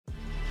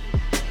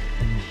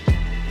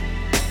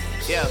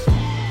Yeah.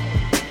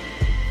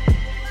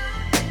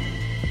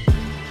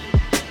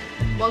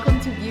 Welcome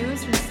to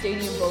Views from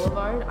Stadium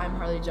Boulevard. I'm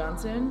Harley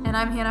Johnson. And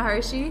I'm Hannah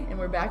Hershey. And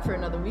we're back for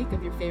another week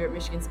of your favorite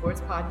Michigan sports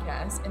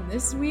podcast. And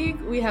this week,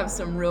 we have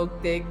some real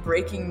big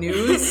breaking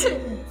news.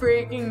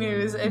 Breaking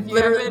news. If you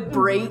Literally haven't...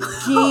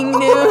 breaking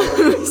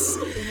news.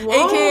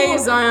 AKA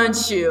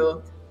Zion's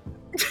shoe.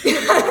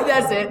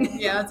 That's it.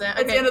 Yeah, that's it.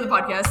 That's the end of the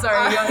podcast.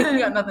 Sorry, we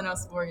got nothing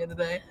else for you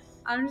today.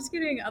 I'm just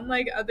kidding.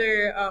 Unlike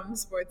other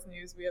sports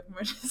news, we have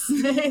more to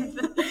say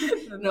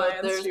than No,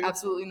 Zion's there's shoe.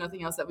 absolutely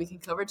nothing else that we can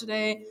cover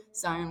today.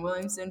 Zion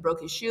Williamson broke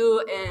his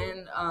shoe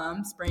and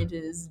sprained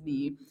his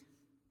knee.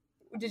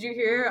 Did you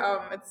hear?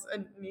 It's a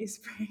knee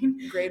sprain.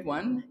 Grade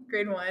 1.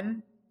 Grade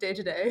 1. Day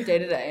to day. Day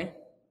to day.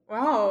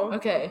 Wow.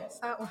 Okay.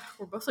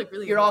 We're both like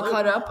really. You're all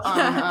caught up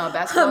on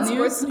basketball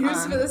news. Sports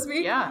news for this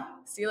week. Yeah.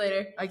 See you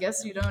later. I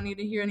guess you don't need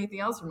to hear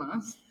anything else from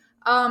us.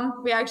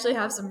 We actually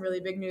have some really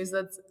big news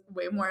that's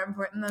way more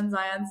important than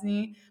Zion's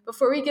knee.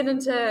 Before we get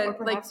into Or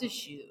perhaps his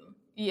shoe.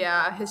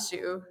 Yeah, his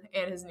shoe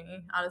and his knee,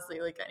 honestly,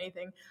 like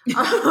anything.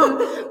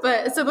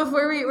 But so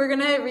before we're going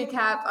to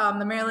recap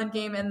the Maryland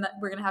game, and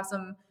we're going to have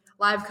some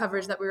live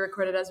coverage that we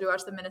recorded as we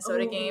watched the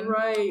Minnesota game.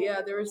 Right,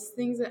 yeah. There was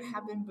things that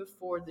happened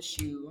before the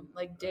shoe,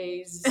 like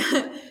days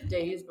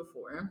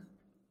before.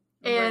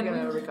 And we're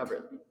going to recover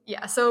it.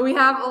 Yeah, so we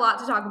have a lot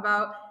to talk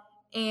about,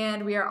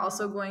 and we are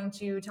also going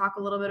to talk a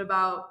little bit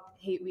about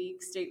Hate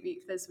Week, State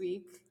Week this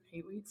week.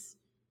 Hate weeks?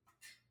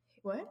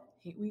 What?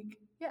 Hate week?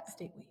 Yeah.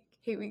 State week.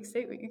 Hate Week,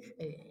 State Week.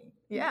 Hey.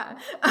 Yeah.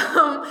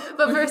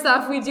 But first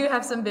off, we do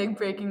have some big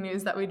breaking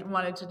news that we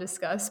wanted to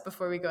discuss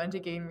before we go into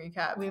game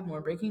recap. We have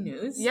more breaking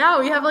news? Yeah,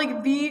 we have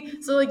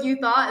so you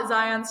thought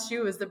Zion's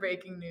shoe was the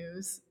breaking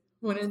news.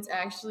 When it's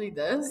actually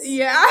this?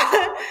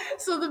 Yeah.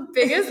 So the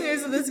biggest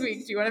news of this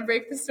week, do you want to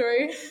break the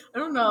story? I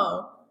don't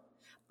know.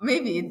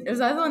 Maybe.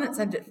 Was I the one that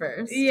sent it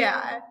first?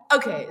 Yeah.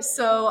 Okay,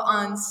 so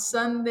on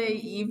Sunday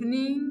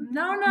evening?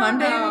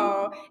 Monday?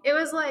 No. It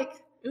was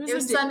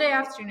Sunday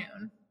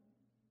afternoon.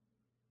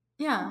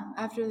 Yeah,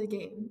 after the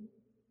game.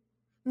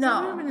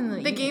 No, the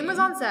evening. game was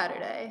on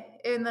Saturday,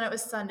 and then it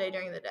was Sunday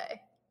during the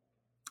day.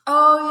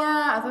 Oh,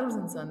 yeah. I thought it was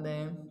on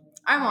Sunday.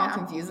 I'm all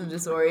confused and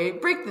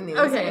disoriented. Break the news.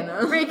 Okay,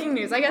 Hannah. breaking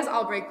news. I guess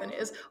I'll break the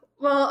news.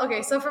 Well,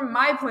 okay, so from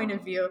my point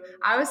of view,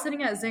 I was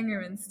sitting at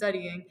Zingerman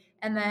studying,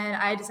 and then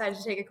I decided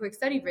to take a quick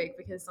study break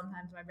because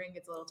sometimes my brain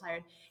gets a little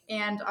tired.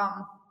 And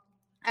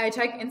I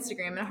checked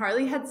Instagram, and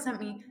Harley had sent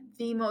me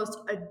the most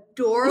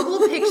adorable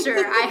picture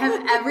I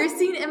have ever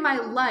seen in my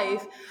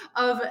life.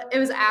 It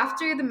was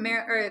after the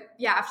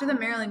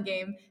Maryland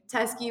game.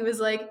 Teskey was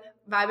like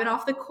vibing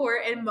off the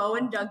court, and Mo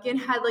and Duncan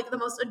had like the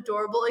most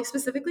adorable, like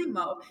specifically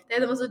Mo, they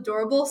had the most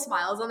adorable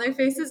smiles on their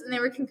faces, and they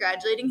were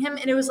congratulating him,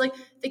 and it was like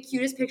the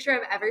cutest picture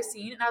I've ever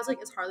seen. And I was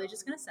like, is Harley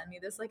just gonna send me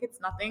this like it's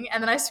nothing?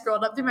 And then I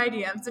scrolled up through my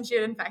DMs, and she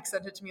had in fact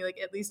sent it to me like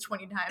at least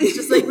 20 times,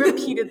 just like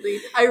repeatedly.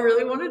 I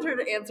really wanted her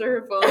to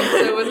answer her phone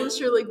because I wasn't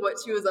sure like what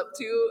she was up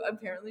to,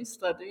 apparently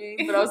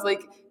studying, but I was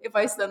like, if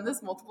I send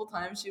this multiple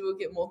times, she will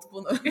get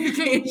multiple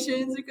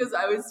notifications because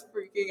I was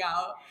freaking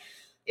out.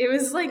 It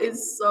was like,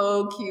 it's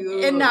so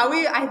cute. And now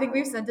I think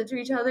we've sent it to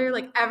each other.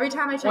 Like every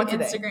time I check Once a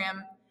day.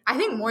 Instagram, I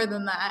think more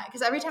than that.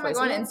 Because every time Twice I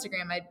go on a day?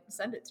 Instagram, I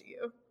send it to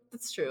you.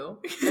 That's true.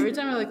 Every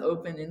time I like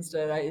open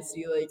Insta, I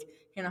see like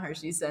Hannah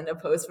Hershey send a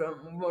post from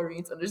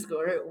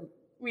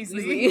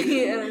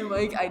Maureen_Weasley. And I'm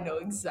like, I know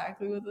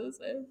exactly what this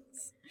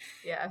is.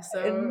 Yeah,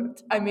 so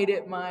and I made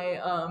it my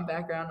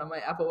background on my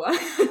Apple Watch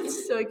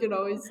so I can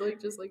always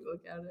just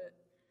look at it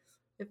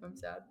if I'm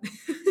sad.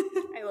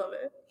 I love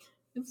it.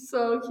 It's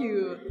so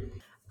cute.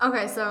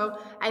 Okay, so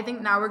I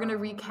think now we're going to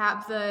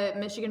recap the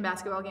Michigan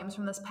basketball games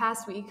from this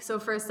past week. So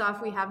first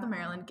off, we have the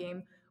Maryland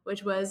game,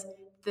 which was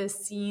the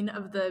scene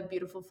of the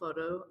beautiful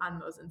photo on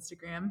Mo's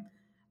Instagram.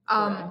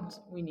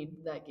 We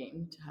need that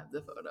game to have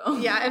the photo.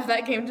 Yeah, if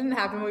that game didn't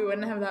happen, we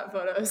wouldn't have that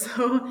photo.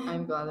 So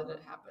I'm glad that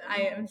it happened.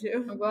 I am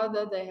too. I'm glad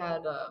that they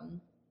had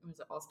was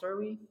it All-Star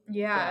Week?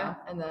 Yeah.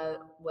 And that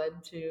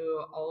led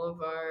to all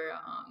of our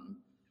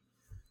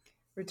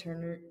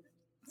returners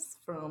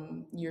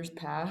from years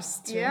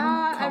past.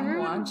 Yeah, come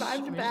everyone watch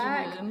vibed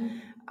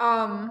Michigan.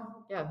 back.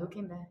 Yeah, who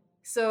came back?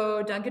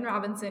 So Duncan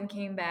Robinson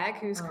came back,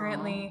 who's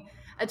currently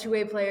a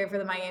two-way player for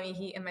the Miami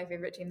Heat and my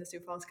favorite team, the Sioux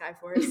Falls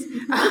Skyforce.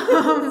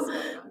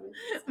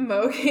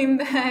 Mo came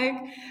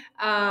back.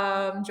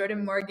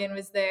 Jordan Morgan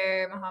was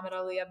there. Muhammad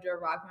Ali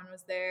Abdur-Rahman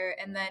was there.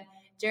 And then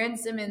Jaren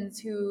Simmons,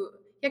 who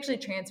he actually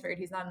transferred.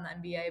 He's not in the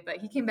NBA, but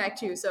he came back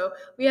too. So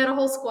we had a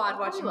whole squad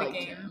watching the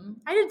game.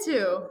 Him. I did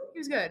too. He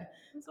was good.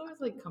 I was always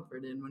like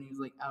comforted when he was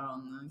like out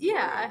on the court.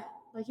 Yeah.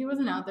 Like he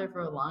wasn't out there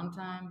for a long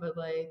time, but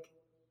like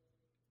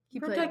he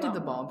played protected well. the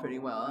ball pretty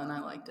well, and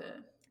I liked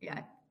it.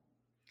 Yeah.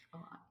 A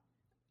lot.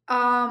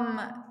 Um,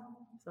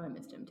 So I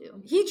missed him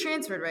too. he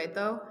transferred, right?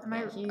 Though,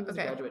 He was a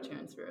graduate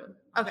transfer.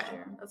 Okay,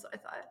 that's what I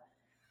thought.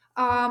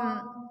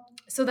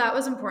 So that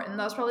was important.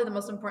 That was probably the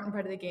most important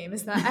part of the game,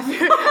 is that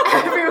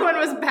everyone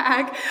was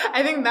back.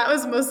 I think that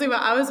was mostly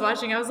what I was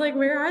watching. I was like,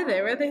 where are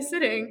they? Where are they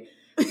sitting?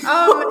 And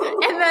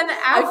then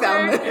after, I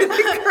found them in the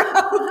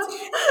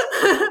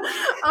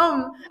crowd.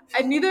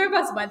 Neither of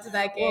us went to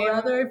that game. Well,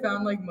 rather I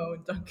found like Mo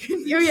and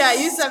Duncan. Yeah,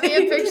 you sent me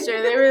a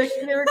picture. They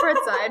were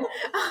courtside.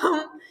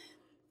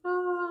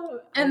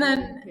 And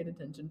then I paid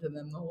attention to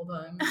them the whole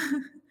time,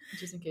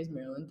 just in case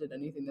Maryland did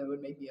anything that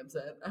would make me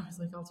upset. I was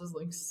like, I'll just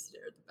like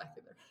stare at the back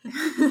of their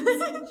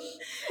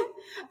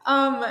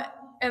head.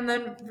 And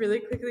then really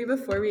quickly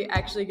before we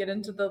actually get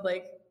into the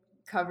like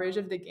coverage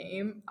of the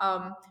game,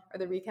 or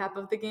the recap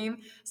of the game,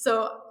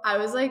 so I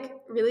was like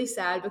really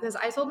sad because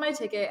I sold my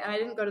ticket and I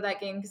didn't go to that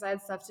game because I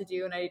had stuff to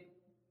do and I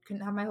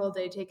couldn't have my whole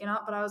day taken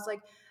up. But I was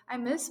like, I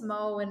miss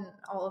Mo and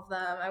all of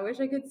them. I wish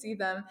I could see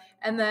them.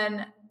 And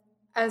then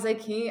as I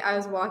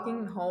was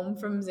walking home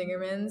from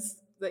Zingerman's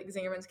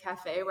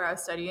Cafe where I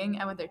was studying.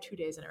 I went there 2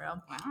 days in a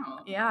row. Wow.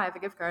 Yeah, I have a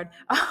gift card.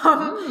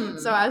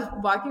 So I was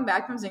walking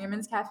back from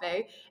Zingerman's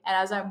Cafe, and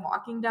as I'm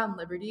walking down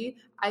Liberty,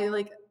 I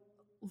like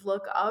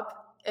look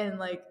up and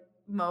like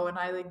Mo and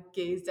I like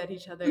gazed at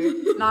each other.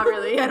 Not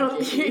really.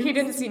 He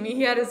didn't see me.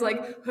 He had his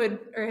like hood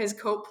or his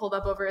coat pulled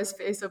up over his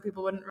face so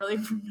people wouldn't really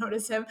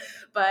notice him.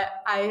 But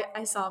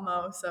I saw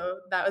Mo, so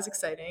that was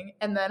exciting.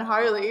 And then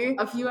Harley,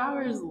 a few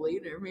hours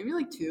later, maybe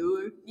like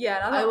 2. Yeah,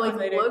 not I that like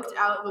later. looked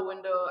out the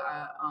window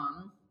at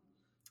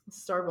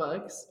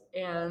Starbucks,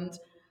 and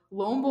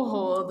lo and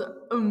behold,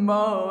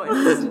 Mo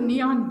and his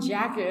neon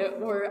jacket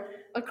were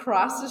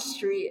across the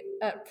street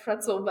at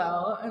Pretzel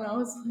Bell, and I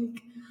was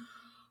like,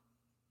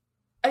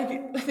 I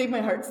think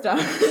my heart stopped.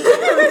 I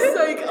was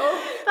like, because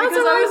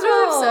I was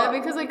really upset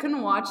because I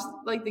couldn't watch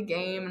like the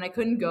game and I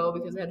couldn't go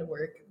because I had to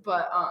work.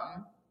 But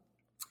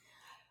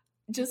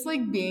just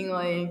like being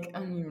like, I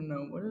don't even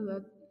know, what is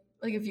that?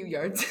 Like a few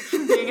yards.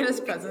 Being in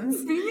his presence.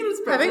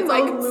 Having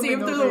I could see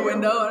him through the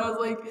window, and I was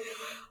like,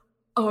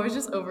 I was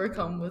just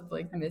overcome with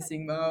like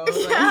missing Mo. Like,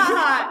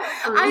 yeah.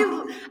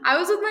 I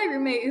was with my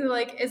roommate who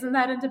like isn't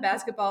that into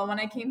basketball. When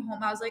I came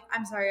home, I was like,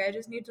 I'm sorry, I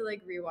just need to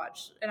like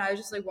rewatch. And I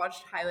just like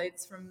watched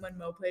highlights from when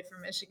Mo played for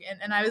Michigan.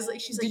 And I was like,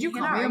 she's like, did you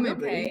call me on my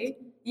break?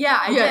 Yeah,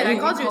 I did. I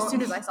called you as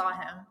soon as I saw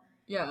him.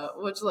 Yeah,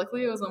 which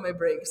luckily I was on my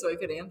break so I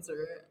could answer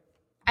it.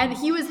 And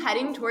he was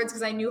heading towards,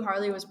 because I knew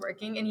Harley was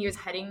working, and he was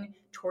heading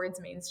towards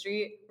Main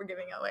Street. We're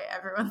giving away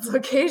everyone's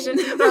location.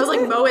 But I was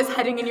like, Mo is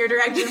heading in your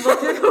direction.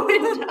 Look through the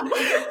window.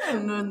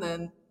 And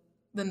then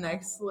the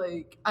next,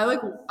 like, I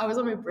was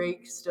on my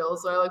break still,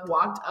 so I like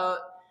walked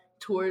up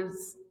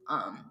towards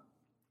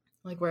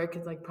like where I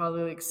could like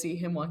probably like see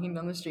him walking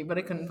down the street, but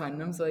I couldn't find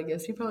him, so I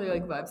guess he probably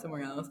like vibed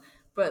somewhere else.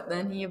 But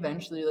then he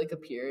eventually like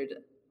appeared,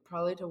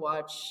 probably to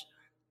watch.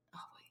 Oh,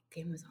 what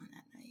game was on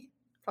that night?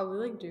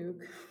 Probably like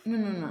Duke.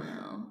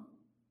 No.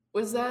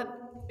 Was that?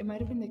 It might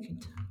have been the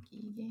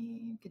Kentucky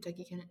game,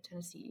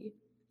 Tennessee,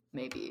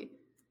 maybe.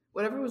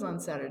 Whatever was on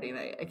Saturday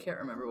night, I can't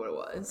remember what it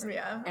was.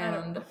 Yeah,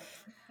 and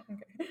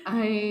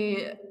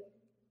I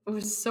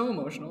was so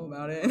emotional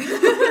about it.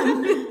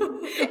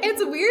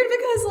 It's weird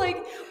because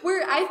like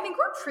I think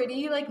we're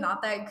pretty like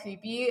not that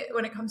creepy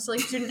when it comes to like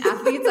student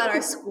athletes at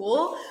our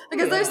school,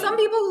 because there's some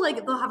people who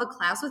like they'll have a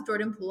class with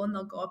Jordan Poole and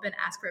they'll go up and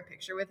ask for a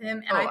picture with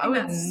him, and I think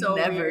that's so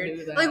weird.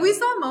 Do that. Like we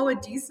saw Mo a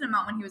decent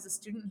amount when he was a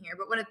student here,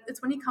 but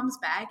it's when he comes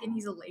back and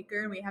he's a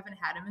Laker and we haven't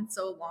had him in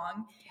so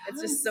long,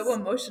 it's just so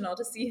emotional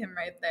to see him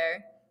right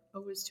there.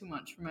 It was too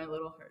much for my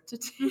little heart to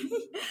take.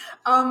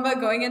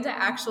 But going into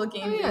actual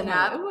game recap,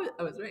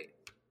 I was right.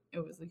 It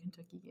was the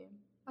Kentucky game.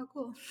 Oh,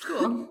 cool.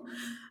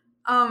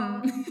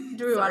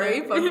 Do we want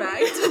to fun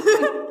fact?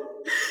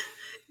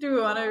 Do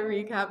we want to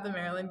recap the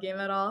Maryland game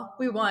at all?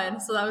 We won,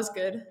 so that was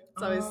good.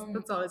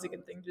 That's always a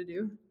good thing to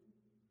do.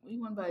 We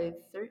won by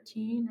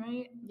 13,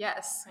 right?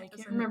 Yes. I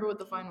can't remember what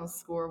the final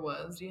score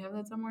was. Do you have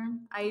that somewhere?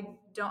 I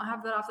don't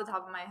have that off the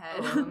top of my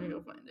head. Let me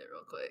go find it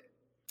real quick.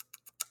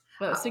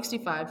 Well,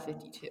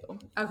 65-52.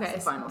 Okay. The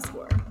final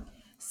score.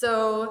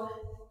 So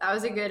that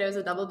was it was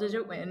a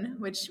double-digit win,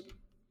 which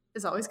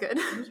is always good.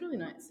 It was really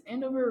nice.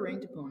 And over a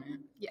ranked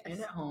opponent. Yes. And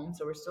at home,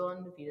 so we're still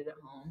undefeated at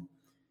home.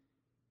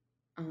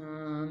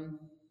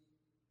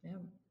 Yeah,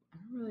 I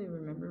don't really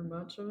remember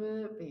much of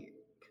it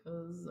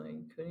because I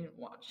couldn't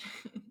watch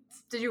it.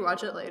 Did you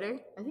watch it later?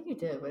 I think I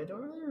did, but I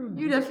don't really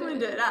remember. You definitely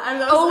did. I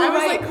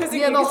was like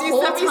quizzing the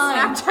whole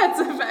time. Snapchats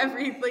of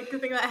every like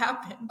thing that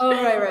happened. Oh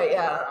right,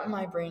 yeah.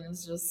 My brain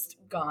is just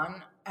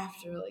gone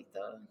after like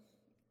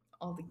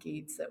all the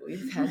gates that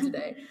we've had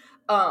today.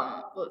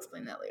 We'll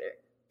explain that later.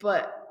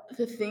 But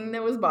the thing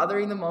that was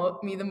bothering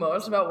me the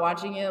most about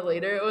watching it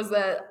later was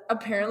that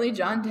apparently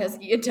John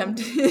Teske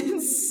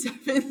attempted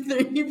 7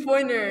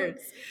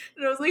 3-pointers.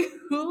 And I was like,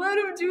 who let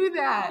him do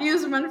that? He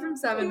was 1 from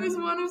 7. He was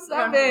 1 of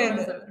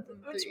 7.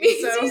 Which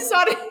means he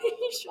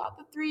shot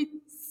the 3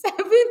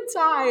 7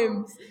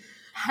 times.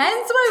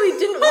 Hence why we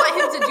didn't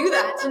want him to do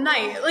that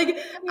tonight. Like,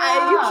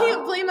 you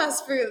can't blame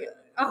us for...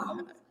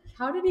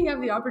 How did he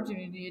have the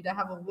opportunity to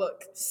have a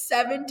look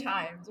 7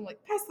 times? I'm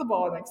like, pass the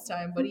ball next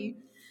time, buddy.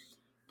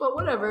 But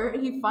whatever,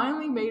 he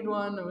finally made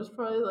one. There was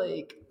probably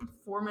like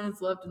 4 minutes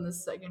left in the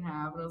second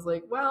half, and I was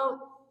like,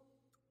 well,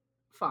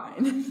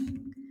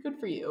 fine. Good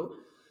for you.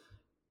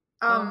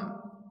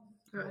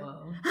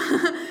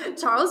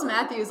 Charles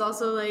Matthews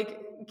also like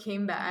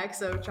came back.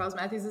 So Charles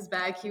Matthews is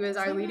back. He was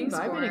our He's leading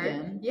vibing scorer.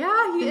 again.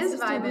 Yeah, he is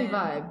Consistently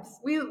vibing. vibes.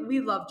 We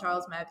love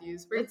Charles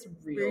Matthews. We're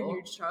real.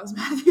 huge Charles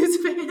Matthews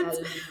fans. That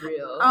is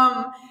real.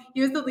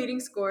 He was the leading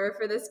scorer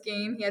for this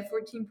game. He had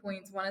 14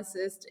 points, 1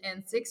 assist,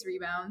 and 6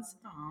 rebounds.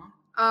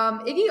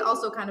 Aww. Iggy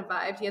also kind of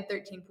vibed. He had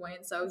 13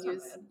 points, so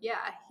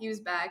he was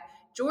back.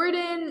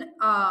 Jordan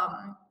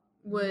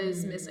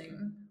was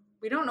missing.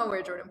 We don't know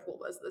where Jordan Poole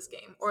was this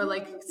game, or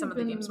like some of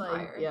the games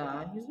prior.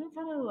 Yeah, he's been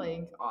kind of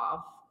like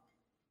off.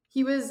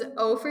 He was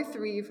 0 for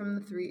 3 from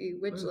the 3,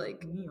 which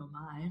me oh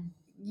my.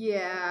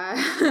 Yeah,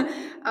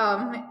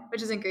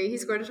 which isn't great. He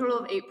scored a total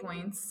of 8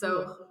 points,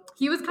 so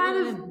he was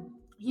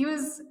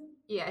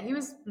he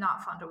was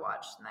not fun to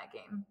watch in that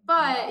game.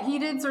 But he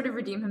did sort of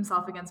redeem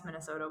himself against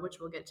Minnesota,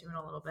 which we'll get to in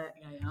a little bit.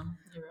 Yeah,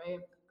 you're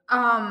right.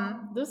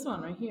 This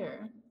one right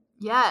here.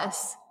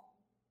 Yes.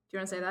 Do you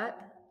want to say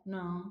that?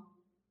 No.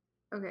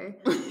 Okay.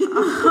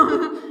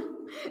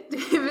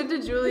 David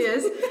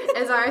DeJulius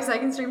is our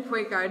second string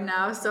point guard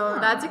now, so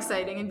that's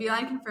exciting. And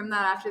Beeline confirmed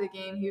that after the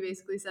game. He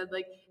basically said,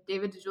 like,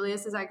 David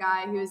DeJulius is our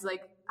guy. He was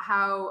like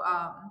how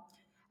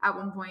at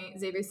one point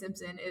Xavier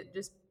Simpson, it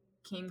just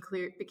became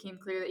clear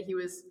that he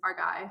was our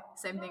guy.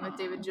 Same thing with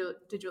David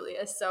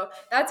DeJulius. So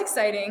that's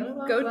exciting.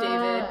 Go that.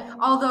 David.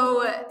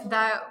 Although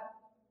that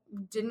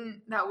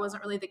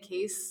wasn't really the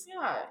case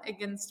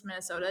against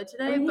Minnesota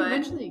today. He but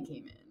eventually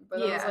came in.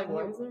 But I was like,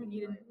 why was there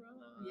he didn't.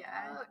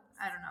 Yeah,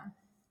 I don't know.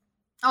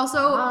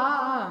 Also,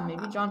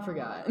 maybe John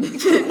forgot.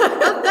 That's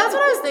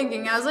what I was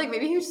thinking. I was like,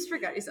 maybe he just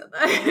forgot he said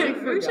that.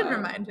 We should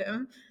remind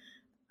him.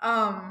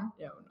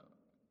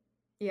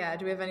 Yeah.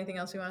 Do we have anything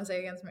else we want to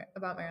say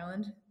about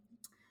Maryland?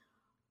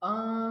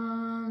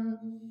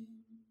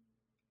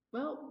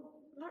 Well,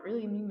 not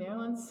really. I mean,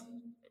 Maryland's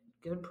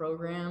a good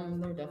program.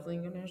 They're definitely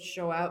going to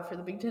show out for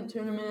the Big Ten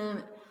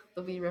tournament.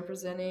 They'll be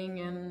representing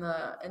in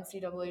the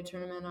NCAA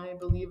tournament, I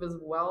believe, as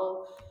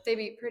well. They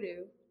beat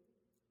Purdue.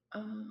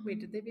 Wait,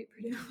 did they beat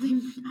Purdue?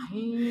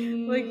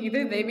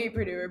 Either they beat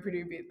Purdue or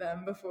Purdue beat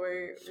them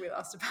before we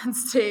lost to Penn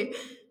State.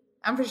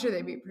 I'm pretty sure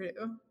they beat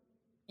Purdue.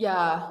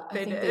 Yeah, I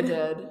think they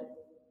did.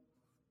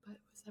 But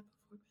was that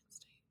before Penn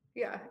State?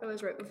 Yeah, it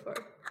was right before.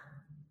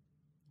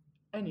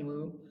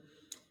 Anywho.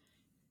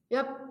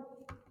 Yep.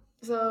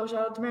 So,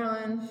 shout out to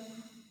Maryland.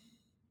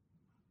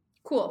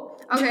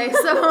 Cool. Okay,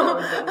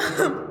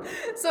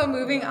 so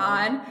moving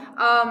on.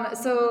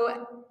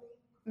 So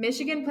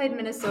Michigan played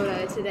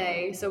Minnesota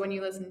today. So when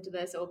you listen to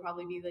this, it will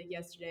probably be like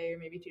yesterday or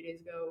maybe 2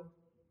 days ago.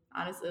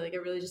 Honestly, like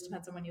it really just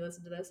depends on when you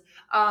listen to this.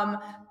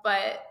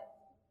 But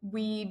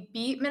we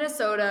beat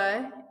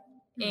Minnesota,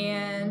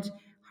 and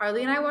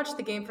Harley and I watched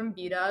the game from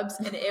B-Dubs,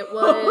 and it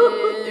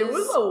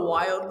was a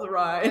wild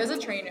ride. It was a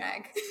train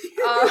wreck.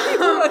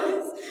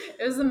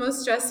 It was the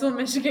most stressful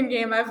Michigan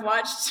game I've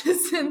watched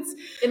since.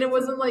 And it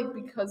wasn't like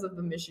because of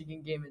the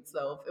Michigan game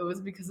itself. It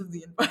was because of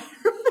the environment.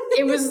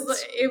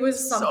 It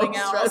was something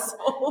else.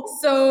 Stressful.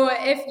 So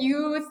if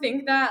you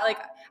think that, like,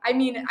 I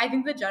mean, I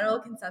think the general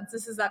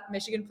consensus is that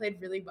Michigan played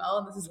really well,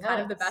 and this is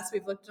kind of the best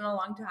we've looked in a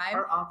long time.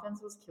 Our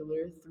offense was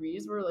killer.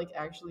 Threes were like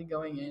actually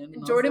going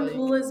in. Jordan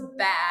Poole is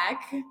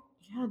back.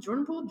 Yeah,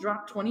 Jordan Poole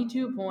dropped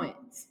 22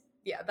 points.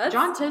 Yeah, that's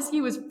John Teske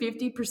was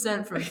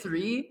 50% from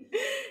 3.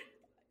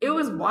 It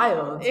was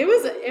wild. It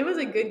was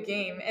a good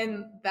game,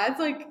 and that's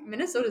like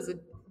Minnesota's a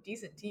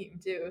decent team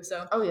too.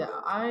 So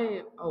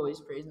I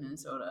always praise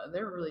Minnesota.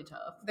 They're really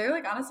tough. They're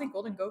like honestly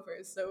Golden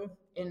Gophers. So,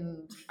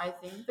 and I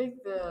think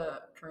like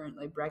the current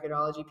like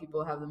bracketology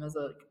people have them as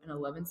an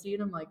 11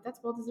 seed. I'm like, that's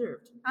well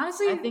deserved.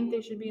 Honestly, I think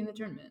they should be in the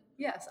tournament.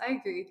 Yes, I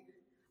agree.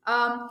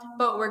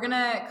 But we're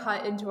gonna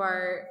cut into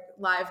our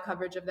live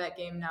coverage of that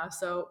game now,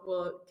 so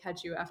we'll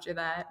catch you after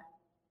that.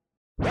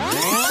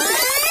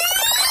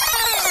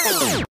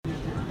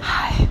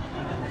 Hi.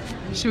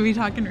 Should we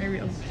talk in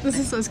real? This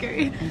is so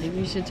scary. I think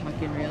we should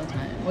talk in real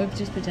time. We'll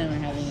just pretend we're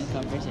having a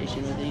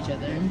conversation with each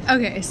other.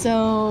 Okay,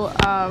 so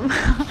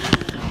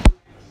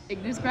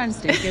Ignis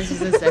Bradsteakis is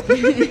the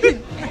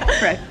second.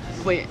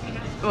 Wait,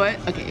 what?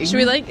 Okay. Should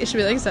we like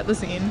set the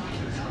scene?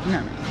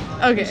 No.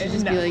 Okay. It should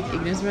just be like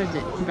Ignis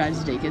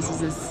Bradsteakis is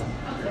this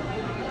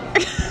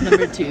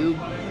number 2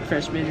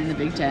 freshman in the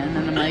Big Ten,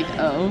 and I'm like,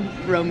 oh,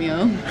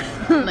 Romeo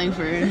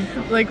Langford.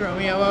 Like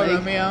Romeo,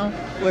 Romeo.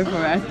 Wherefore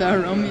art thou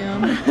Romeo?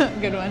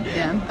 Good one.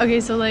 Yeah. Okay,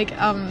 so like,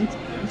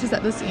 to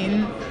set the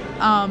scene,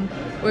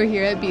 we're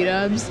here at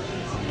B-Dubs,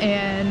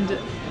 and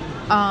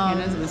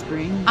Hannah's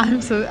whispering.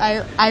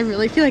 I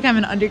really feel like I'm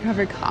an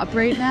undercover cop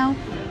right now.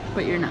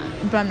 But you're not.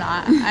 But I'm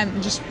not.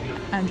 I'm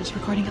just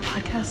recording a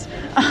podcast.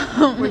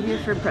 We're here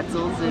for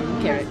pretzels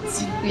and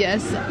carrots.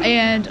 Yes,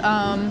 and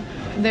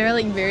there are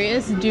like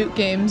various Duke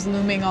games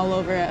looming all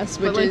over us,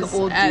 which like is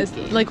old as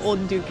Duke games. Like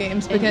old Duke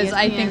games, and because ESPN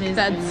I think is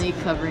that's only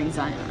covering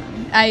Zion.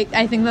 I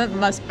think that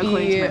must be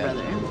according to my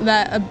brother.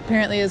 That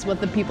apparently is what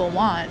the people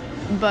want,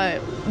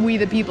 but we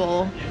the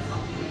people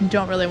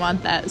don't really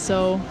want that.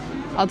 So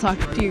I'll talk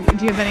to you.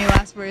 Do you have any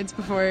last words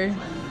before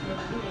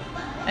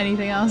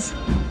anything else?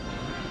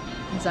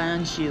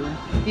 Zion's shoe.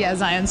 Yeah,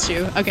 Zion's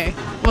shoe. Okay,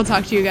 we'll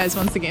talk to you guys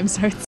once the game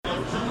starts.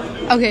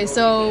 Okay,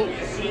 so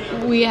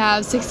We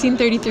have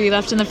 16:33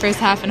 left in the first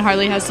half, and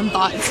Harley has some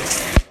thoughts.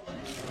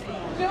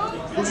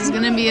 This is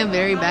going to be a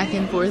very back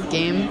and forth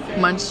game,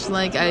 much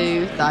like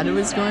I thought it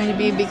was going to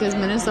be, because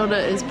Minnesota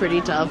is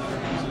pretty tough.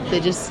 They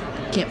just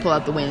can't pull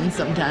out the win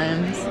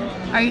sometimes.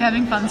 Are you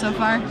having fun so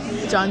far?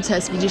 John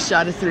Teskey just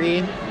shot a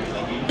 3.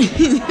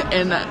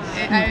 And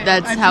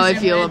that's how I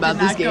feel about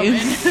this game.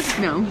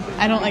 No.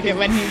 I don't like it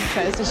when he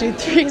tries to shoot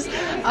threes.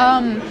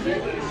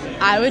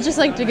 I would just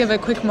like to give a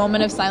quick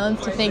moment of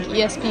silence to thank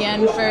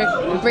ESPN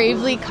for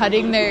bravely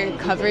cutting their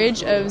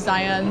coverage of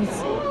Zion's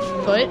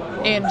foot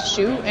and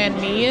shoe and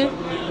knee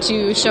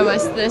to show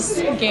us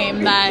this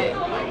game that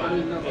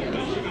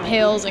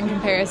pales in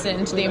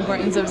comparison to the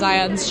importance of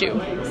Zion's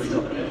shoe.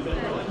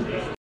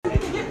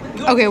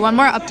 Okay, one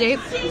more update.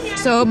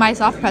 So my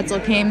soft pretzel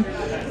came.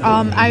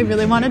 I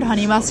really wanted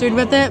honey mustard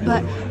with it,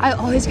 but I'm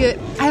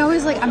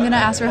gonna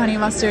ask for honey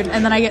mustard,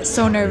 and then I get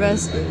so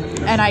nervous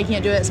and I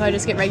can't do it, so I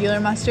just get regular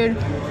mustard.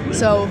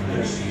 So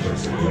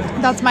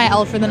that's my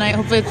L for the night.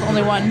 Hopefully it's the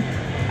only one.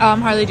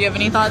 Harley, do you have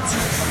any thoughts?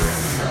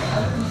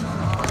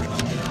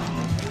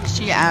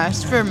 She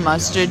asked for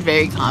mustard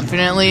very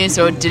confidently,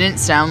 so it didn't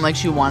sound like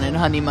she wanted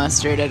honey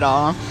mustard at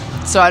all.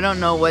 So I don't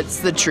know what's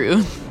the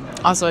truth.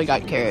 Also, I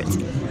got carrots.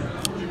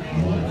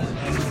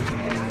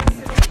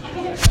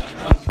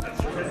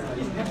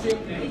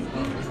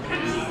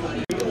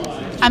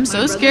 I'm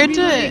so scared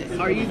to...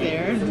 Are you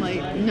there?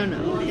 No.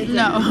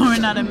 No, we're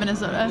not in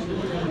Minnesota.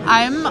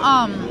 I'm,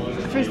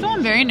 first of all,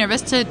 I'm very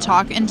nervous to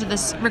talk into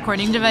this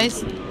recording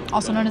device,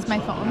 also known as my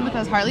phone,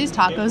 because Harley's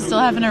tacos still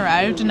haven't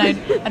arrived, and I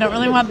don't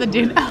really want the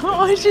dude...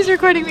 Oh, she's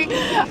recording me.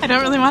 I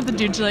don't really want the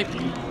dude to,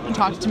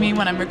 talk to me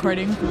when I'm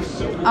recording.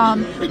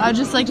 I would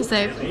just like to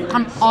say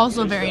I'm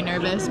also very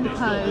nervous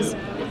because...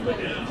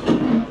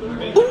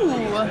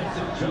 Ooh!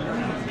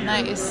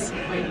 Nice.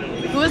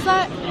 Who is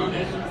that?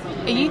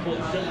 Iggy?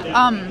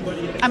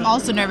 I'm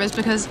also nervous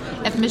because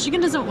if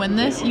Michigan doesn't win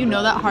this, you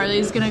know that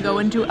Harley's going to go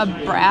into a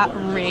brat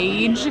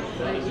rage,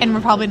 and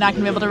we're probably not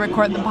going to be able to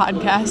record the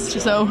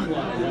podcast, so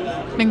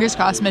fingers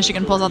crossed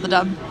Michigan pulls out the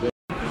dub.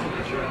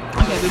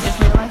 Okay, we just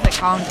realized that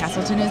Colin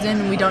Castleton is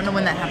in, and we don't know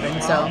when that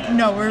happened, so...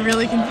 No, we're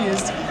really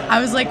confused. I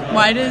was like,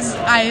 why does...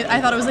 I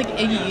thought it was like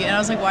Iggy, and I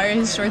was like, why are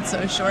his shorts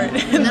so short?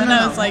 And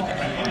I was like...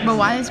 But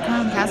why is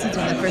Colin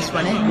Castleton the first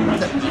one in?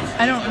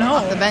 I don't know.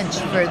 Off the bench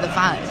for the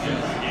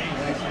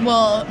 5.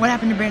 Well, what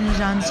happened to Brandon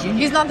Johns Jr.?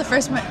 He's not the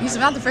first one. He's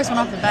not the first one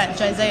off the bench.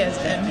 Isaiah's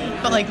been,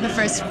 but the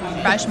first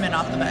freshman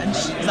off the bench.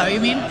 Is that what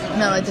you mean?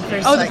 No, the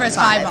first. Oh, the first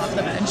 5 off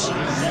the bench.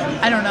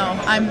 I don't know.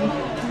 I'm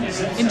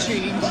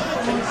intrigued.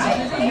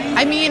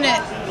 I mean,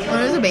 it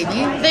was a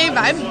baby. They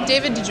vibed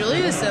David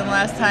DeJulius in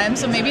last time,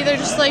 so maybe they're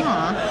just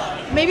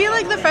maybe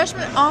the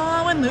freshman.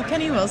 Oh, when Luke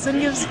Kenny Wilson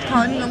gives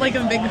Colin a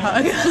big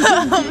hug.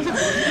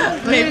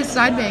 Look at his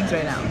side bangs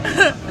right now.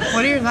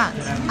 What are your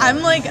thoughts?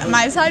 I'm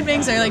my side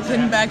bangs are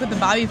pinned back with the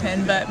bobby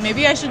pin, but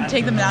maybe I should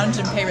take them down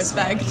to pay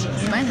respect.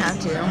 You might have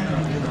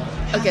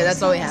to. Okay,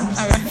 that's all we have.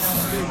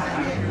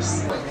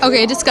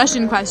 Okay,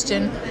 discussion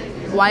question.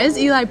 Why is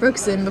Eli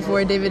Brooks in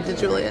before David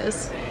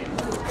DeJulius?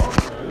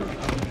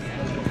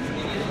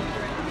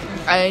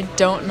 I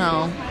don't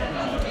know.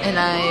 And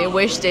I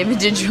wish David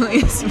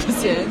DeJulius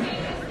was in.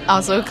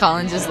 Also,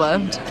 Colin just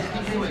left.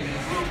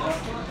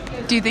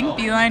 Do you think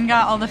Beeline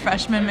got all the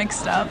freshmen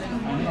mixed up?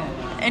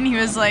 And he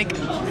was like,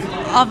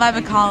 I'll vibe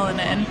a Colin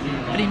in,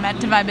 but he meant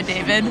to vibe a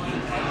David?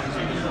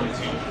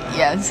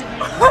 Yes.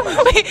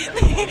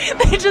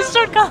 they just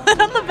showed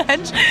Colin on the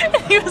bench, and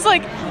he was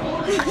like...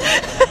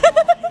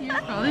 He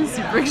was probably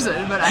super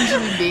excited about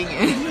actually being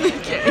in.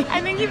 Okay.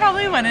 I think he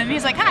probably went in and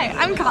he's like, hi,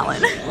 I'm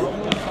Colin.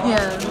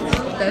 Yeah,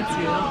 that's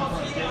real.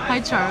 Hi,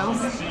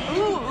 Charles.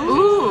 Ooh.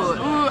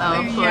 Oh,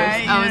 of course.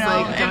 Yeah, I was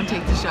like, don't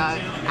take the shot.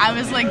 I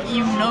was like,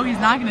 he's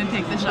not going to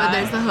take the shot. But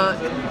there's the hook.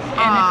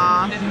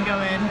 And it didn't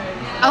go in.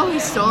 Oh, he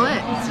stole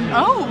it.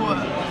 Oh.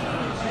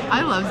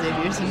 I love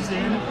Xavier Simpson.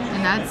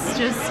 And that's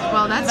just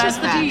just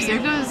facts. There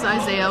goes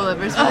Isaiah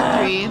Livers with a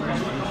 3.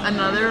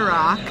 Another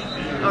rock.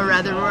 Or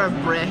rather, we're a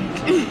brick.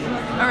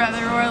 Or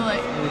rather, we're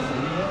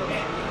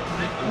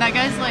that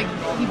guy's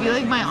he'd be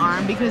like my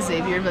arm because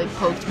Xavier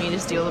poked me to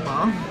steal the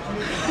ball.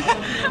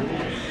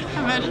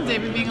 Imagine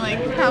Xavier being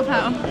like, pow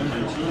pow.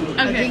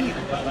 Okay.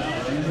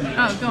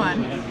 Oh, go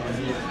on.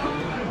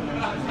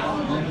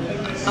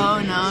 Oh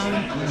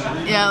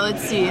no. Yeah,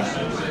 let's see.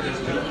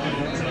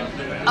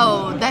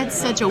 Oh, that's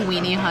such a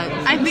weenie hut.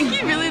 I think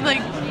he really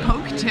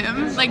poked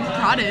him,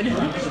 prodded.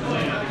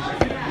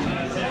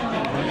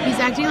 He's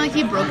acting like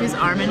he broke his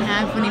arm in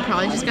half when he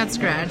probably just got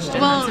scratched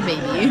and that's a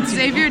baby.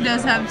 Xavier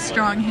does have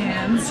strong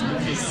hands,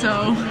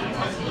 so...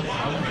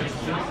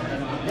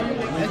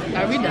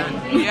 Are we done?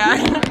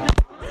 Yeah.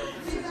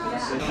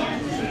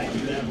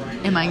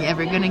 Am I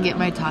ever gonna get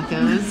my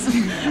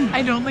tacos?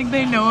 I don't think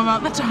they know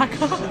about the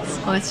tacos.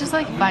 Well, let's just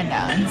find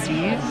out and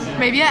see.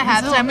 Maybe at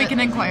halftime we can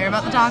inquire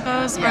about the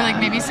tacos, or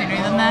maybe sooner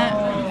than that.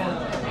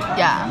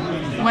 Yeah.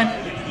 When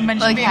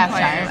should we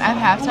halftime? At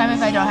halftime,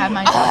 if I don't have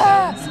my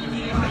tacos.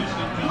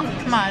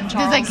 Come on,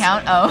 Charles. Does that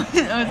count? Oh,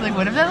 I was like,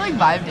 what if that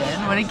vibed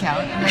in? Would it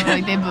count? And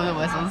then they blew the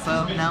whistle,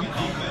 so no.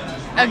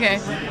 Okay.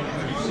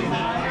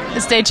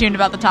 Stay tuned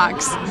about the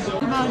talks.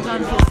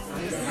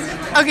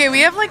 Okay,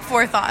 we have like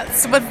 4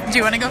 thoughts. But do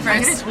you want to go I'm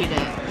first? gonna tweet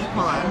it.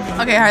 Hold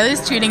on. Okay,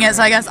 Harley's tweeting it,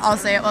 so I guess I'll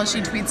say it while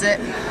she tweets it.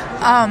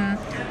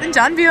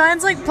 John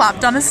Beeline's like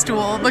plopped on a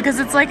stool because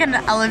it's like an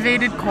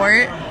elevated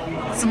court,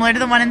 similar to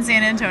the one in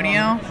San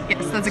Antonio.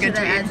 Yes, that's a good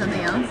Should I tweet. add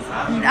something else?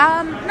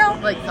 No.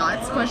 Like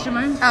thoughts? Question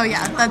mark. Oh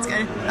yeah, that's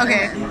good.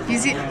 Okay.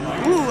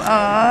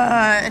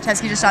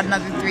 Teskey just shot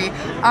another 3.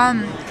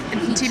 He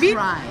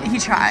tried. He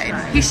tried.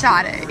 He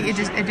shot it. It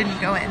didn't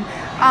go in.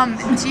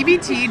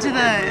 TBT to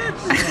the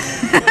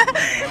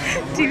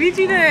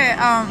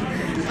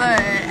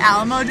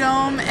Alamo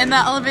Dome and the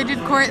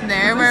elevated court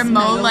there where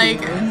Mo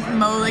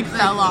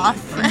fell off.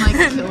 And like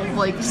killed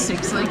like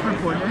 6 like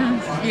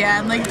reporters. Yeah,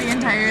 and like the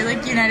entire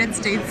like United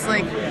States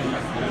like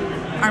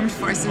armed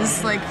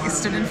forces like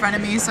stood in front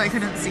of me so I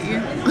couldn't see.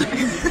 And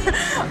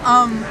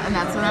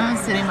that's when I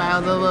was sitting by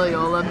all the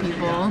Loyola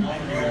people.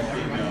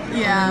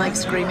 Yeah. And like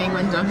screaming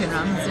when Duncan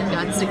Robinson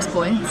got 6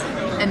 points,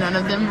 and none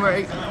of them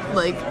were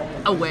like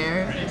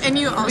aware. And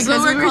you also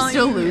because we were calling...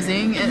 still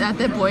losing at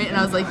that point, and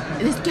I was like,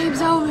 "This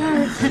game's over,"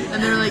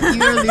 and they're like,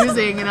 "You're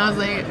losing," and I was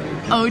like,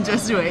 "Oh,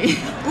 just wait."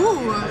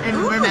 Ooh. And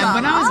remember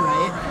when I was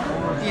right?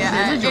 Yeah.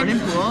 There's a Jordan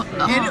Poole.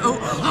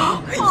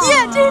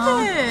 Yeah,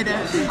 David.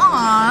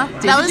 Aw.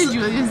 David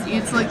Julius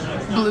eats like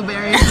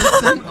blueberries with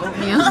some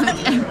oatmeal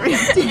like every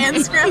day.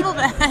 And scrambled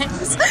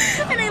eggs.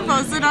 And he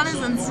posted on his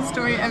Insta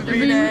story every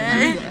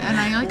day. And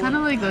I like kind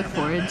of like look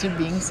forward to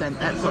being sent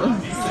that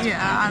post.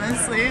 Yeah,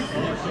 honestly.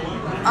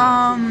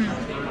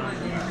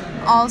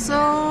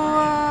 Also,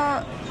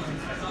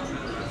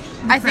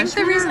 I think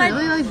the reason I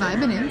really like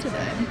vibing in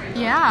today.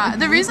 Yeah,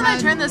 the reason I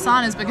turned this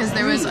on is because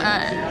there was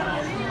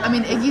I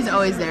mean, Iggy's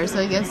always there, so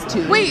I guess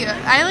 2. Wait,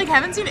 I like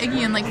haven't seen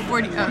Iggy in like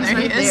 40. Oh, there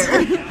he is.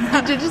 He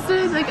just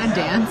did like a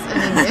dance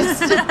and a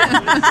missed.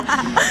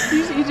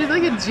 He did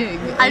like a jig.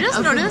 I just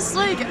noticed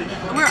like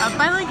we're up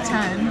by like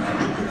 10.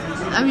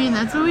 I mean,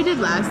 that's what we did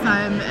last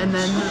time, and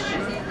then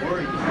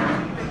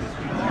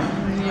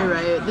you're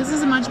right. This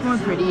is a much more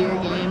prettier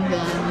game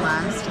than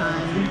last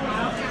time.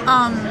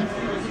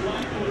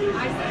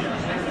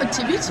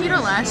 TBT to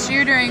last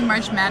year during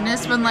March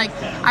Madness when like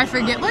I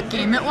forget what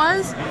game it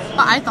was,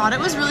 but I thought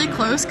it was really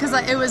close because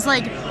it was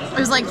like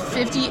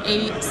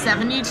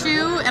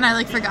 58-72 and I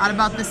like forgot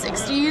about the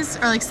 60s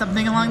or like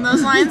something along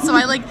those lines, so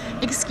I like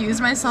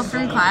excused myself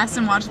from class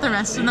and watched the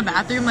rest in the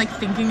bathroom like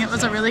thinking it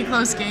was a really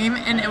close game,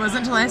 and it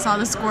wasn't until I saw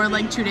the score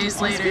like 2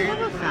 days later. Does he have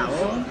a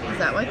foul? Is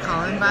that why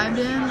Colin vibed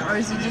in, or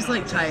is he just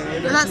like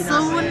tired? But that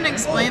still wouldn't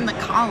explain the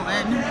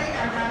Colin.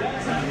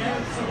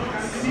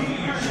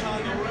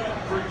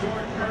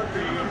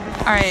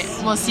 Alright,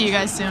 we'll see you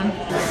guys soon.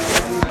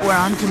 We're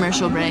on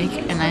commercial break,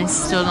 and I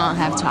still don't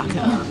have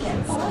taco.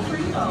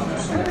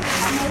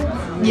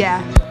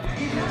 Yeah.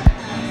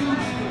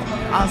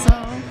 Also,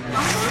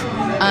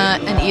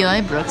 and Eli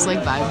Brooks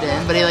like vibed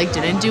in, but he like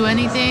didn't do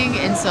anything,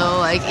 and so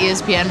like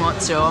ESPN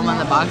won't show him on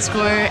the box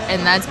score,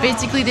 and that's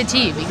basically the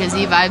T because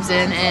he vibes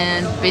in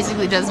and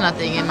basically does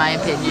nothing in my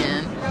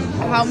opinion.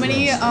 How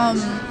many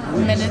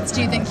minutes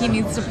do you think he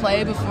needs to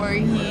play before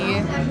he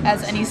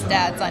has any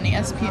stats on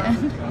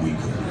ESPN?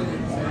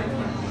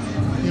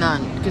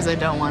 None, because I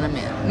don't want him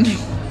in.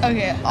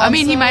 Okay. Also, I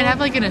mean, he might have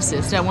like an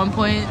assist at one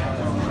point,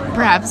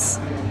 perhaps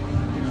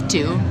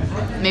 2,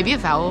 maybe a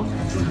foul,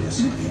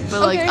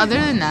 but like other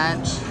than that,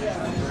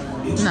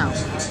 no.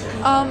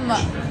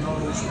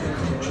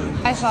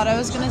 I thought I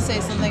was gonna say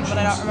something, but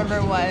I don't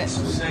remember what.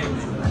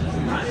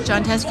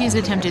 John Teskey's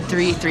attempted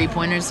 3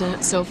 3-pointers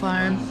so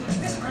far.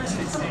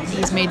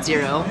 He's made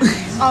 0.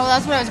 Oh,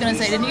 that's what I was gonna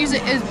say. Didn't you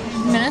say is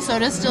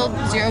Minnesota still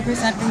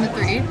 0% from the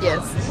 3?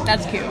 Yes.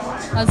 That's cute.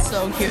 That's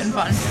so cute and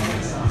fun.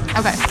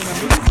 Okay.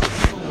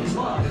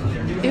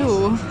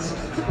 Ew.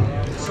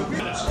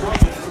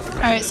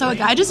 Alright, so a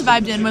guy just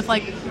vibed in with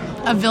like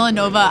a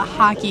Villanova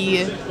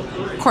hockey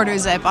quarter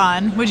zip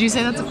on. Would you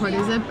say that's a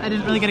quarter zip? I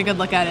didn't really get a good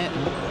look at it.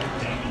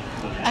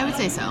 I would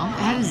say so.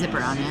 It had a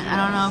zipper on it. I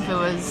don't know if it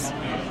was...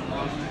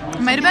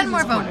 It might have been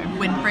more of a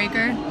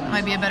windbreaker.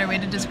 Might be a better way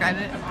to describe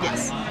it.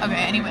 Yes.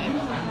 Okay, anyway.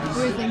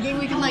 We were thinking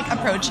we can like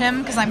approach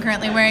him because I'm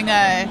currently wearing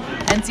a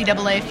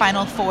NCAA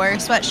Final Four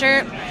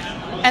sweatshirt.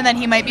 And then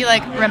he might be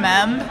like,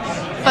 remem.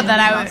 But then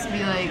I would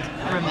be like,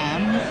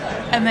 remem.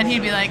 And then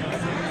he'd be like,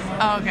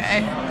 oh,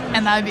 okay.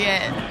 And that would be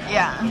it.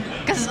 Yeah.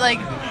 Because like,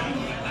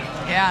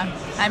 yeah.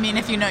 I mean,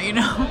 if you know, you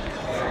know.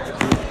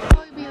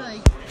 It'd be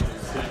like,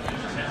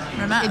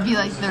 Remem. it'd be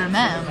like the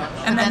remem.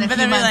 And then, a but few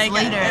then months like,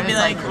 later, it'd be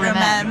like,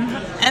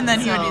 remem. And then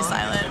he would be So-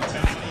 silent.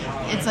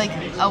 It's like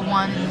a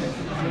one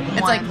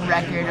like-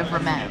 record of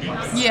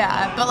remems.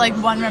 Yeah, but like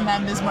one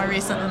remem is more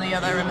recent than the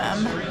other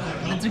remem.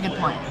 That's a good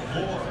point.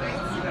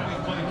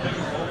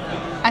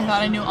 I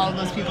thought I knew all of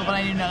those people, but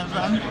I knew none of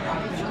them.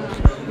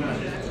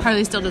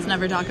 Harley still does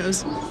never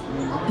tacos.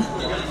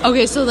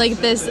 Okay, so like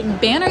this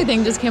banner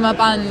thing just came up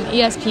on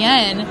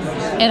ESPN,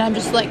 and I'm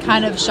just like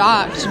kind of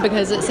shocked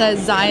because it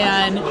says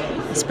Zion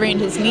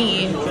sprained his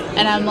knee,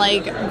 and I'm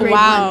like,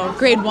 wow,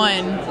 grade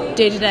 1,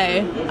 day to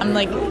day. I'm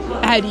like,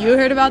 had you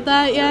heard about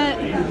that yet?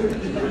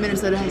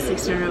 Minnesota has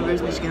 6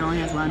 turnovers, Michigan only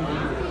has 1.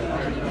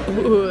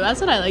 Ooh, that's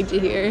what I like to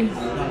hear.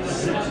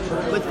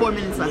 With 4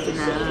 minutes left in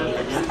that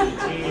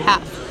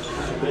Half.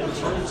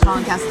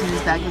 Colin Castleton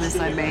is back with his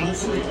side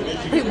bangs.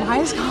 Wait, why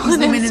is He's Colin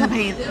zooming in the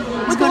paint.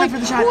 He's going up for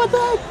the shot. What the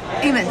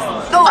heck? Amos.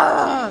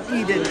 Oh!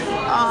 He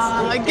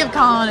didn't. Give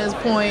Colin his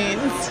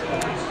points.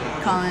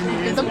 Colin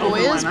is The boy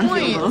is over 1 on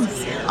field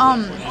points.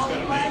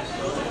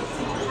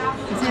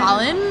 goals.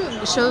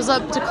 Colin shows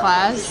up to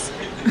class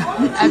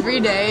every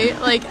day.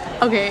 Like,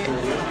 okay,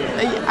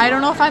 I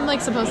don't know if I'm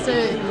like supposed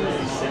to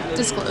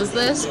disclose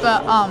this,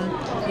 but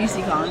You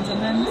see Colin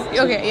sometimes?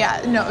 okay,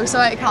 yeah, no. So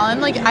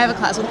Colin, like, I have a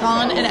class with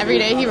Colin, and every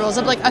day he rolls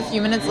up like a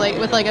few minutes late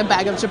with like a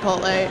bag of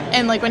Chipotle,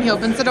 and like when he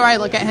opens the door, I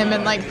look at him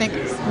and like think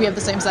we have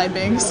the same side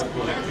bangs.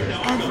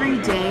 Every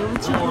day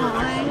with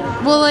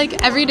Chipotle? Well,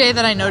 like every day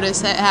that I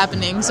notice it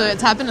happening, so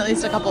it's happened at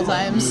least a couple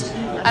times.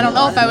 I don't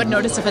know if I would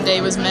notice if a day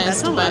was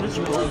missed, but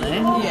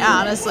yeah,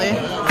 honestly.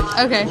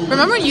 Okay,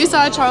 remember when you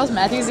saw Charles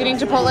Matthews eating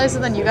Chipotle, so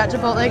then you got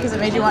Chipotle because it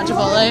made you want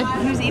Chipotle?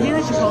 He was eating the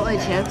Chipotle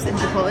chips, and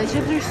Chipotle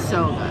chips are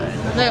so good.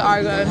 They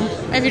are good.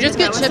 If you just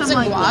get That with chips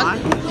some, and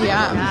like, guac,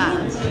 yeah.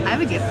 I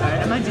have a gift card.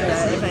 I might do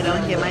that if I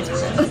don't get my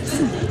tacos.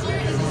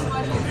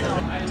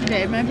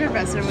 Today, my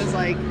professor was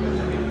like,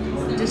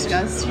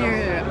 discuss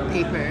your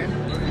paper.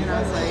 And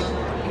I was like,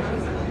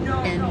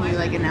 and he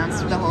like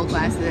announced to the whole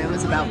class that it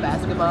was about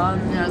basketball.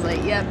 And I was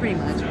like, yeah, pretty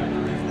much.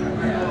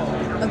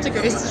 That's a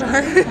great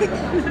start.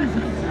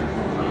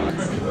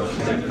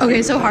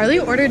 Okay, so Harley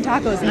ordered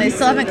tacos and they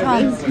still haven't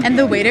come. And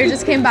the waiter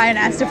just came by and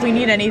asked if we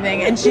need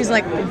anything. And she's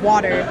like,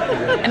 water.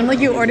 And I'm like,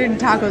 you ordered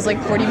tacos like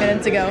 40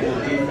 minutes ago.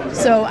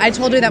 So I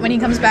told her that when he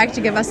comes back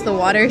to give us the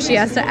water, she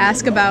has to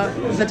ask about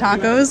the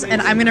tacos.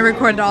 And I'm going to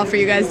record it all for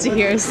you guys to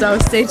hear. So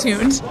stay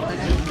tuned.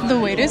 The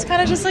waiter's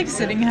kind of just like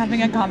sitting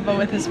having a convo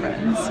with his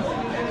friends.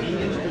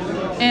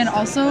 And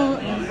also,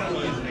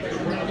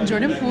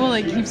 Jordan Poole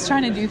like keeps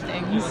trying to do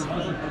things. It's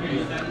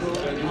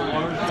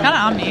kind of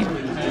on me.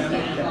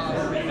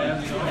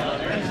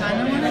 I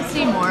kind of want to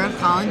see more of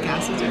Colin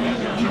Castleton.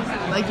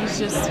 Like, he's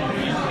just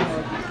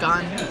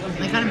gone.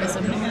 I kind of miss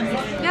him.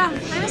 Yeah,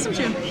 I miss him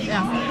too.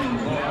 Yeah.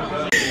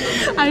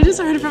 I just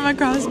heard from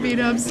across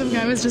meetup, some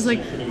guy was just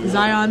like,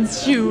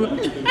 Zion's shoe.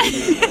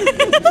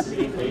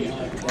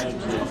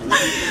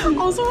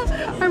 Also,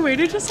 our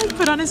waiter just like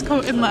put on his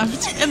coat and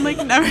left and like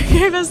never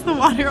gave us the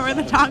water or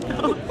the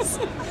tacos.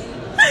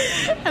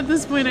 At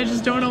this point, I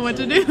just don't know what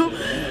to do.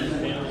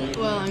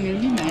 Well, I'm gonna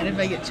be mad if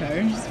I get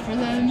charged for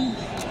them.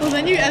 Well,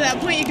 then you at that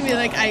point you can be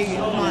like, I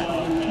want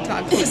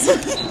tacos.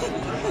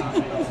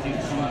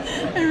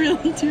 I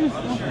really do.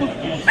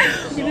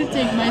 I'm gonna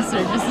take my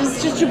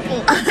services to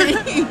Chipotle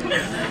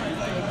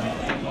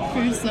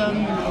for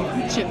some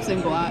chips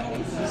and guac.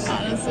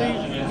 Honestly,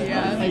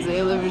 yeah.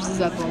 Isaiah Livers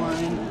is up the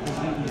line.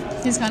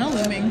 He's kind of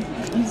looming.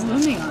 He's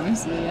looming,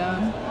 honestly,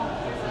 yeah.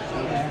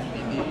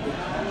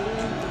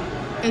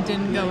 It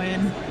didn't go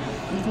in.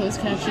 The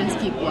closed captions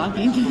keep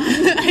blocking.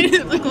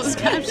 The closed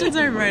captions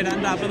are right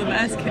on top of the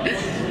basket.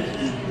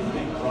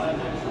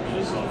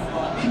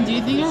 Do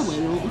you think our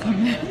waiter will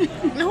come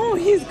back? No,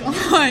 he's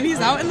gone. He's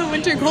out in the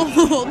winter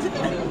cold.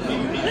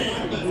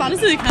 It's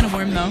honestly kind of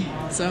warm though,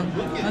 so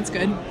that's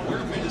good.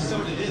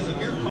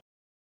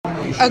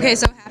 Okay,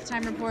 so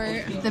halftime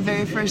report. The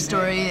very first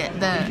story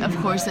that, of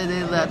course, that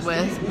they led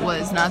with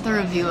was not the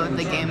review of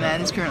the game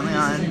that is currently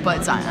on,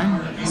 but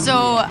Zion.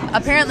 So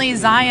apparently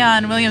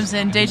Zion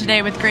Williamson,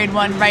 day-to-day with grade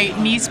 1 right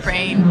knee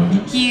sprain.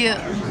 He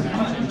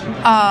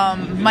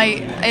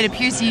it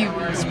appears he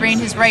sprained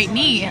his right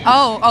knee.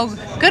 Oh,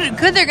 good.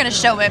 They're gonna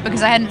show it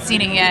because I hadn't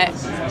seen it yet.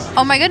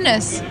 Oh my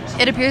goodness!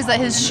 It appears that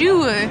his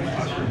shoe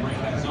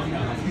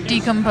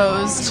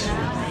decomposed.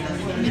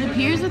 It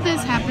appears that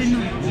this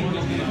happened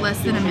less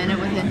than a minute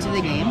into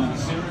the game.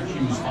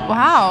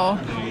 Wow.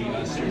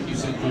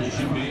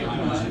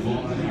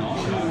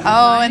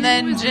 Oh, and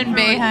then Jin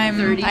Boeheim.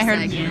 30 I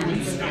heard.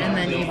 seconds, and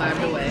then he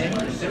vibed away.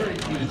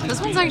 This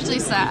one's actually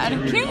sad.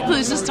 Can you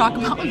please just talk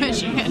about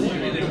Michigan?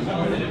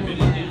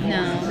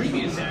 No.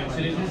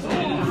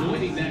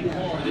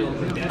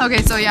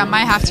 Okay, so yeah,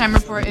 my halftime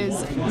report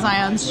is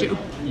Zion's shoe.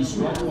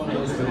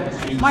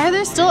 Why are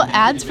there still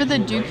ads for the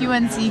Duke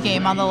UNC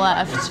game on the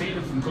left?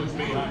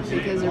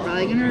 Because they're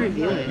probably going to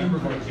review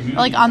it.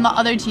 Like on the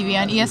other TV,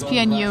 on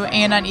ESPNU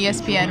and on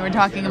ESPN, we're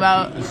talking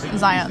about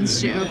Zion's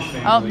shoe.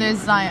 Oh, there's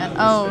Zion.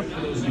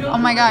 Oh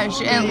my gosh,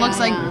 it looks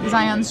like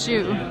Zion's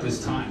shoe.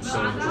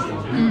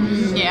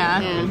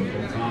 Yeah.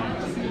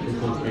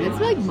 It's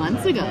like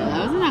months ago.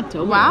 That was in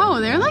October. Wow,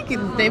 they've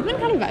been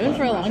kind of vibing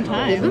for a long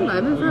time. They've been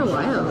vibing for a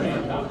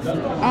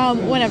while.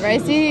 Whenever I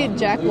see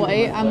Jack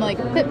White, I'm like,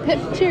 pip, pip,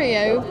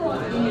 cheerio.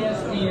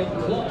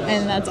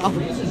 And that's all.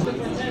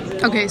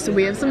 Okay, so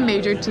we have some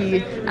major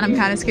tea, and I'm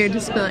kind of scared to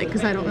spill it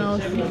because I don't know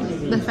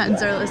if the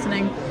feds are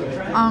listening.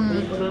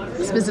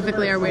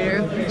 Specifically our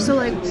waiter. So,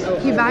 like,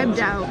 he vibed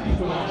out.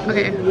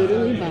 Okay.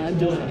 Literally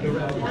vibed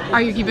away.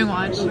 Are you keeping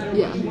watch?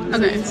 Yeah.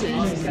 Okay.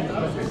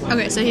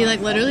 Okay, so he,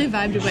 like, literally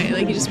vibed away.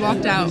 Like, he just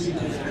walked out.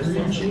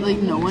 Like,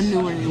 no one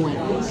knew where he went.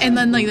 And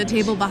then, like, the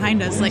table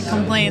behind us, like,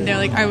 complained. They're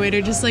like, our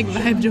waiter just, like,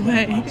 vibed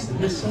away.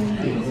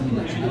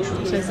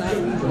 Should I stop?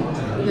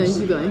 No, you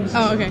keep going.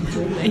 Oh, okay.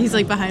 He's,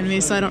 like, behind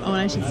me, so I don't know when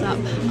I should stop.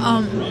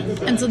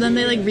 And so then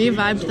they, like,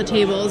 revived the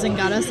tables and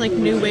got us, like,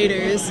 new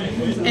waiters.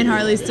 And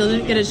Harley still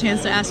didn't get a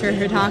chance to ask her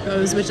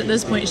tacos, which at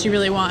this point she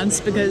really wants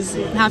because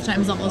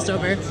halftime's almost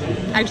over.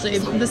 Actually,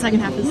 the second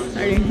half is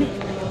starting.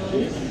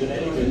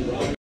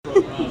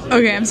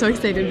 Okay, I'm so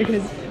excited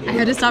because I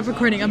had to stop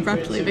recording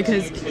abruptly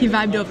because he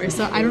vibed over,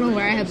 so I don't know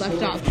where I had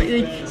left off, but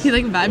he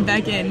vibed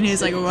back in, and he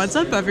was like, what's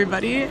up,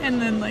 everybody? And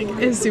then, like,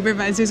 his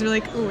supervisors were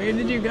like, where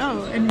did you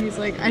go? And he's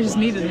like, I just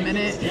needed a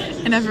minute,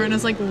 and everyone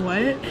was like,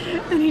 what?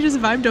 And he just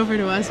vibed over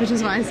to us, which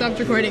is why I stopped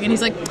recording, and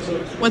he's like,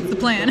 what's the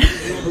plan?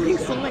 Like,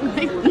 something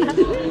like that.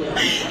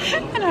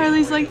 And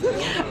Harley's like,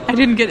 I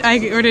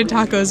ordered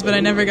tacos, but I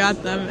never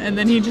got them, and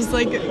then he just,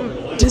 like,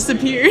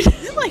 disappeared.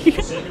 Like, he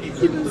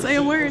didn't say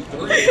a word.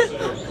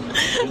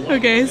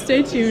 Okay,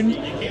 stay tuned.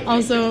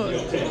 Also,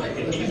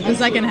 the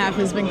second half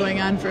has been going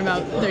on for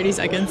about 30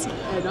 seconds.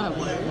 I don't have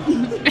water.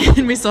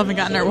 And we still haven't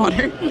gotten our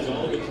water.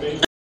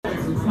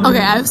 Okay,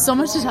 I have so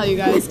much to tell you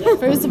guys.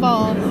 First of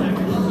all,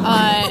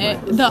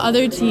 the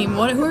other team,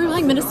 who were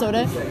like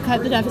Minnesota,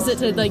 cut the deficit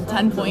to like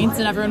 10 points,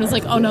 and everyone was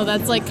like, oh no,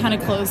 that's like kind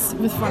of close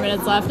with 4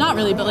 minutes left. Not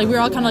really, but like we were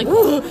all kind of like,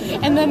 ooh.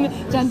 And then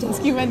John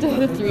Teskey went to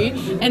hit a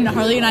 3, and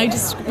Harley and I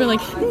just were like,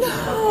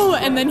 no.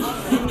 And then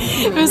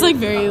it was like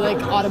very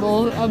like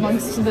audible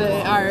amongst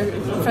our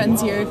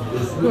friends here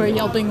who are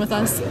yelping with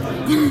us.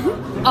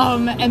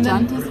 And then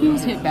John Teskey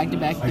was hit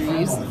back-to-back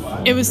threes.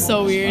 It was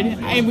so weird.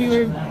 And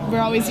we're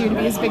always here to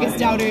be his biggest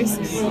doubters.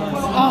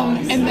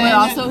 And then But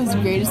also his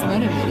greatest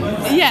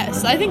motivator.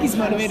 Yes, I think he's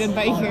motivated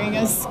by hearing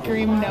us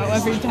scream no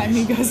every time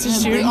he goes to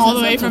shoot all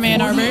the way from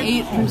Ann Arbor.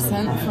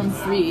 48% from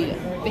 3.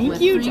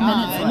 Thank you, 3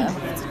 John. minutes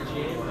left.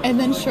 And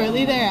then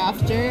shortly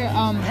thereafter,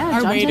 our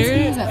John waiter.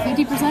 Teskey is at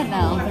 50%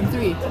 now from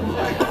 3.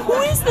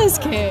 Who is this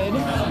kid?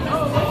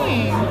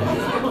 Dang.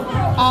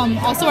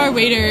 Also, our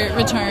waiter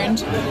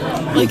returned,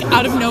 like,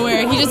 out of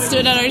nowhere. He just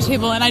stood at our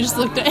table, and I just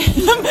looked at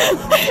him.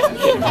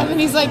 And then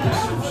he's like,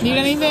 need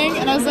anything?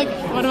 And I was like,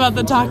 what about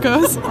the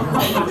tacos?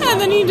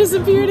 And then he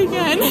disappeared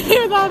again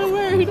without a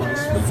word.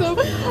 So,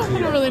 I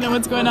don't really know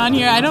what's going on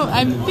here.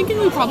 I'm thinking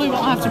we probably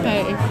won't have to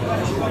pay.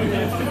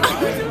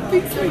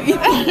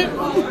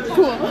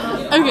 Cool.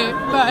 Okay,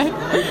 bye.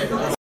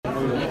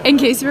 In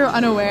case you were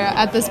unaware,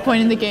 at this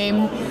point in the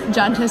game,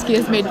 John Teskey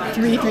has made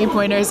 3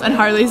 3-pointers, and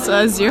Harley still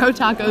has 0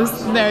 tacos.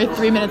 There are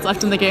 3 minutes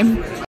left in the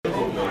game.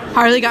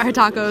 Harley got her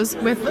tacos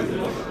with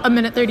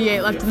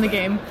 1:38 left in the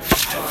game.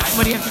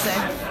 What do you have to say?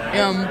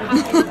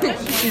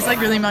 She's like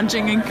really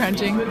munching and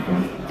crunching.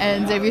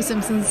 And Xavier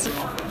Simpson's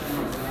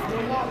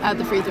at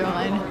the free throw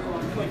line.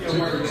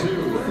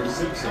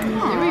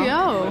 Here we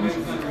go.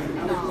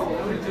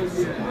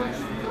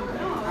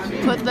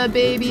 Put the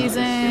babies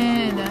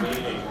in.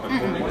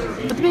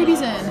 Put the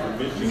babies in.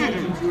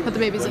 Put the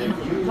babies in.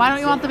 Why don't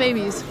you want the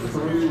babies? The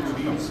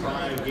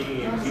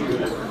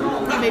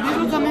babies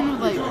will come in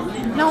with like...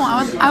 No,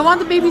 I want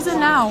the babies in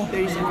now.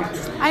 30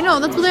 seconds. I know,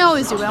 that's what they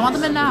always do, but I want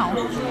them in now.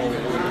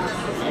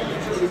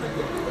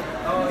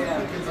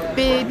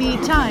 Baby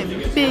time,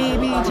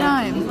 baby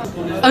time.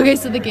 Okay,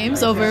 so the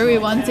game's over. We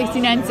won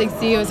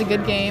 69-60. It was a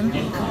good game.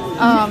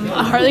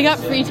 Harley got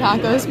free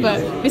tacos,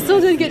 but we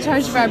still did get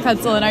charged for our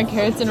pretzel and our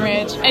carrots and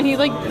ranch. And he,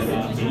 like,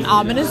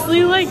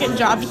 ominously, like,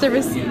 dropped the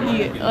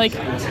receipt, like,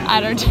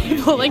 at our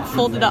table, like,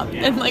 folded up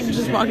and, like,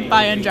 just walked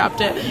by and dropped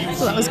it.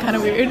 So that was kind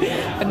of weird.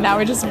 But now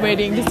we're just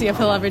waiting to see if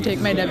he'll ever take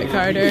my debit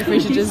card or if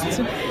we should just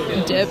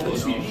dip.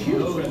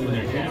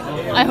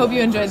 I hope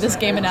you enjoyed this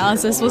game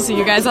analysis. We'll see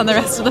you guys on the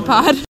rest of the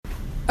pod.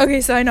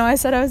 Okay, so I know I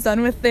said I was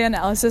done with the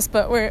analysis,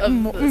 but we're...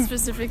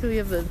 specifically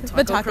of the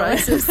taco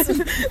crisis.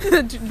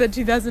 the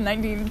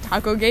 2019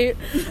 Taco Gate.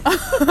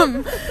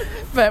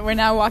 But we're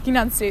now walking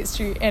down State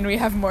Street, and we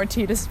have more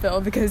tea to spill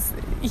because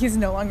he's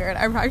no longer in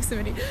our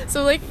proximity.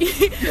 So, like,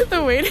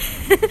 the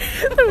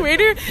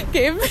waiter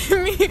gave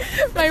me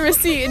my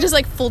receipt and just,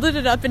 like, folded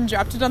it up and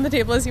dropped it on the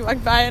table as he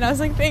walked by, and I was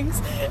like,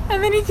 thanks.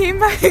 And then he came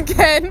back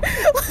again,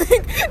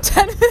 like,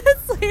 10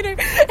 minutes later,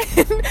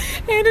 and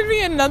handed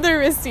me another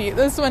receipt,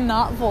 this one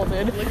not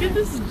folded. Look at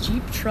this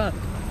Jeep truck.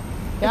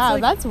 Yeah,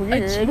 like that's a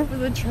weird. Jeep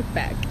with a truck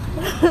back.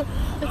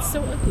 That's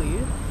so ugly.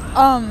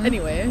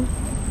 Anyway.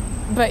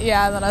 But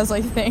yeah, then I was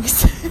like,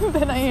 thanks.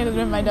 Then I handed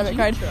him my debit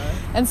card.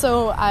 And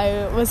so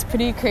I was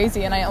pretty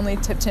crazy, and I only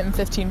tipped him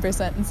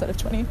 15% instead of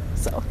 20%.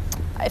 So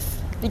I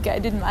think I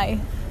did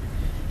my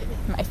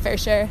fair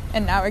share.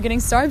 And now we're getting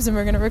Starbs, and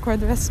we're going to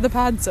record the rest of the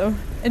pod, so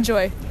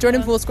enjoy.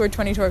 Jordan Poole scored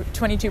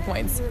 22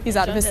 points. He's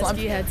out of his slump.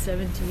 He had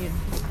 17,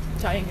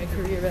 tying a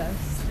career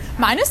best.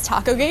 Minus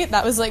Taco Gate,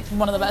 that was like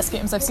one of the best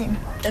games I've seen.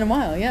 In a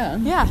while, yeah.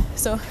 Yeah,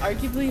 so.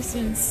 Arguably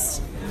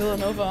since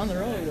Villanova on the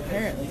road,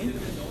 apparently.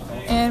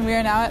 And we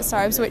are now at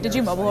Starbs. Wait, did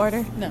you mobile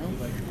order? No.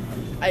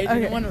 I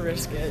didn't want to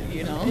risk it,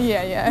 you know?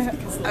 Yeah.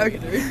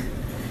 Okay.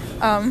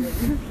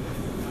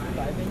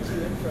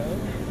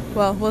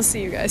 Well, we'll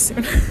see you guys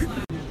soon.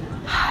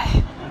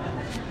 Hi.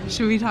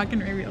 Should we talk in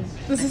real?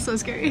 This is so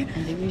scary.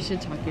 I think we should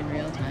talk in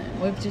real time.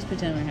 We'll just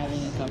pretend we're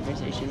having a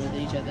conversation with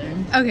each other.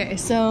 Okay,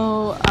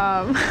 so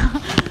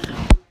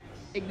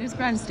Ignis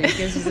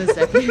Brandstacus is the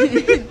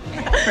second.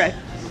 Right.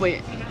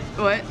 Wait.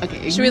 What?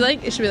 Okay. should we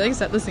like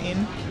set the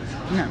scene?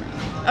 No.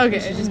 Okay.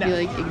 It should just no.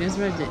 be like Ignis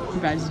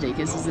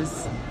Brandstacus is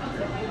this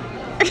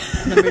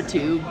number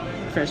 2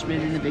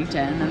 freshman in the Big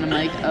Ten, and I'm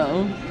like,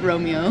 oh,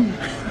 Romeo,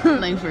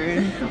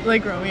 Langford,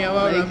 like Romeo,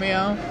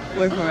 Romeo.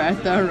 Wherefore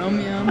art thou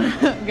Romeo?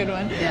 Good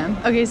one. Yeah.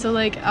 Okay, so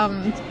like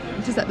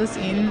to set the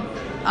scene,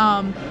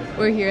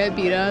 we're here at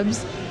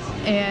B-Dubs,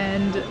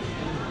 and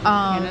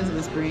Hannah's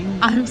whispering.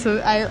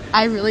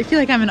 I really feel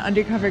like I'm an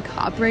undercover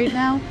cop right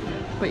now,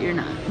 But you're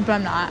not. but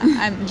I'm not.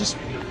 I'm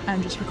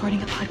just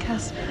recording a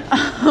podcast.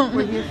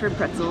 We're here for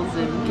pretzels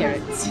and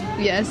carrots.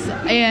 Yes,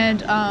 and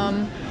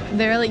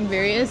there are like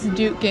various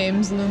Duke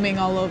games looming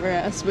all over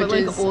us, which But,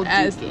 like, is old Duke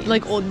as games.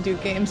 like old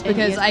Duke games, And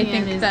because I ESPN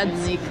think is that's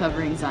only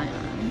covering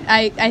Zion.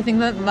 I think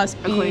that must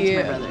According be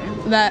to my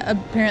brother. that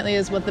apparently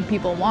is what the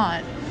people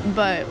want,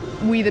 but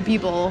we the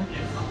people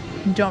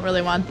don't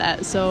really want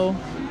that. So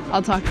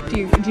I'll talk to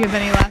you. Do you have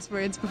any last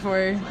words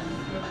before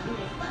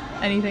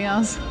anything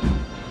else?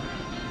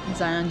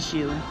 Zion's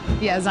shoe.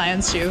 Yeah,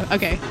 Zion's shoe.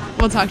 Okay,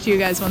 we'll talk to you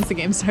guys once the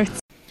game starts.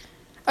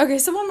 Okay,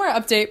 so one more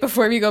update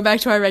before we go back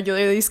to our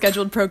regularly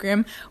scheduled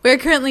program. We are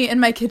currently in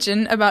my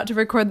kitchen about to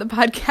record the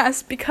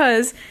podcast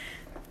because...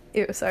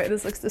 Ew, sorry,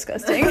 this looks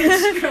disgusting.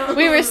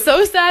 We were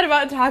so sad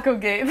about Taco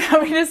Gate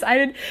that we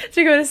decided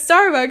to go to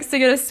Starbucks to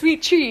get a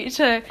sweet treat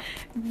to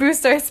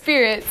boost our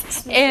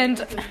spirits. And...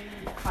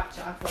 Hot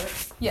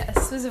chocolate.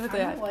 Yes,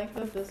 specifically I that. don't like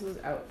that this was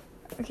out.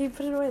 Okay,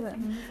 put it away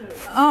then.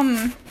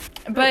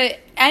 But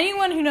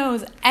anyone who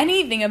knows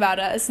anything about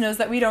us knows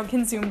that we don't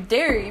consume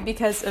dairy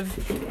because of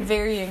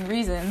varying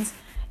reasons.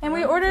 And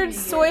we ordered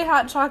soy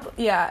hot chocolate.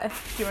 Yeah,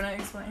 do you want to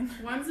explain?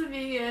 One's a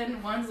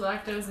vegan, one's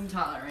lactose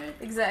intolerant.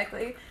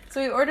 Exactly.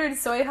 So we ordered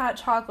soy hot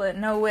chocolate,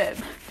 no whip.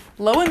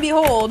 Lo and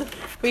behold,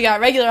 we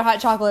got regular hot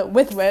chocolate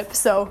with whip.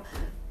 So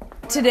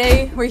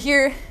today we're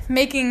here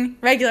making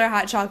regular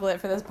hot chocolate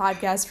for this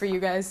podcast for you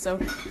guys.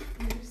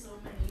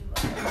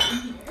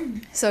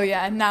 So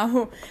yeah,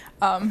 now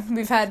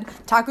we've had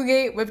Taco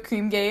Gate, Whipped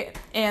Cream Gate,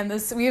 and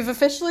we have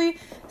officially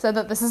said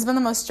that this has been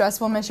the most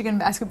stressful Michigan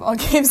basketball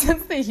game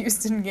since the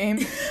Houston game,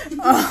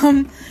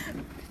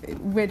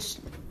 which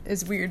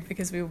is weird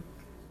because we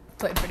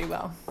played pretty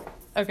well.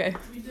 Okay,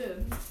 We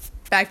did.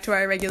 back to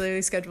our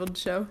regularly scheduled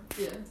show.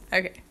 Yeah.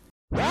 Okay.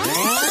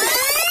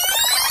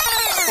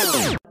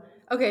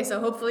 Okay, so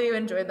hopefully you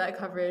enjoyed that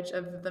coverage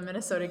of the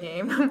Minnesota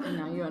game. And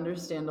now you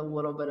understand a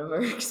little bit of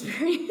our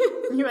experience.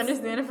 You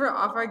understand if we're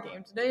off our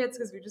game today, it's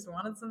because we just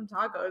wanted some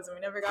tacos and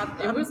we never got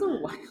them. It was a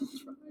wild ride.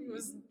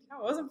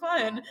 It wasn't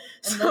fun.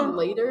 And then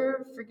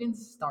later, freaking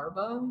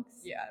Starbucks.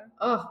 Yeah,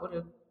 Oh, what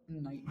a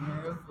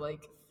nightmare of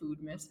like food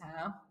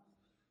mishap.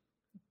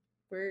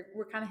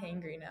 we're kind of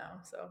hangry now.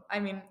 So I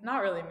mean, not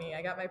really me.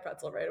 I got my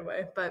pretzel right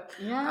away, but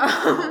Yeah.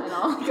 And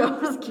all I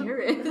got was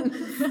carrots.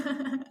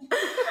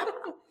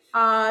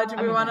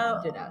 do we want I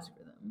to did ask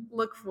for them.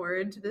 look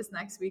forward to this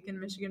next week in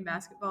Michigan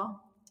basketball?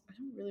 I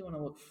don't really want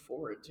to look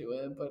forward to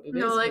it, but it is.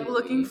 No, like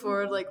looking lately.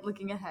 forward, like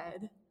looking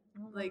ahead,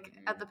 like Okay.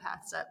 at the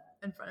path step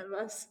in front of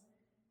us.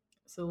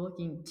 So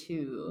looking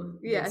to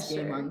Yeah, this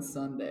game sure. on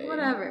Sunday.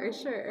 Whatever,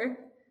 sure.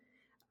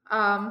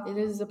 It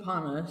is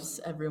upon us,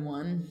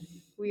 everyone.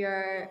 We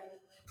are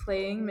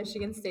playing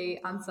Michigan State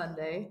on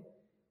Sunday.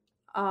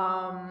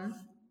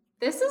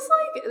 This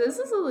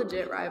is a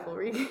legit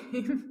rivalry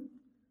game.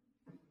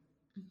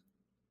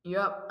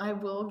 Yep, I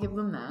will give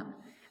them that.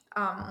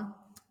 Um,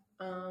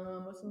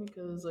 Mostly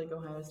because like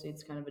Ohio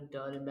State's kind of a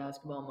dud in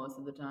basketball most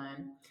of the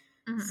time.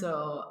 mhm.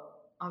 So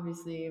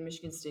obviously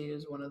Michigan State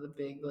is one of the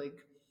big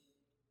like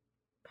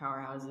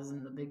powerhouses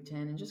in the Big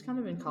Ten and just kind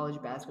of in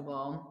college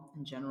basketball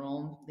in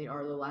general. They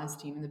are the last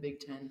team in the Big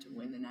Ten to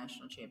win the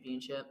national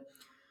championship.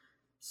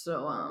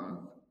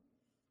 So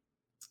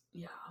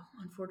yeah,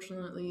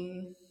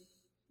 unfortunately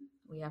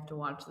we have to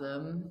watch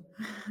them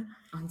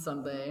on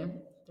Sunday.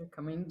 They're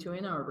coming to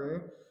Ann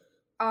Arbor.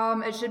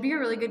 It should be a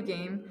really good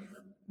game.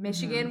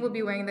 Michigan will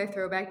be wearing their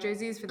throwback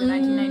jerseys for the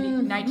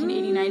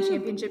 1989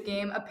 championship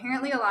game.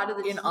 Apparently, a lot of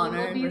the In team honor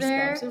will and be respect.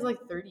 there. It was like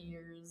 30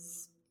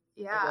 years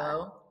Yeah.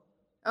 ago.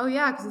 Oh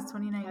yeah, because it's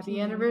 2019.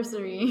 Happy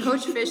anniversary.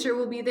 Coach Fisher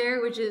will be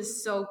there, which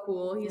is so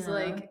cool. He's Yeah.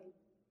 like,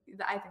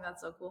 I think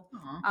that's so cool.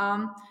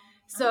 Aw,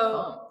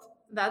 So pumped.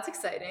 that's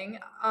exciting.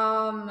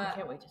 I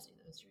can't wait to see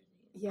those jerseys.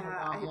 Yeah,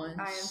 I want one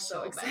I am so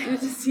bad. excited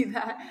to see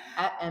that.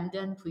 At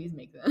MDen, please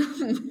make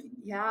them.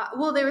 Yeah,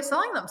 well, they were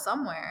selling them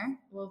somewhere.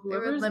 Well, They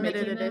were whoever's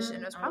limited making edition.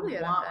 them, It was probably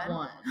I at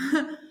want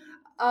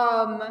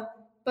MDen. one.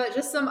 But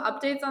just some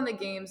updates on the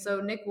game. So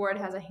Nick Ward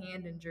has a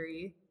hand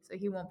injury, so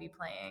he won't be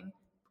playing.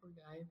 Poor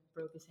guy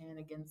broke his hand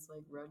against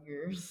like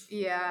Rutgers.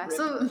 Yeah, Rip.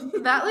 so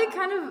that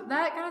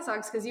kind of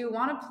sucks because you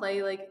want to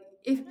play like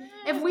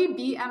if we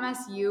beat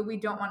MSU, we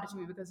don't want it to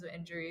be because of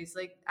injuries.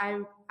 Like I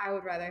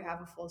would rather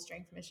have a full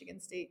strength Michigan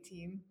State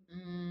team.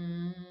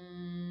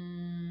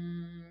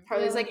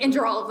 Harley's like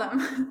injure all of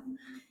them.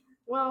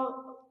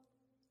 Well,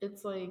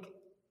 it's like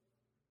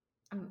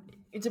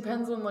It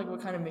depends on like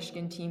what kind of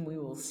Michigan team we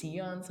will see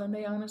on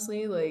Sunday.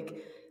 Honestly,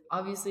 like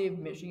obviously if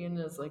Michigan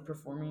is like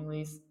performing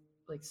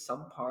like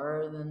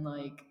subpar, then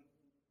like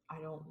I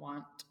don't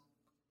want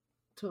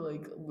to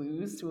like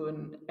lose to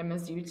an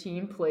MSU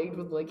team plagued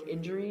with like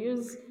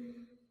injuries.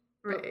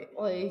 Right.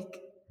 But,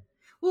 like,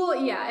 well,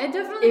 yeah,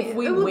 it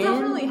will win,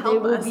 definitely help they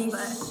will us. be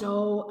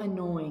so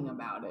annoying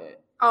about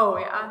it. Oh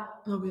yeah,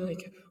 they'll be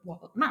like,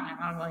 well,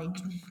 like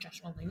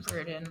Joshua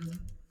Langford and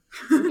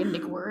freaking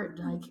Nick Word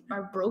like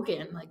are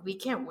broken. Like we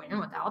can't win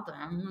without them.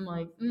 I'm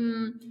like,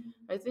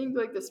 I think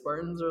like the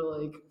Spartans are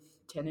like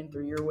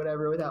 10-3 or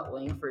whatever without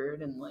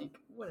Langford and like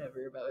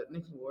whatever about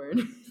Nick Ward.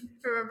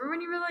 Remember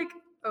when you were like,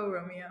 oh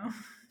Romeo?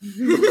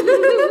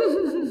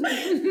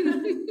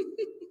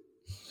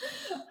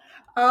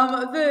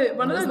 One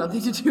that of has the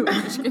nothing to do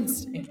with Michigan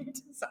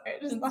State. Sorry,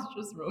 it's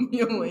just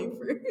Romeo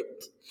Langford.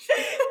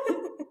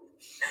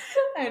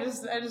 I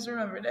just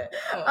remembered it.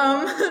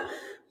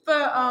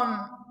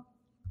 Oh.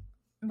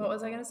 What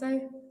was I gonna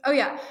say? Oh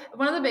yeah,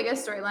 one of the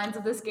biggest storylines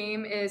of this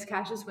game is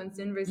Cassius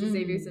Winston versus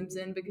Xavier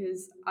Simpson,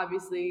 because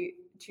obviously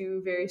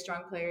two very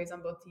strong players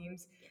on both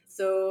teams.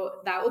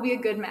 So that will be a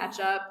good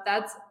matchup.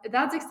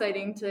 That's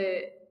exciting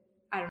to,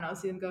 I don't know,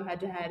 see them go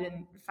head to head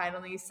and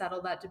finally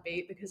settle that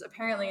debate, because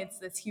apparently it's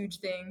this huge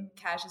thing,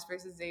 Cassius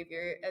versus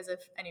Xavier, as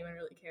if anyone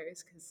really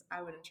cares, because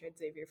I wouldn't trade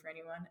Xavier for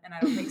anyone, and I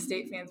don't think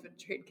State fans would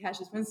trade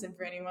Cassius Winston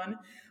for anyone.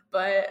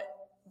 But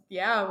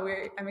yeah,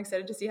 I'm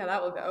excited to see how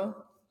that will go.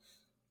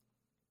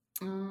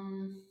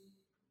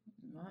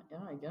 Yeah,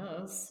 I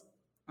guess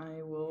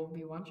I will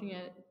be watching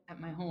it at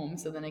my home,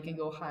 so then I can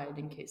go hide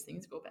in case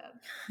things go bad.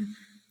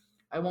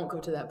 I won't go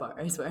to that bar,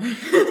 I swear.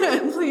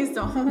 Please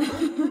don't.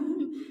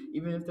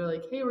 Even if they're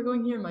like, hey, we're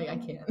going here, I'm like, I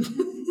can't.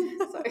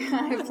 Sorry,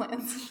 I have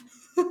plans.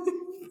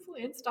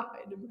 Plans to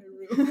hide in my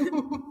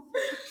room.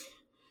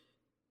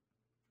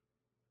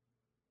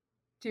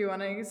 Do you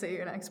want to say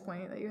your next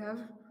point that you have?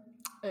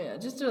 Oh yeah,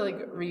 just to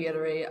like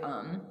reiterate,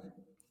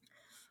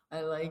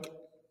 I like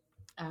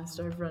asked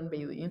our friend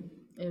Bailey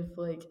if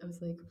like I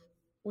was like,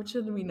 what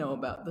should we know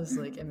about this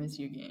like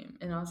MSU game,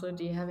 and also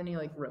do you have any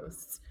like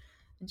roasts?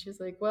 And she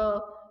was like,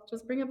 well,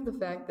 just bring up the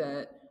fact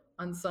that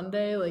on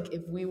Sunday, like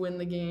if we win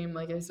the game,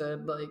 like I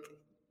said, like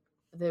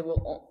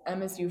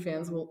MSU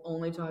fans will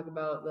only talk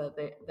about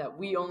that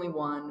we only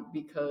won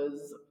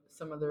because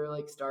some of their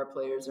like star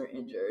players are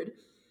injured.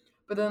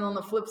 But then on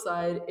the flip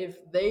side, if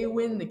they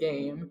win the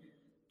game,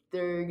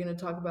 they're gonna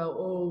talk about,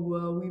 oh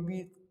well, we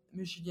beat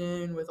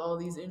Michigan with all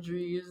these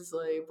injuries,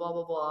 like blah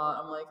blah blah.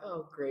 I'm like,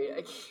 oh great,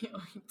 I can't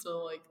wait to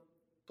like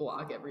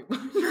block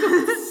everybody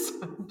on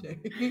Sunday.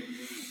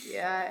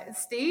 Yeah,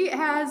 State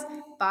has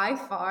by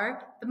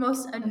far the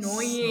most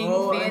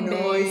annoying fan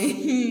base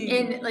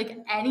in like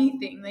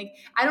anything. Like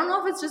I don't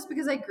know if it's just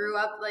because I grew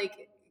up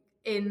like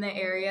in the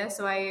area,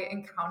 so I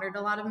encountered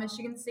a lot of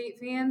Michigan State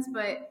fans,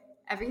 but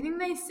everything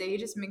they say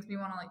just makes me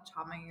want to like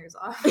chop my ears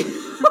off.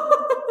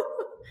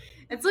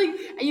 It's like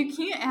you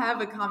can't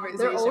have a conversation.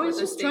 They're always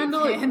with just trying to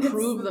like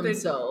prove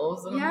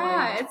themselves. And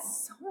yeah, like,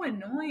 it's so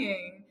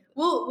annoying.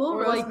 We'll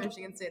roast like,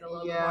 Michigan State a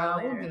little bit more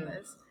later in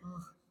this.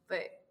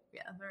 But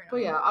yeah, but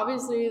yeah,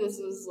 obviously this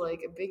is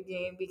like a big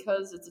game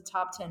because it's a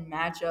top 10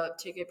 matchup.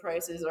 Ticket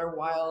prices are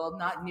wild,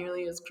 not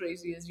nearly as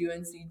crazy as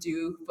UNC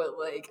Duke, but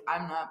like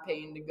I'm not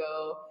paying to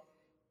go.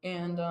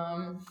 And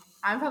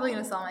I'm probably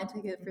gonna sell my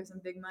ticket for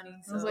some big money.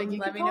 So I was like,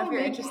 let me know if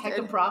you're interested. Heck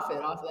of profit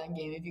off of that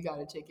game if you got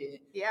a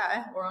ticket.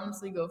 Yeah. Or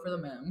honestly, go for the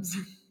memes.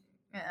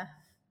 Yeah.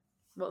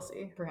 We'll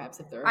see. Perhaps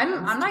if they're.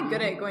 I'm not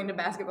good at going to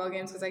basketball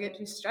games because I get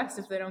too stressed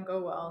if they don't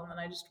go well, and then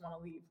I just want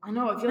to leave. I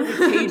know. I feel like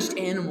a caged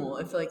animal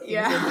if like things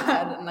are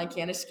bad and I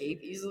can't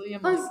escape easily.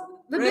 I'm Plus, like,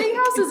 the big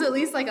house is at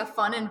least like a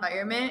fun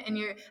environment, and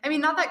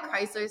not that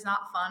Chrysler's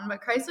not fun,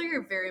 but Chrysler,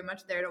 you're very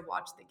much there to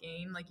watch the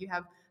game. Like you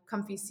have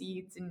comfy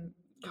seats and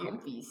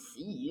comfy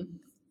seats.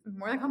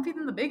 More like comfy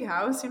than the big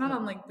house. You're not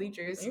on like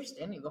bleachers. You're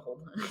standing the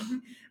whole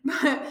time.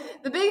 But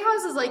the big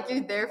house is like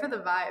you're there for the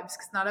vibes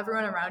because not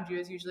everyone around you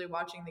is usually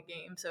watching the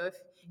game. So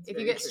if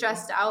you get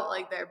stressed out,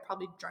 like there are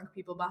probably drunk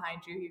people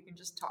behind you who you can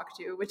just talk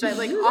to, which I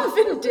like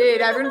often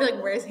did. Everyone would be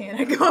like, "Where's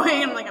Hannah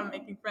going?" And I'm like, "I'm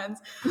making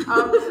friends."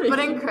 But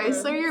in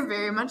Chrysler, you're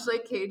very much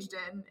like caged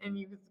in, and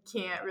you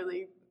can't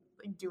really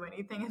like do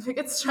anything if it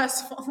gets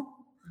stressful.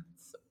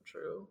 That's so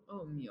true.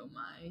 Oh me, oh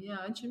my.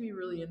 Yeah, it should be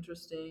really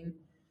interesting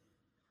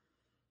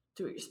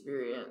to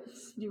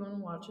experience. Do you want to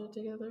watch it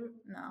together?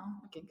 No.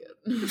 Okay, good.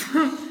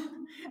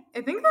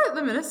 I think that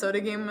the Minnesota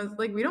game was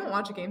like, we don't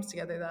watch games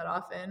together that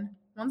often.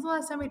 When's the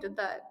last time we did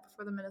that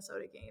before the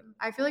Minnesota game?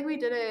 I feel like we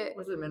did it.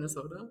 Was it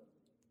Minnesota?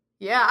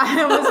 Yeah,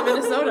 it was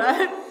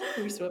Minnesota.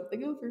 We swept the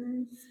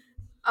Gophers.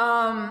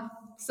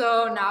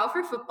 So now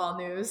for football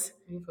news.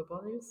 Any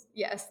football news?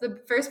 Yes,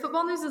 the first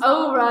football news is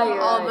all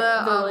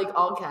the like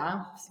all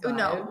caps.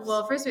 No,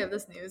 well first we have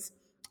this news.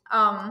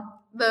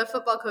 The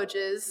football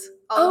coaches,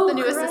 all of the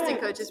new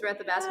assistant coaches were at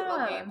the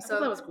basketball game.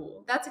 So that was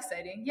cool. That's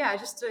exciting. Yeah,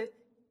 just to,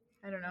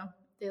 I don't know,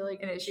 they like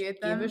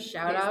initiate them. Give a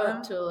shout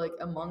out to like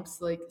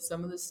amongst like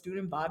some of the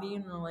student body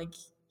and like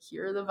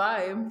here are the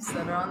vibes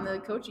that are on the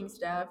coaching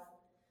staff.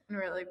 And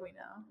we're like, we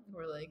know.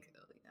 We're like,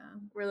 oh yeah.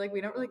 We're like, we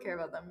don't really care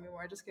about them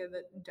anymore. Just care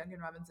that Duncan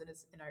Robinson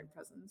is in our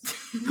presence.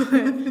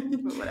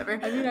 But whatever.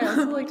 I mean, I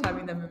also liked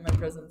having them in my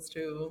presence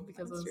too,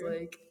 because That's it was true.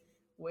 like,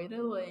 way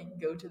to like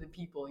go to the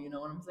people, you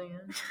know what I'm saying?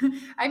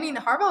 I mean,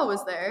 Harbaugh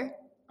was there,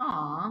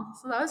 Aw,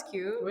 so that was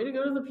cute. way to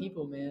go to the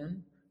people,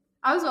 man.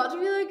 I was about to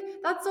be like,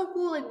 that's so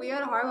cool. Like, we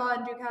had Harbaugh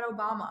and Duke had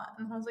Obama.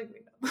 And I was like,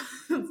 wait, no.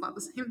 It's not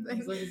the same thing.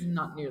 It's like, it's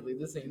not nearly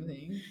the same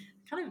thing.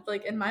 Kind of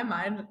like in my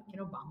mind. Can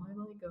Obama like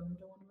go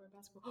into one of our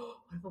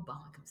basketball? What if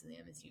Obama comes to the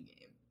MSU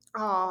game?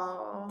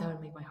 Oh, That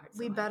would make my heart so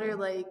we happy. better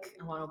like,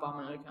 I want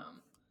Obama to come.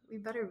 we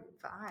better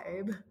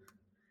vibe.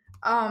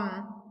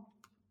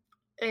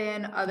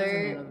 And He's a man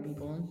other, of the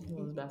people. He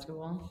loves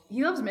basketball.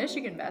 he loves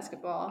Michigan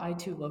basketball. I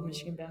too love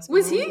Michigan basketball.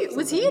 Was he in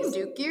Sometimes.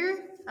 Duke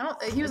gear? I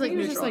don't. He was I like think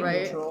neutral, just like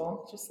right?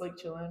 neutral, just like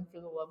chilling for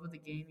the love of the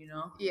game, you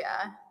know.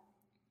 Yeah.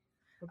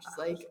 Which is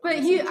like. But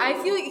honestly I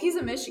true. feel like he's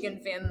a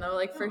Michigan fan though,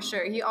 like for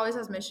sure. He always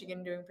has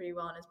Michigan doing pretty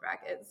well in his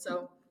bracket.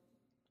 So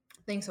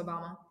thanks,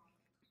 Obama.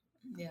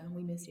 Yeah,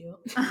 we miss you.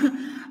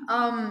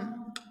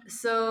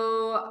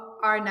 So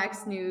our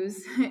next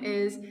news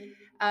is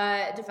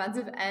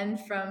defensive end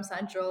from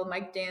Central,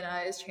 Mike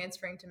Dana, is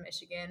transferring to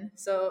Michigan.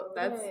 So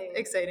that's Yay.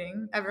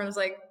 exciting. Everyone's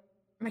like,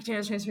 Mike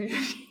Dana's transferring to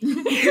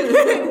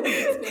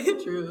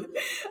It's true.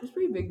 It's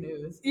pretty big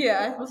news.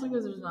 Yeah. Mostly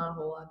because there's not a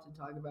whole lot to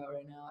talk about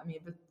right now. I mean,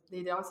 but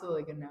they also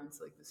like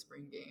announced like the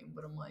spring game,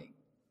 but I'm like,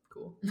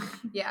 cool.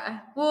 Yeah.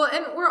 Well,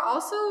 and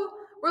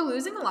we're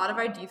losing a lot of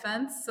our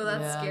defense, so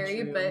that's Yeah,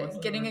 scary. true. But Most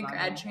of getting a them are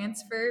grad fine.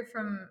 transfer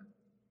from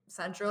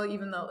Central,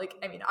 even though like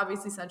I mean,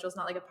 obviously Central's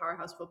not like a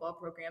powerhouse football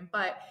program,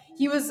 but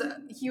he was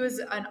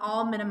an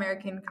all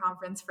Mid-American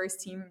Conference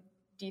first team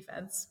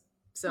defense.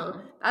 So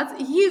Huh.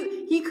 that's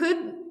he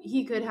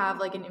could have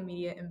like an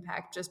immediate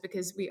impact just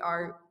because we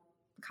are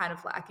kind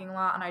of lacking a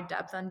lot on our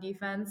depth on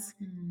defense.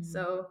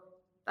 So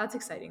that's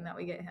exciting that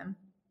we get him.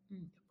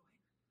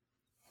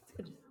 It's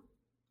good to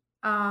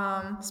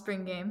know.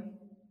 Spring game.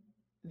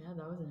 Yeah,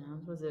 that was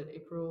announced. Was it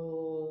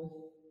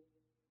April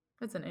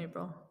It's in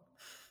April.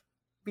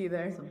 Be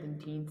there. something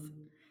 10th?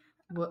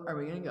 What are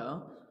we gonna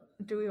go?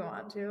 Do we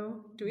want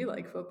to? Do we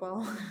like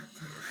football?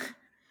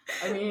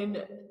 I mean,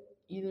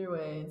 either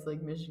way, it's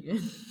like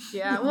Michigan.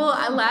 Yeah. Well,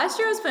 last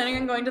year I was planning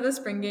on going to the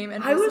spring game,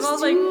 and I first of was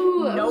all, like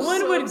too. I no was one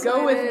so would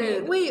go with me.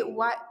 excited. Wait,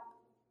 what?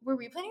 Were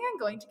we planning on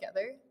going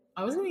together?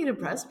 I was gonna get a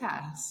press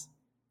pass.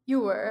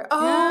 You were. Yeah,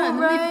 Oh, and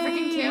then right. they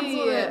freaking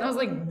canceled it. And I was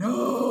like,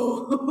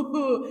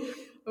 no.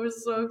 I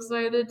was so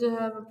excited to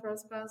have a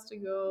press pass to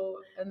go.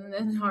 And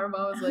then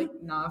Harbaugh was like,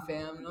 nah,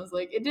 fam. And I was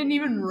like, it didn't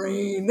even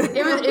rain.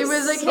 It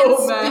was a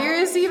so mad.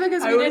 conspiracy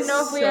because we I didn't was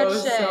know if we had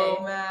so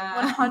Shay.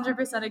 mad. 100% a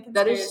conspiracy.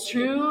 That is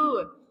true.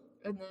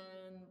 And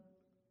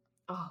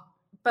then,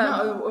 But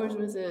no, or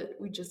was it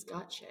we just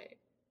got Shay?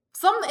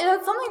 it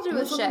had something to do It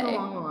with was something Shay.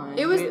 along the lines.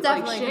 It was Wait,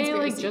 definitely a like Shay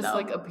like conspiracy, just though.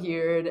 like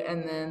appeared,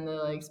 and then the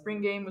like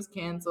spring game was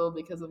canceled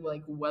because of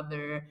like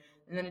weather,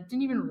 and then it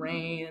didn't even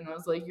rain. And I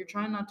was like, you're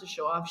trying not to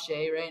show off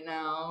Shay right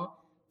now,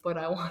 but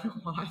I want to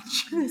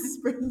watch the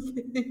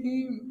spring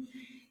game.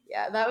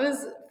 Yeah, that was I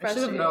should have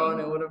frustrating. known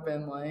it would have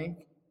been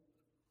like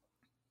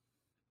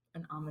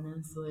an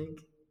ominous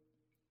like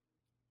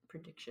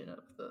prediction of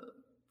the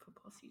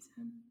football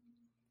season.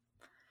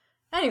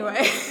 Anyway,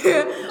 Just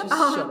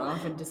shut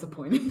off and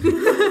disappointed.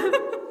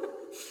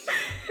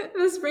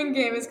 the spring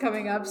game is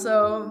coming up,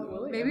 so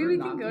Will it maybe ever we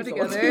not can go be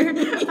together.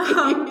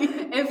 salty?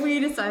 If we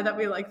decide that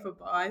we like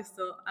football, I'm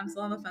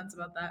still on the fence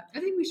about that. I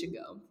think we should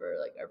go for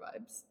like our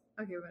vibes.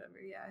 Okay, whatever.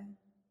 Yeah.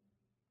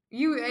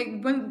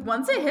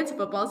 Once it hits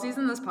football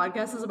season, this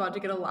podcast is about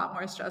to get a lot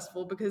more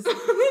stressful because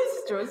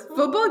Stressful.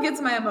 football gets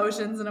my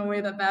emotions in a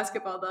way that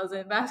basketball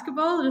doesn't.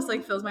 Basketball just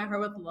like fills my heart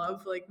with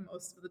love like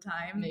most of the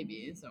time.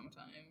 Maybe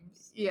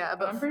sometimes. Yeah,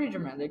 But I'm pretty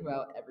dramatic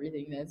about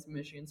everything that's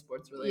Michigan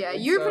sports related. yeah,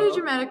 you're pretty so-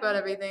 dramatic about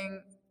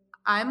everything.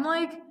 I'm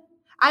like,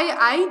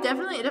 it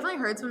definitely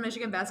hurts when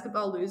Michigan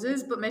basketball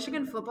loses, but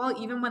Michigan football,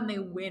 even when they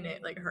win,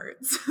 it like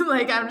hurts.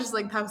 Like I'm just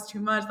like, that was too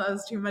much. That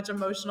was too much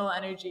emotional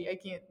energy. I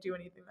can't do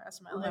anything the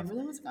rest of my life. Remember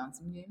the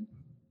Wisconsin game?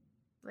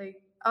 Like,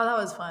 oh, that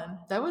was fun.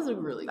 That was a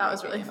really That great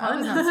was really game. fun. I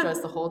was not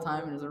stressed the whole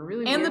time. And it was a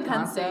really And weird the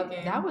Penn State concept.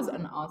 game. That was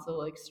an also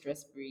like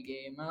stress-free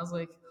game. I was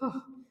like,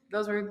 oh.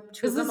 Those were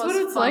two Is of the this most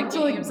what it's fun like to,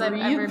 like, games I've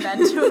breathe? ever been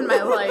to in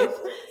my life.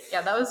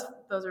 Yeah, those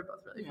were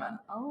both really Yeah, fun.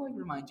 I'll like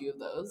remind you of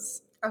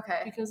those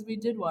Okay. because we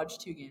did watch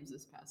 2 games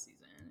this past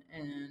season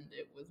and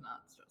it was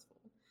not stressful.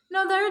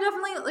 No, they were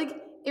definitely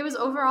like it was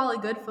overall a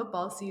good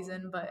football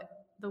season, but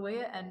the way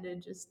it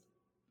ended just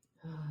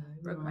We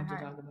Broke don't my have to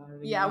heart. talk about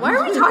it. yeah. again. Why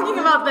are we talking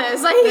about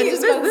this? I hate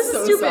just this. got This is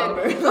so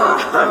stupid.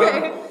 somber.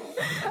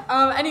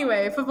 Okay.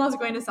 Anyway, football's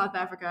going to South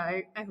Africa.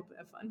 I hope they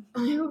have fun.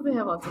 I hope they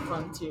have lots of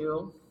fun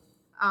too.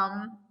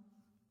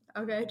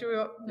 Okay.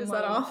 Is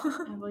that Like, all?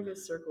 have like a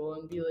circle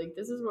and be like,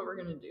 this is what we're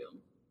gonna do.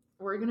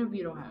 We're gonna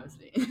beat Ohio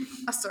State.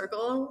 A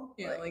circle?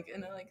 Yeah, like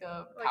in a like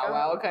a-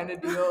 powwow kind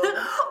of deal.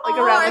 Like around,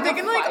 are like, they a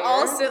can like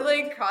all fire. sit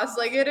like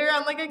cross-legged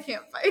around like a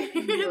campfire?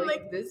 Be like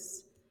like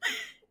this.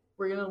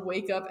 we're gonna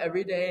wake up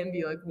every day and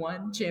be like,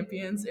 1,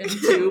 champions, and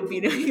 2,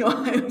 beating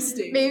Ohio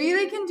State. Maybe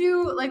they can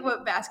do like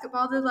what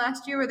basketball did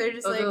last year, where they're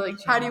just they're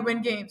like, how do you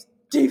win games?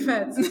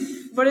 Defense.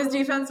 What does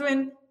defense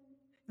win?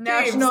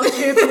 National Games.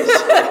 championship.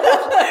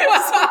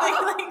 Something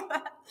like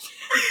that.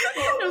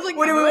 I was like,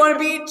 What do we want to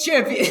be?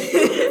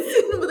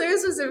 Champions. But they're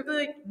specifically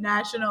like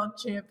national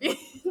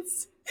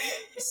champions.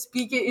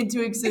 Speak it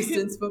into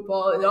existence,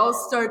 football. It all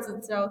starts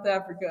in South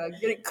Africa.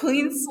 Get a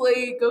clean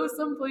slate. Go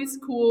someplace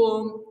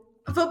cool.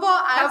 Football,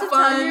 I have Have to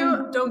tell fun.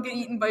 you, Don't get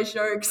eaten by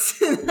sharks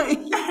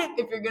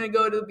if you're gonna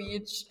go to the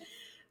beach.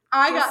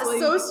 I got Just, like-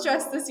 so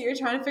stressed this year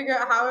trying to figure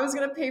out how I was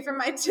going to pay for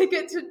my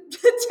ticket to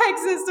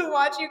Texas to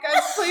watch you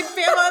guys play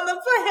Bama in the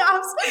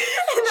playoffs.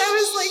 And I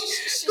was like,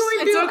 going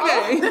It's through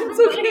okay. all It's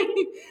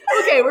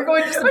okay. Okay, we're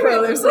going to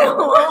superlatives now.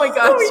 Oh my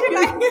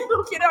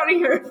gosh. Get out of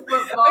here,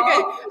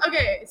 football.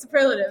 Okay,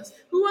 superlatives.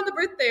 Who won the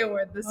birthday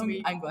award this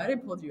week? I'm glad I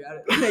pulled you out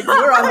of it. Like, you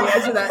were on the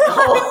edge of that.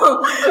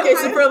 Oh, okay,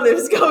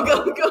 superlatives. Go.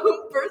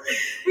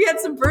 We had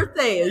some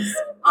birthdays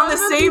on the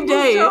same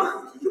day.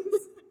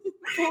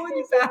 I'm pulling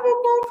you back.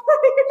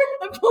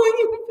 I'm pulling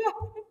you back.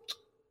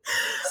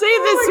 Say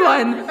this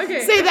one.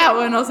 Okay. Say that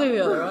one. I'll say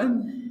the other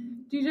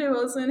one. DJ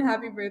Wilson,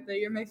 happy birthday.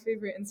 You're my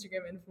favorite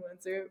Instagram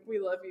influencer. We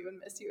love you and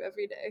miss you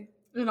every day.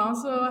 And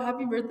also,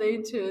 happy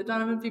birthday to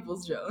Donovan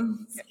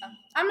Peoples-Jones. Yeah.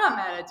 I'm not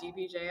mad at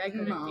DPJ. I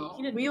couldn't be. No,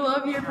 He didn't we do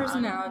love anything your wrong.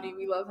 personality.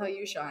 We love how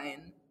you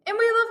shine. And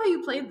we love how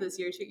you played this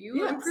year, too. You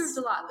Yes. improved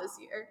a lot this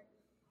year.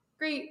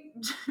 Great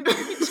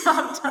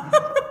job, Tom.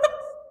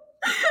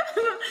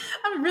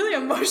 I'm really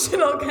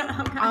emotional,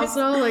 guys.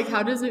 Also, like,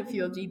 how does it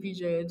feel,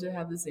 DPJ, to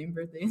have the same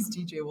birthday as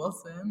DJ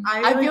Wilson?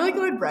 I I feel like I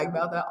would brag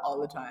about that all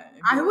the time.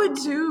 I would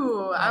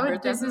too. My I would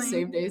birthday's definitely. the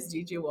same day as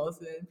DJ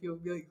Wilson. People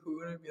would be like,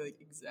 who? And I'd be like,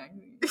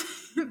 exactly.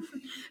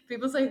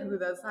 People say who.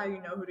 That's how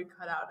you know who to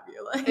cut out of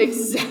your life.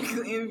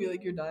 Exactly. And be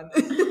like, you're done.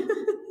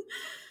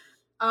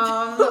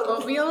 The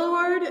Oatmeal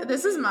Award.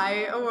 This is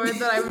my award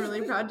that I'm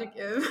really proud to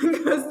give.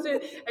 Goes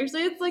to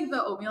actually, it's like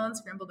the Oatmeal and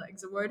Scrambled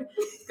Eggs Award.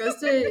 Goes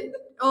to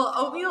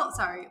oatmeal.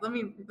 Sorry, let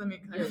me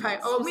clarify.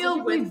 Oatmeal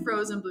specifically with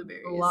frozen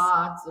blueberries.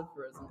 Lots of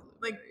frozen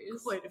Like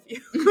blueberries. quite a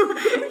few.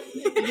 I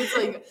think it's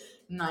like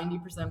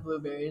 90%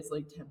 blueberries,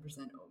 like 10%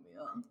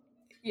 oatmeal.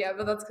 Yeah,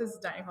 but that's because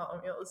dining hall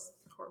oatmeal is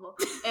horrible.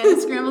 And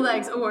the Scrambled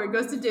Eggs Award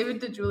goes to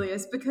David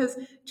DeJulius because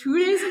 2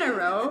 days in a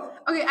row.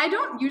 Okay, I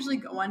don't usually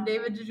go on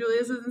David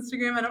DeJulius's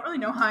Instagram. I don't really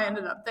know how I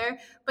ended up there,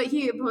 but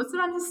he posted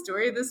on his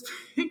story this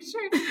picture.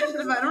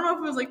 I don't know if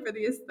it was like for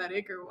the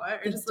aesthetic or what,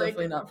 or It's just like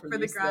definitely not for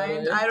the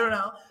grind. I don't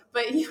know,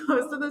 but he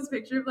posted this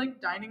picture of like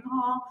dining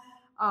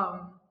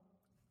hall,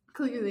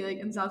 clearly like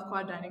in South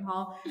Quad dining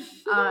hall,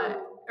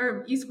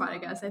 or East Quad, I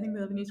guess. I think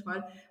they live in East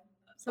Quad.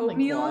 Something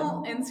Oatmeal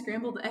quad. and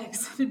scrambled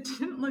eggs. It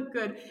didn't look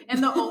good.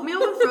 And the oatmeal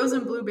with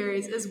frozen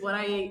blueberries is what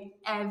I ate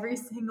every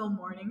single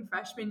morning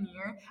freshman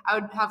year. I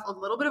would have a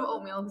little bit of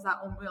oatmeal because that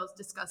oatmeal is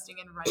disgusting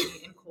and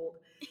runny and cold.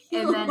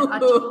 And then a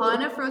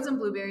ton of frozen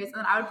blueberries. And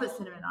then I would put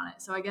cinnamon on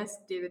it. So I guess,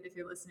 David, if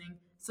you're listening,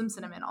 some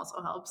cinnamon also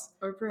helps.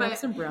 Or perhaps But-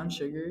 some brown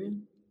sugar.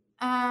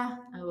 I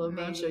love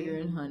brown maybe. sugar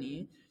and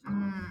honey.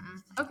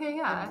 Okay, And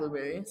yeah.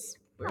 blueberries.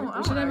 Oh, We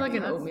I should would have like argue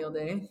an that's- oatmeal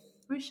day.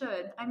 We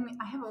should. I mean,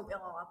 I have oatmeal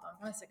a lot though. I'm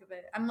kind of sick of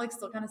it. I'm like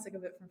still kind of sick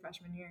of it from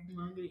freshman year. I'm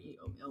gonna eat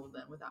oatmeal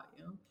then without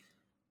you.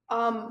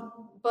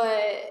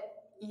 But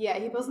yeah,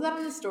 he posted that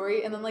on his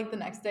story, and then like the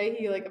next day,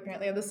 he like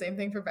apparently had the same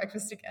thing for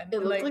breakfast again. It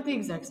And, looked like the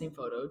exact same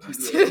photo.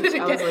 posted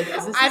it I was again. like,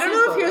 is this I the don't same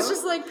know if he was photo?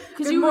 just like,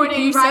 Because good you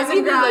morning, you rise sent me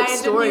and the like grind,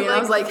 story, and, and I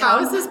was like, how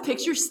is found- this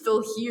picture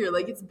still here?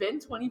 Like, it's been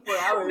 24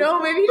 hours. No,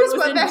 maybe he But just it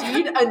was went back.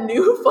 indeed a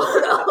new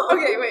photo.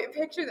 Okay, wait.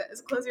 Picture this.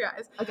 Close your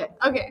eyes.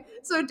 Okay.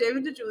 So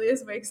David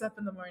DeJulius wakes up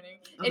in the morning,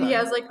 and he Okay.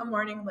 has like a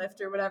morning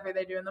lift or whatever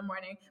they do in the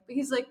morning. But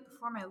he's like,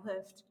 before my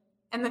lift.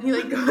 And then he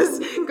like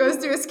goes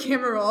to his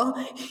camera roll.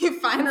 He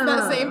finds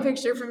that same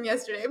picture from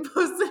yesterday,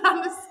 posts it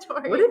on his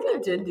story. What if he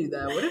did do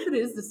that? What if it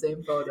is the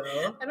same photo?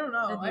 I don't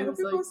know. And he I hope was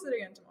he like- posts it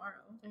again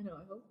tomorrow. I know,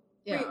 I hope.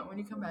 Yeah, Wait. when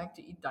you come back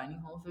to eat dining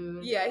hall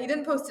food. Yeah, he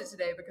didn't post it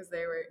today because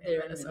they were in They're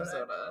in Minnesota.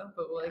 Minnesota.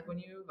 But like when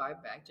you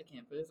vibe back to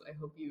campus, I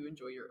hope you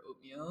enjoy your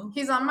oatmeal.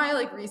 He's on my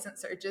like recent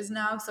searches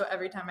now, so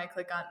every time I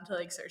click on to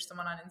like search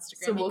someone on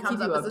Instagram, So we'll he comes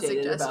keep you up as a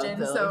updated about suggestion.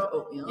 the So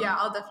oatmeal. yeah,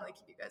 I'll definitely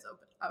keep you guys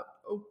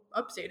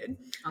updated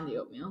On the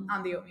oatmeal.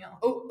 on the oatmeal.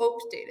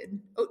 Oat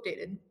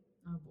dated.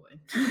 Oh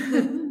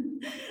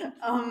boy.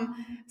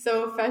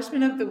 So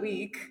freshman of the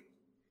week,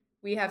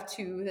 we have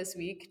 2 this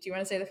week. Do you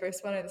want to say the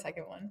first one or the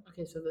second one?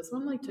 Okay, so this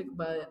one like took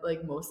by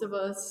like most of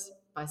us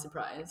by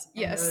surprise.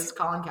 And Yes. it was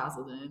Colin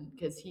Castleton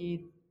because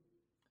he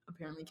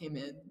apparently came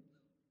in,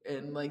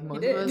 and like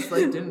most did. of us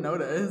like didn't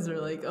notice. Or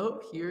like,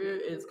 oh, here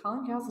is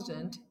Colin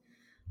Castleton,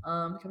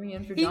 coming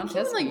in for He John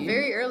came Teskey. like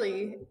very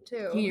early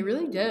too. He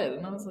really did,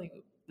 and I was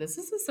like, this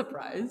is a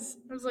surprise,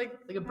 I was like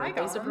like a "Hi, birthday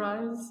Colin."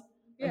 surprise.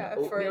 Yeah,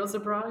 An for oatmeal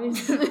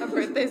surprise. a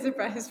birthday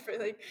surprise for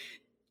like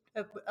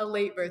a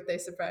late birthday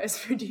surprise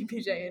for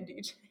DPJ and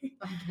DJ.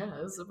 I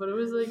guess, but it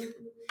was like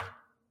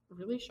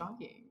really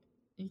shocking.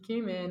 He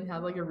came in,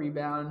 had like a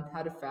rebound,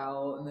 had a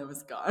foul, and then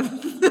was gone.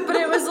 But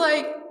it was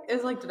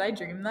like, did I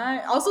dream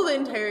that? Also, the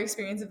entire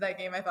experience of that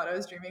game, I thought I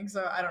was dreaming.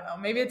 So I don't know.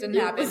 Maybe it didn't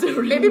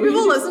happen. Maybe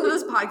people listen to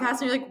this podcast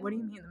and you're like, what do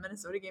you mean the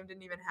Minnesota game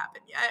didn't even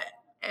happen yet?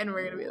 And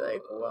we're gonna be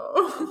like,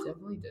 whoa. It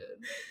definitely did.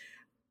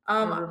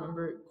 I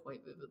remember it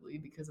quite vividly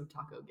because of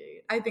Taco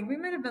Gate. I think we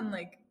might have been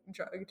like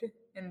drugged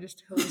and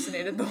just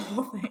hallucinated the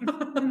whole thing.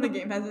 And the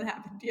game hasn't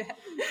happened yet.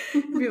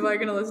 People are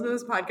gonna listen to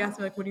this podcast and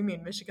be like, what do you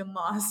mean Michigan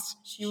lost?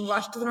 You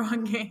watched the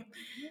wrong game.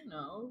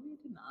 No, we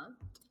did not.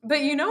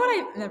 But you know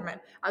what never mind.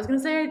 I was gonna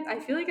say I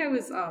feel like I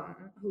was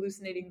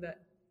hallucinating that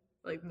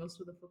like most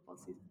of the football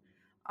season.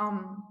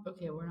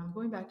 Okay, we're not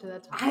going back to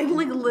that topic. I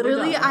like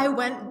literally I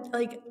went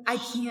like I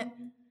can't.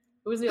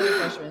 Who was the other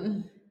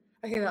freshman?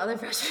 Okay, the other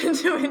freshman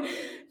to win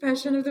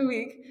freshman of the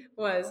week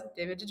was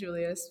David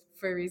DeJulius,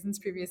 for reasons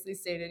previously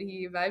stated.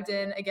 He vibed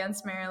in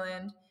against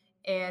Maryland,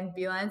 and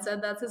Beeline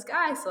said that's his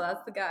guy, so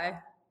that's the guy.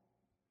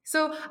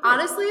 So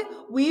honestly,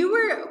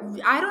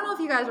 I don't know if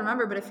you guys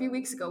remember, but a few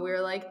weeks ago we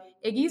were like,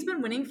 Iggy's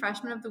been winning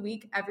freshman of the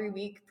week every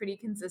week pretty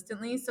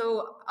consistently.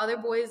 So other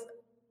boys,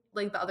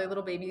 like the other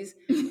little babies,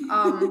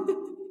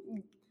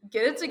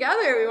 get it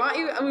together. We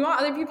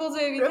want other people to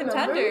be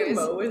contenders.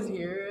 Mo was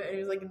here and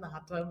he was like in the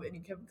hot tub and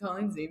he kept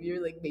calling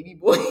Xavier like baby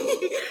boy.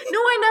 No,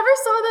 I never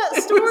saw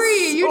that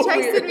story. You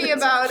texted me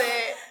about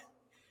it.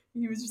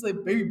 He was just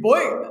like baby boy.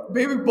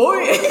 Like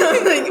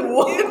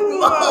what?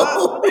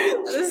 Mo?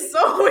 That is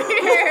so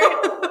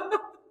weird.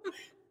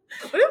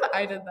 What if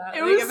I did that?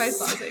 It like was if I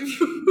saw Xavier.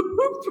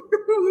 Super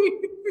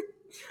weird.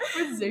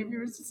 But Xavier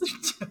was just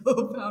like chill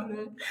about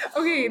it.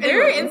 Okay,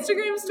 their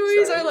Instagram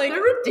stories are like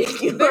they're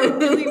ridiculous. They're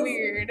really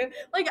weird.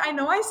 Like I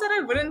know I said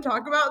I wouldn't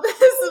talk about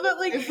this, but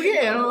like if we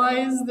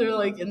analyze their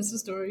like Insta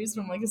stories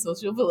from like a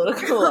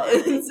socio-political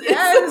lens,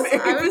 yes, it's a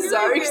very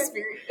bizarre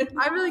experience.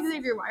 I'd be like,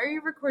 Xavier, why are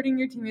you recording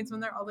your teammates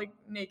when they're all like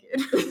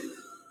naked?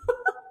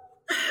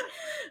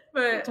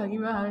 But talking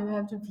about how they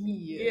have to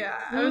pee. Yeah,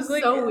 I was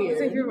like, so weird.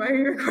 Xavier, why are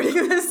you recording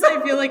this? I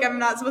feel like I'm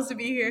not supposed to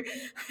be here.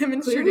 I'm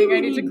intruding.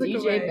 I need to click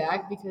DJ away.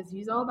 back because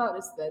he's all about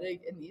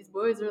aesthetic, and these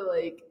boys are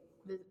like,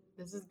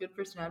 this is good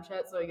for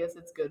Snapchat, so I guess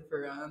it's good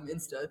for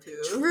Insta too.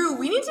 True.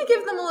 We need to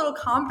give them a little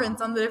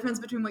conference on the difference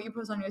between what you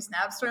post on your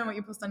Snap story and what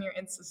you post on your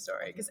Insta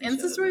story, because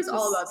Insta story is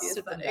all about the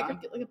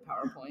aesthetic. Get like a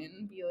PowerPoint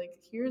and be like,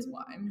 here's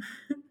why.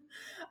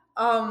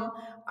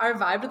 Our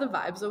Vibe to the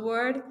Vibes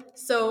award.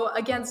 So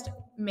against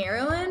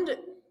Maryland,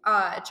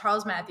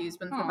 Charles Matthews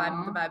wins the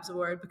Vibe to the Vibes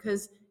award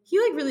because he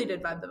like really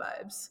did vibe the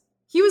vibes.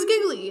 He was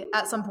giggly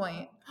at some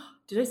point.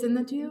 Did I send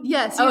that to you?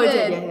 Yes, you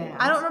did. Yeah.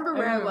 I don't remember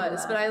where I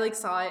was, but I like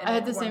saw it. I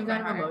had the same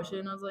kind of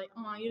emotion. I was like,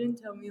 oh, you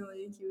didn't tell me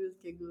like he was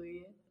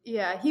giggly.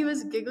 Yeah, he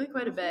was giggly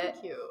quite a bit.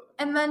 Cute.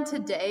 And then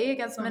today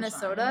against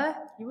Minnesota,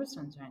 he was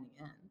sunshine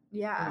again.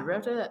 Yeah. Remember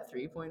after that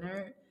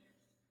 3-pointer?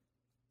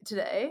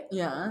 Today?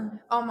 Yeah.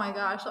 Oh my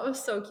gosh, that was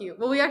so cute.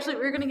 Well,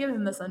 we're gonna give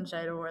him the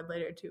Sunshine Award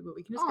later too, but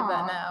we can just give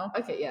that now.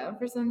 Okay, yeah.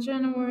 For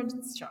Sunshine Awards,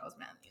 it's Charles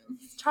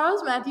Matthews.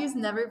 Charles Matthews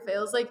never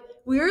fails. Like,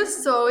 we were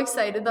so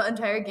excited the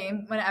entire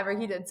game whenever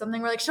he did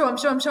something. We're like, show him.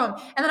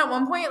 And then at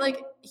one point, like,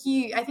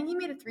 I think he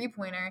made a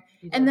 3-pointer.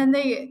 And then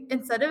they,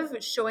 instead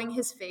of showing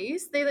his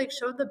face, they like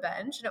showed the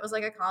bench, and it was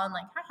like a Colin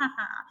like, ha ha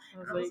ha.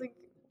 I was like,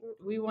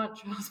 we want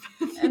Charles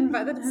Matthews. And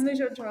by the time they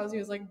showed Charles, he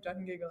was like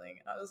done giggling.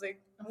 And I was like,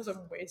 that was a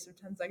waste of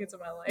 10 seconds of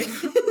my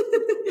life.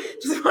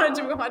 Just wanted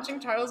to be watching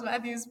Charles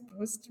Matthews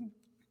post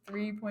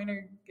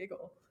 3-pointer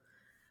giggle.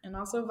 And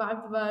also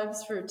Vibe the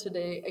Vibes for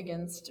today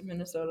against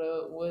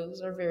Minnesota was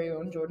our very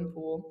own Jordan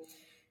Poole.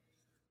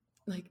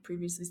 Like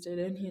previously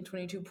stated, he had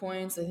 22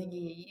 points. I think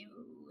he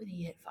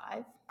hit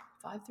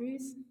five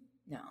threes?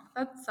 No.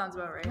 That sounds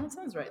about right. That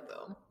sounds right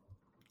though.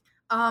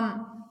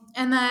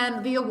 And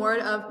then the award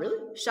of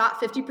really shot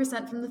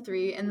 50% from the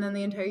 3, and then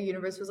the entire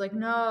universe was like,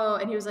 no,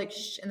 and he was like,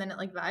 shh, and then it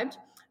like vibed,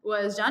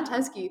 was John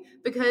Teske,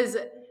 because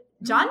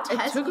John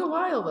Teske... It took a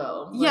while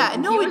though. Yeah,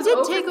 no, it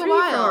did take a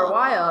while. For a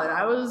while, and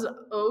I was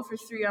 0 for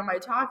 3 on my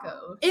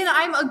taco. And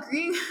I'm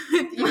agreeing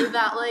with you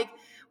that like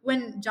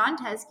when John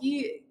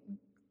Teske,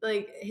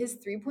 like his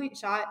 3-point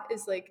shot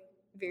is like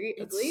very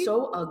ugly. It's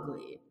so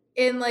ugly.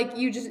 And like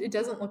it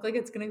doesn't look like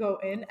it's gonna go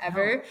in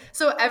ever. No.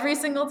 So every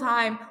single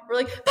time we're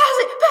like, pass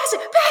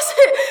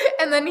it,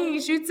 and then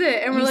he shoots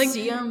it, and we're like,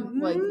 see him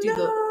like no.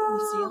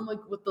 you see him like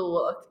with the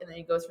look, and then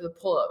he goes for the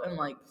pull up, and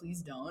like,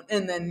 please don't.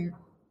 And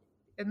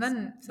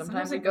then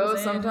sometimes it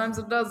goes, sometimes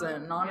it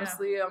doesn't. And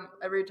honestly,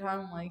 every time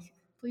I'm like,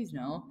 please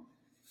no.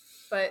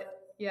 But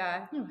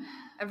yeah,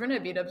 everyone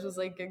at Beat-Ups was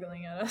like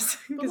giggling at us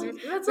because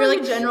that's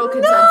like a general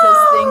consensus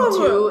thing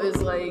too. Is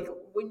like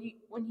when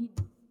he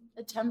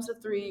attempts a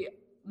 3.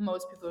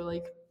 Most people are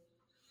like,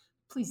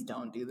 please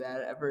don't do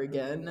that ever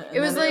again. And it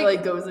was then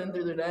it goes in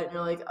through their net, and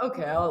you're like,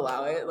 okay, I'll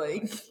allow it.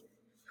 Like,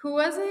 who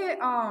was it?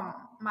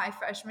 My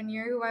freshman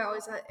year, who I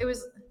always had. It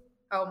was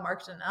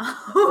Mark Donnell.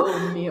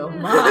 Oh me, oh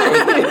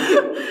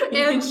my!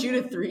 You can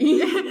shoot a 3.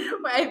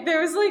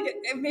 There was like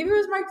maybe it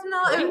was Mark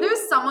Donnell. There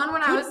was someone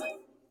when I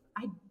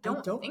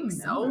don't think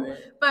remember so.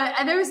 it. But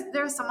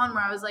there was someone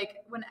where I was like,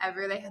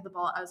 whenever they had the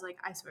ball, I was like,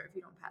 I swear if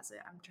you don't pass it,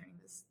 I'm turning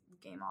this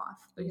game off.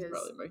 It was Because,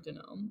 probably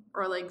Martinelli.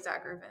 or like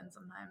Zach Irvin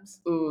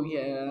sometimes. Oh,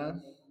 yeah.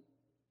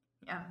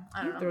 Yeah,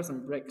 I don't know. Throw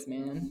some bricks,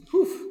 man.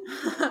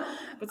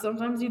 But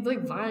sometimes you'd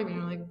like vibe and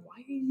you're like, why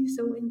are you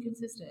so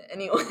inconsistent?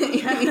 Anyway.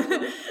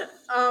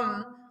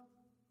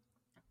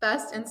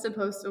 Best Insta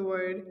Post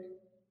award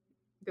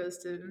goes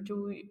to.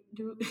 Do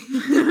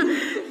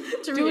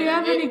we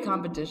have any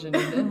competition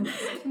in this?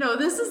 No,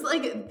 this is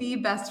like the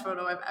best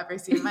photo I've ever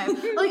seen in my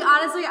like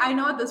honestly, I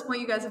know at this point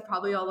you guys have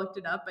probably all looked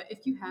it up, but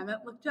if you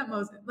haven't, look at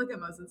Mo's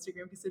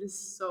Instagram because it is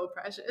so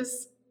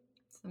precious.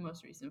 It's the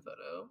most recent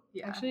photo.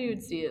 Yeah. Actually, you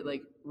would see it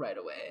like right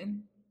away.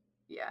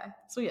 Yeah.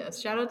 So yes,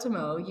 shout out to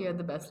Mo. He had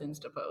the best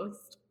Insta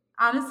post.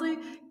 Honestly,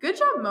 good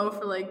job Mo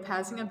for like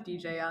passing up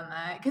DJ on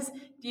that because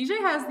DJ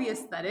has the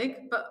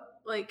aesthetic, but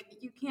like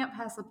you can't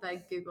pass up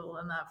that giggle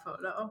in that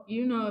photo.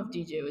 You know, if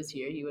DJ was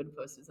here, he would have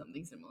posted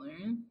something similar.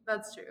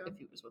 That's true. If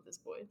he was with his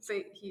boys.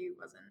 But he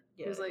wasn't.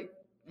 Yeah. He was like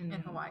in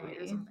Hawaii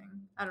or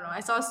something. I don't know. I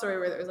saw a story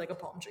where there was like a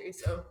palm tree,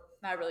 so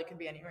that really could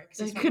be anywhere.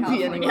 It could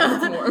be anywhere.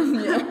 It's warm.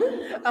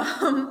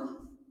 Yeah.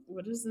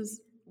 What is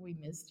this? We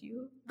missed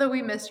you? The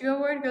We Missed You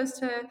award goes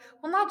to,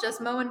 well, not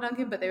just Mo and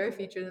Duncan, but they were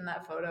featured in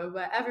that photo,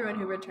 but everyone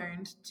who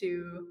returned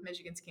to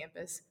Michigan's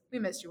campus. We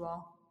missed you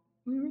all.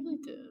 We really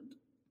did.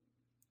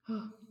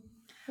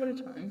 What a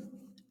time.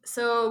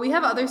 So we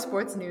have other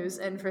sports news,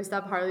 and first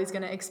up, Harley's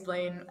going to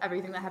explain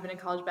everything that happened in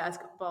college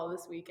basketball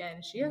this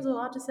weekend. She has a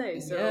lot to say.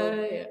 So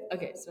yeah.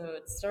 Okay, so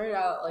it started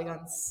out like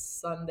on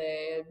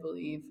Sunday, I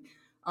believe.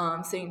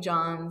 St.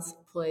 John's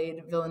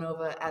played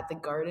Villanova at the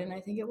Garden, I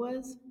think it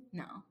was.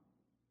 No.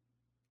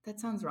 That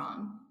sounds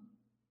wrong.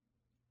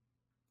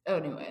 Oh,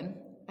 anyway,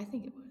 I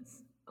think it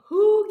was.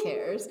 Who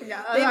cares?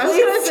 Yeah, they I was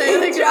going to say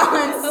St.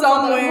 John's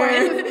somewhere.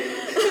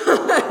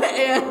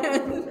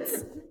 And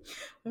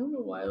I don't know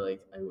why,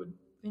 like, I would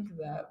think of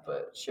that,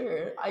 but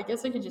sure. I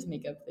guess I could just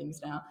make up things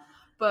now.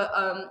 But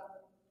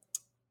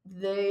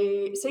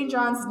St.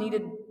 John's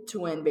needed to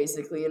win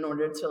basically in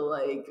order to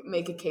like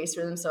make a case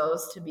for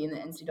themselves to be in the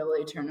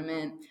NCAA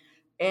tournament,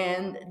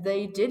 and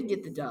they did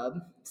get the dub.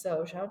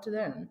 So shout out to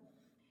them.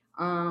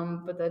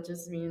 But that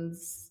just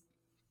means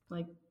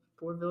like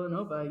for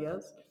Villanova, I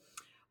guess.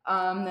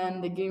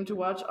 Then the game to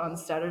watch on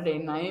Saturday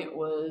night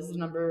was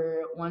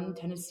number 1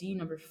 Tennessee,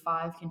 number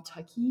 5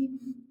 Kentucky.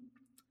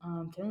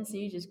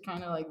 Tennessee just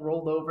kind of like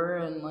rolled over,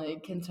 and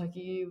like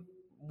Kentucky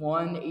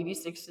won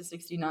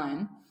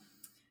 86-69.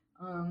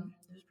 It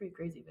was pretty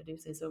crazy if I do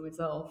say so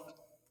myself.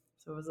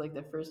 So it was like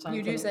the first time.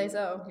 You do say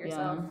so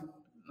yourself. Yeah,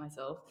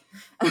 myself.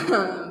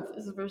 This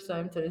is the first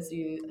time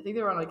Tennessee, I think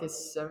they were on like a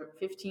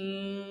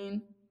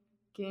 15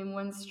 game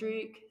win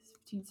streak,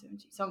 15,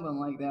 17, something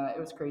like that. It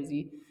was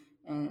crazy.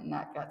 And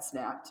that got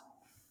snapped.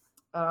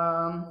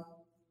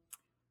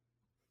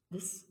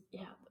 This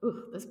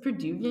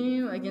Purdue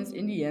game against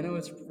Indiana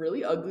was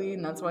really ugly,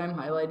 and that's why I'm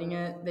highlighting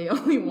it. They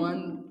only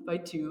won by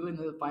 2, and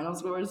the final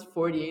score is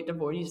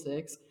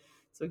 48-46.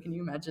 So can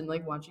you imagine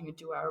like watching a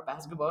 2-hour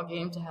basketball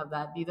game to have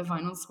that be the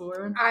final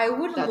score? I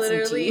would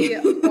literally,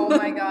 oh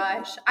my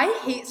gosh. I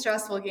hate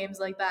stressful games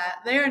like that.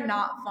 They're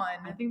not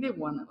fun. I think they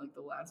won at like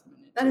the last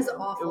minute. That is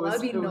awful. That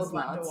would be no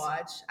fun nuts. to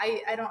watch.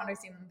 I don't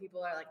understand when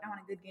people are like, I want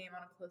a good game, I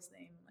want a close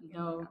game. Like,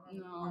 No. I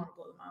want to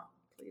blow them out,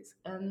 please.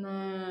 And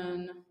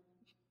then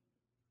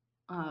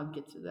I'll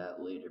get to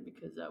that later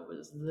because that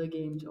was the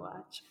game to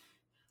watch.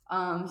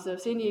 So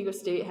San Diego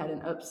State had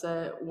an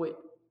upset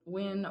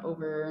win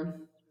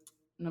over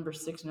number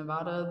 6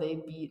 Nevada. They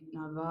beat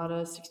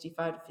Nevada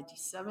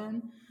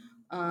 65-57.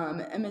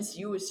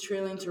 MSU was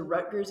trailing to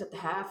Rutgers at the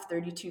half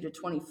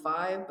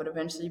 32-25, but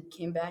eventually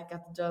came back,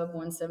 got the dub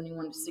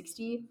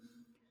 171-60.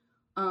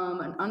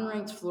 An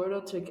unranked Florida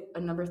took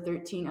a number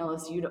 13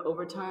 LSU to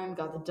overtime,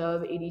 got the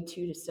dub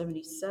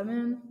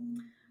 82-77.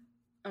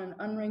 An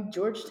unranked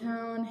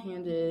Georgetown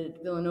handed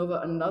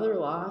Villanova another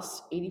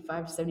loss,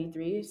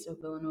 85-73. So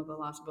Villanova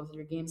lost both of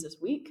their games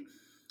this week.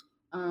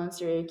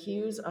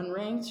 Syracuse,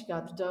 unranked,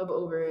 got the dub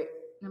over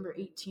number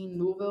 18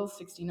 Louisville,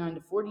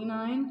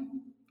 69-49.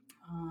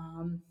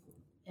 And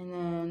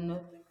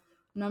then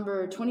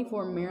number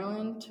 24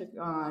 Maryland took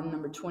on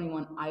number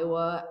 21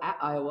 Iowa at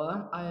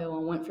Iowa.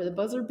 Iowa went for the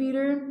buzzer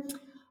beater,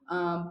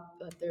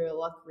 but their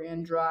luck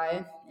ran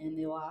dry, and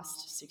they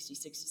lost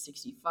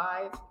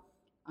 66-65.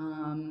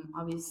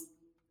 Obviously,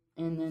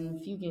 and then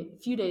a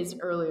few days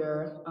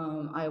earlier,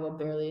 Iowa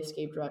barely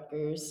escaped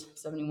Rutgers,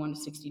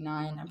 71-69.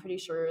 I'm pretty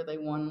sure they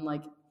won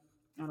like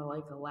out of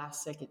like a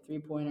last-second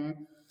three-pointer.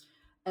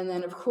 And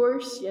then, of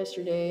course,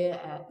 yesterday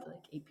at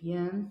like 8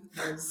 p.m.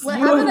 What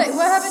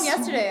happened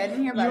yesterday? I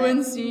didn't hear about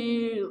UNC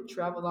it.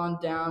 Traveled on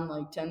down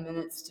like 10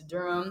 minutes to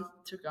Durham,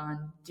 took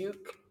on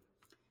Duke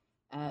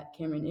at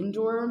Cameron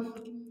Indoor,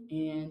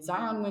 and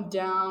Zion went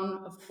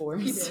down, of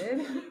course. He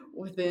did?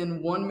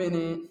 Within 1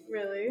 minute.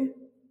 Really?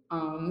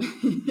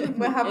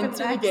 What happened into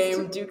next? the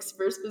game, Duke's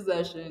first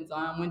possession,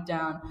 Zion went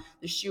down,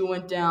 the shoe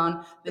went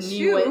down, The knee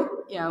shoe? went,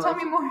 yeah. Tell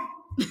like, me more.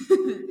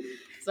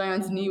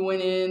 Zion's knee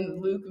went in.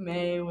 Luke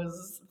May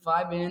was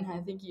vibing.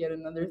 I think he had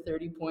another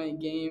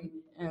 30-point game.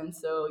 And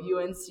so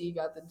UNC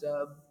got the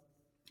dub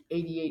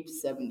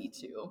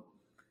 88-72.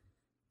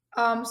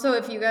 So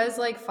if you guys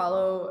like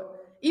follow,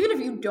 even if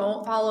you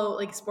don't follow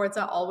like sports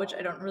at all, which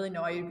I don't really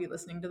know why you'd be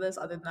listening to this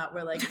other than that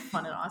we're like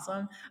fun and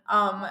awesome.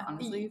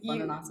 Honestly,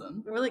 fun and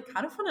awesome. We're like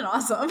kind of fun and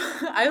awesome.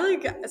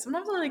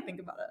 Sometimes I like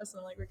think about us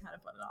and I'm like we're kind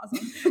of fun and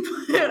awesome.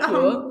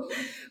 Cool.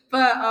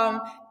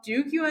 But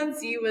Duke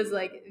UNC was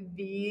like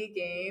the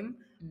game.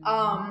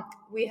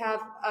 We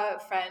have a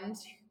friend,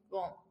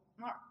 well,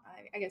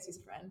 I guess he's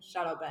a friend.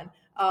 Shout out Ben.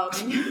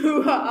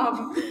 Who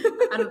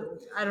I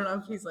don't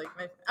know if he's like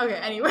my. Okay,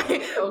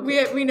 anyway,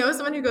 we know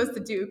someone who goes to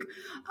Duke,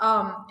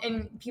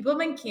 and people have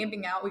been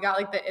camping out. We got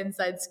like the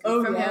inside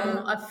scoop from him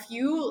a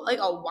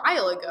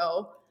while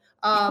ago.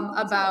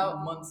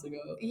 About months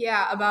ago.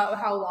 Yeah, about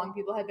how long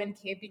people had been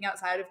camping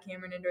outside of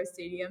Cameron Indoor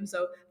Stadium.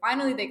 So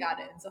finally they got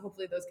in. So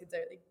hopefully those kids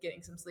are like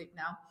getting some sleep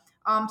now.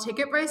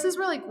 Ticket prices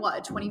were like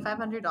what,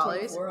 $2,500?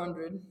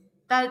 $2,400.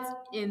 That's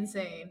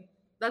insane.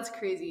 That's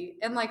crazy.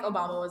 And like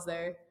Obama was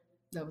there.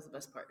 That was the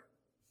best part.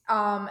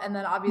 And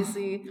then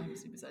obviously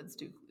besides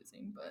Duke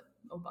losing, but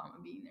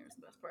Obama being there was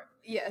the best part.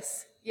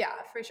 Yes. Yeah,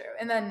 for sure.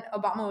 And then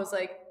Obama was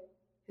like,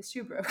 his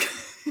shoe broke.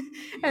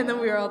 And then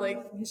we were all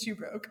like, his shoe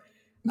broke.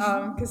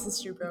 Because his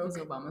shoe broke.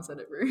 Because Obama said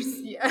it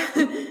first. Yeah.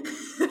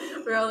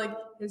 We're all like,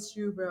 his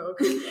shoe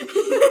broke.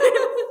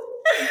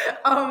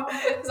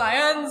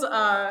 Zion's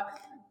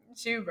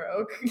shoe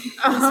broke. His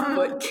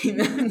foot came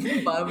out of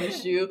the bottom of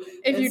his shoe.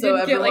 If you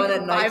didn't get like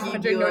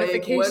 500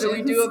 notifications. What do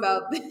we do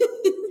about this?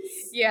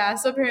 Yeah,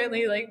 so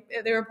apparently like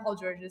they were Paul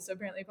George's. So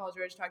apparently Paul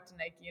George talked to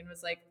Nike and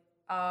was like,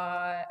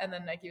 and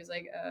then Nike was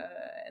like,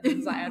 and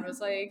then Zion was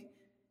like,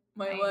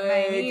 my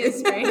knee is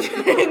sprained.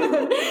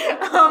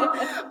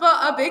 But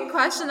a big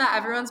question that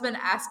everyone's been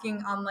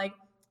asking on like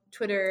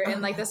Twitter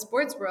and like the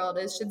sports world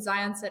is, should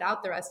Zion sit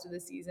out the rest of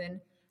the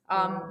season?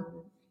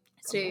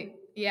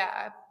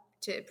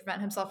 To prevent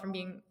himself from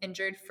being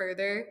injured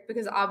further,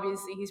 because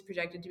obviously he's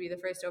projected to be the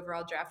first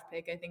overall draft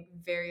pick. I think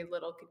very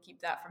little could keep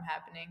that from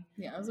happening.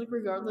 Yeah, I was like,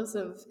 regardless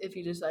of if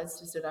he decides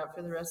to sit out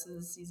for the rest of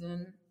the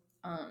season,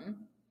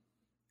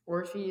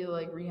 or if he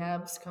like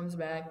rehabs, comes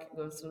back,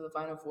 goes to the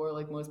Final Four,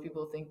 like most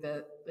people think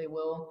that they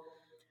will.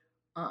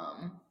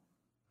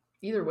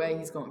 Either way,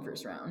 he's going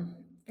first round.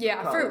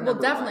 Yeah,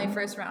 definitely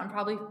first round,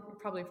 probably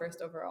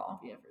first overall.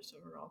 Yeah, first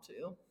overall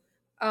too.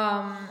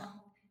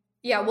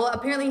 Yeah, well,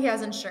 apparently he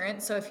has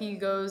insurance, so if he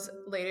goes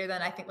later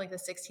than I think like the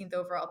 16th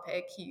overall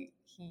pick, he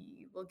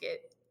will get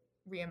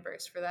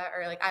reimbursed for that,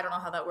 or like I don't know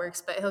how that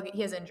works, but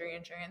he has injury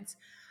insurance.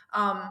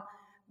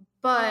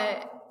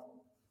 But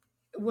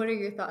what are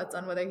your thoughts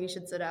on whether he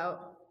should sit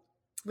out?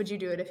 Would you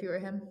do it if you were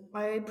him?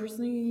 I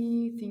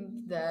personally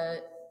think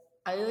that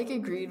I like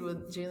agreed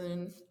with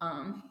Jalen.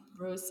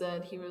 Rose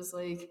said he was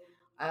like,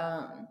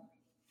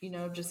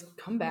 just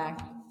come back.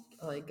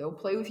 Like, go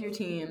play with your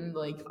team.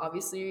 Like,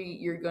 obviously,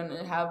 you're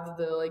gonna have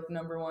the like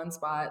number one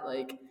spot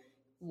like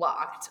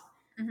locked.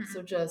 Mm-hmm.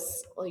 So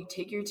just like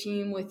take your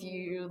team with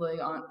you. Like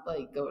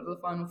go to the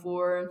Final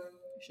Four.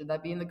 Should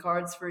that be in the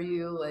cards for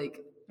you?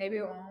 Like, maybe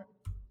it won't.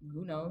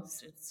 Who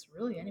knows? It's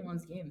really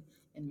anyone's game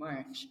in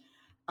March.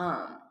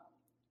 And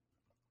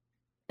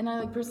I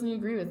like personally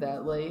agree with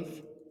that.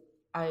 Like,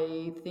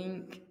 I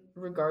think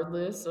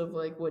regardless of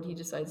like what he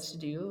decides to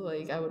do,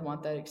 like I would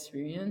want that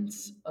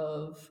experience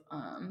of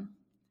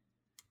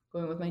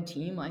going with my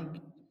team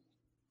like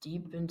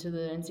deep into the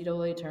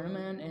NCAA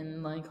tournament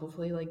and like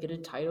hopefully like get a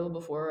title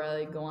before I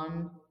like go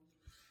on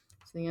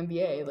to the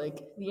NBA.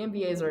 Like the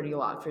NBA is already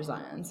locked for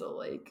Zion, so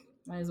like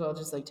might as well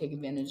just like take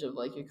advantage of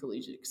like your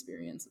collegiate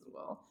experience as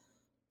well.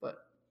 But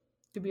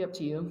it could be up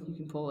to you. You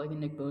can pull like a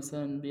Nick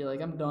Bosa and be like,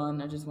 I'm done.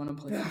 I just want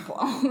to play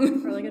football.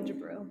 Or like a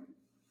Jabril.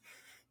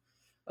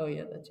 Oh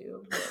yeah, that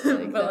too.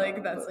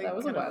 That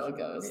was a while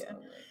ago. Yeah.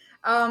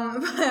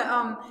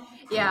 So.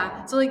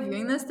 Yeah, so like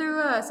viewing this through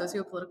a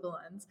socio-political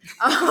lens,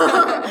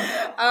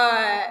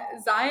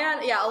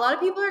 Zion, a lot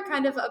of people are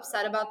kind of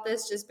upset about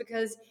this just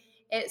because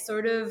it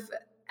sort of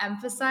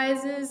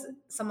emphasizes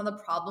some of the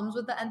problems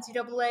with the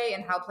NCAA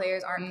and how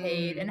players aren't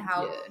paid and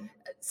how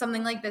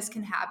something like this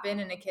can happen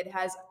and a kid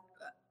has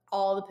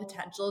all the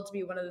potential to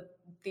be one of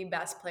the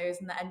best players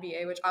in the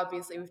NBA, which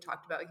obviously we've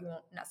talked about he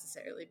won't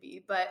necessarily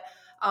be, but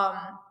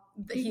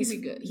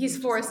he's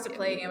forced to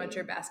play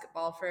amateur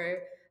basketball for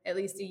at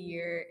least a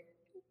year.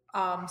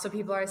 So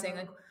people are saying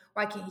like,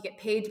 why can't he get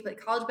paid to play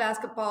college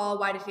basketball?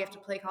 Why did he have to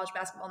play college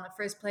basketball in the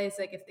first place?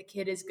 Like if the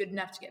kid is good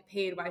enough to get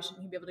paid, why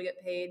shouldn't he be able to get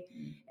paid?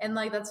 And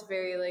like that's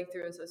very like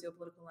through a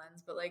socio-political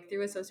lens, but like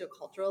through a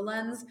socio-cultural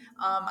lens,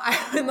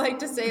 I would like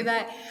to say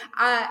that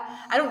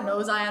I don't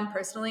know Zion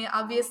personally,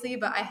 obviously,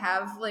 but I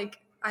have like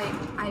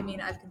I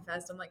mean I've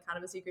confessed I'm like kind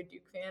of a secret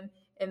Duke fan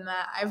in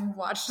that I've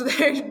watched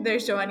their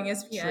show on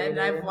ESPN and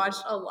I've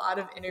watched a lot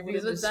of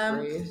interviews with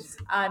them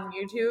on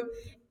YouTube.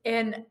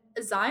 And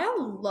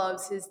Zion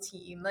loves his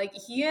team. Like,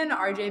 he and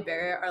RJ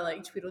Barrett are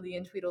like Tweedledee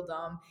and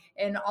Tweedledum.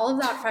 And all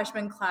of that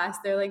freshman class,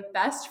 they're like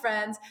best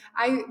friends.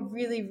 I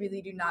really,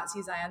 really do not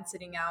see Zion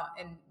sitting out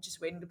and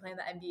just waiting to play in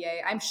the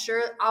NBA. I'm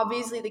sure,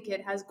 obviously, the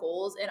kid has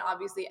goals, and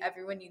obviously,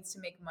 everyone needs to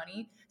make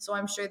money. So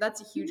I'm sure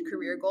that's a huge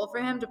career goal for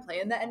him to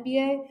play in the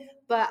NBA.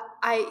 But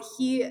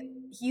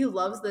he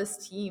loves this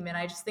team, and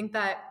I just think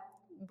that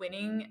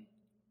winning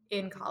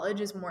in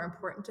college is more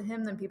important to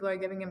him than people are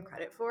giving him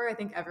credit for. I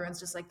think everyone's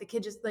just like, the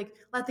kid, just like,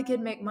 let the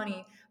kid make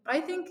money. But I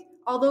think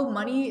although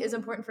money is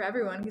important for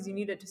everyone because you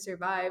need it to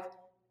survive,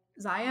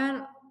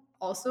 Zion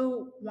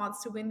also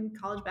wants to win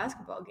college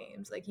basketball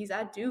games. Like, he's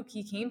at Duke.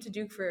 He came to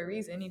Duke for a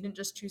reason. He didn't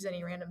just choose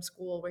any random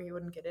school where he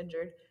wouldn't get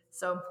injured.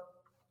 So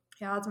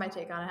yeah, that's my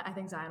take on it. I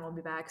think Zion will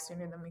be back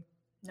sooner than we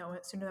know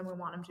it, sooner than we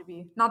want him to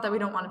be. Not that we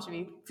don't want him to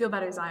be. Feel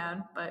better,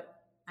 Zion, but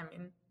I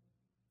mean,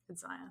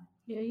 it's Zion.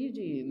 Yeah, you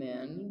do,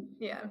 man.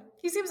 Yeah,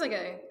 he seems like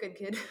a good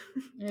kid.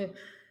 Yeah.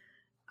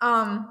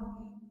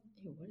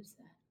 Ew, what is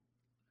that?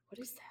 What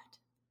is that?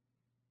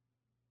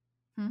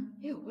 Hmm?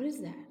 Ew, what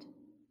is that?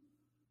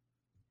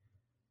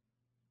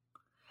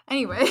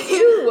 Anyway,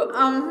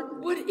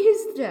 what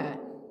is that?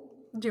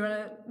 Do you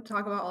want to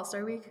talk about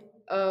All-Star Week?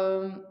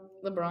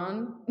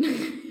 LeBron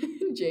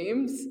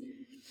James,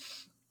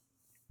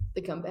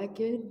 the comeback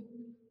kid,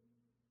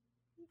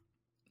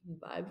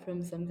 vibed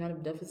from some kind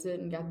of deficit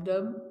and got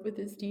dub with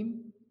his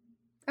team.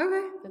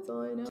 Okay. That's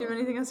all I know. Do you have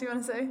anything else you want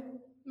to say?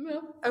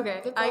 No.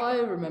 Okay. That's all I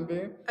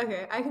remember.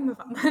 Okay, I can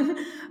move on then.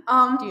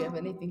 Do you have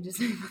anything to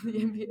say about the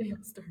NBA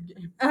All-Star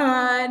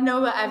Game?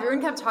 No, but everyone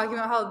kept talking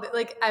about how,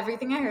 like,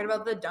 everything I heard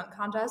about the dunk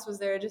contest was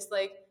they're just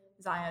like,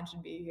 Zion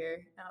should be here.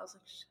 And I was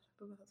like, shut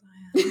up about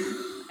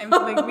Zion.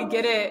 I'm like, we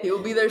get it.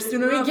 He'll be there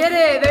soon enough. We get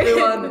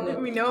it.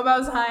 We know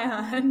about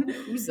Zion.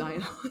 Who's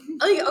Zion?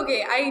 Like,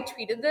 okay, I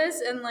tweeted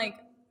this and like,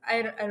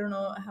 I don't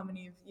know how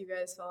many of you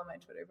guys follow my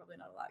Twitter, probably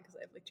not a lot because I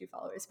have like 2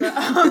 followers, but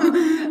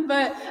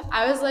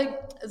I was like,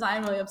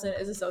 Zion Williamson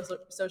is a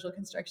social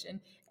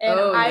construction, and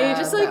I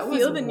just like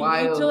feel the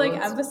need to like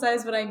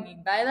emphasize what I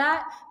mean by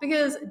that,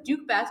 because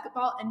Duke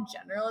basketball in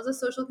general is a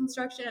social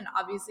construction, and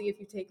obviously if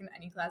you've taken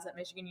any class at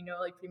Michigan, you know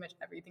like pretty much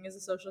everything is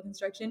a social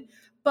construction.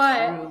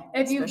 But true.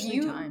 If you especially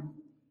view time.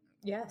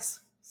 Yes,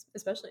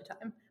 especially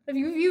time. If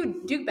you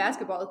view Duke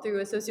basketball through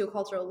a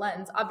sociocultural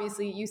lens,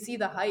 obviously you see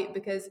the hype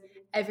because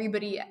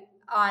everybody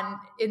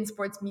in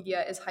sports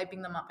media is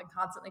hyping them up and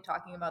constantly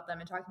talking about them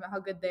and talking about how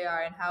good they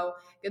are and how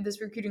good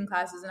this recruiting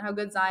class is and how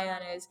good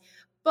Zion is.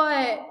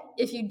 But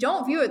if you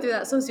don't view it through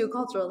that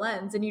sociocultural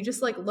lens and you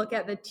just like look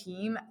at the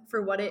team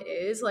for what it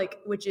is, like,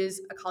 which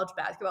is a college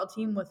basketball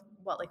team with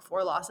what, like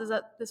 4 losses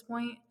at this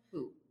point?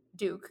 Who?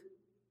 Duke.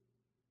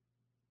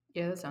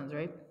 Yeah, that sounds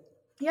right.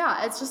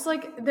 Yeah, it's just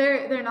like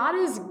they're not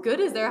as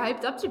good as they're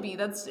hyped up to be.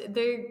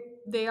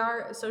 They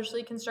are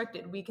socially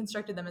constructed. We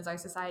constructed them as our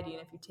society,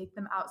 and if you take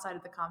them outside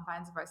of the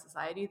confines of our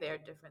society, they are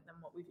different than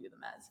what we view them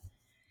as.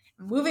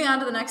 Moving on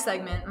to the next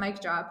segment, mic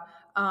drop.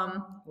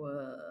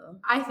 Whoa.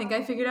 I think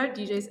I figured out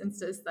DJ's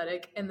Insta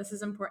aesthetic, and this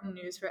is important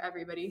news for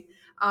everybody.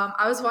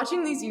 I was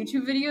watching these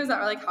YouTube videos that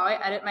were like how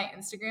I edit my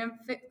Instagram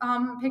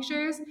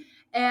pictures,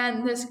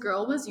 and this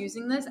girl was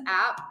using this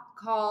app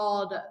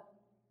called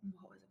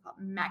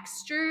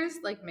Mextures,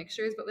 like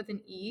mixtures but with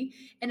an E,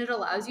 and it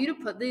allows you to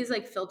put these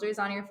like filters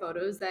on your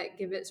photos that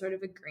give it sort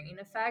of a grain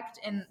effect.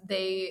 And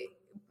they,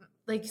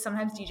 like,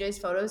 sometimes DJ's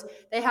photos,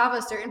 they have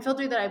a certain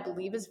filter that I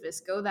believe is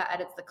VSCO that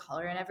edits the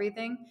color and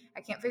everything.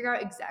 I can't figure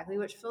out exactly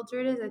which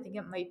filter it is. I think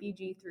it might be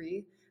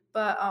G3,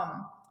 but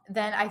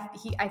then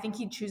I think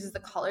he chooses the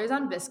colors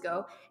on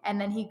VSCO,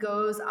 and then he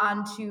goes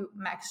on to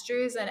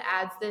Mextures and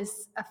adds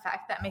this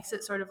effect that makes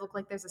it sort of look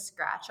like there's a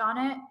scratch on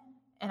it.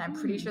 And I'm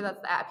pretty sure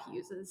that's the app he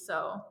uses.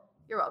 So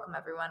you're welcome,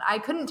 everyone. I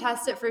couldn't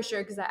test it for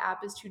sure because that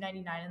app is $2.99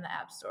 in the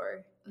App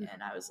Store.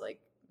 And I was like,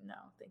 no,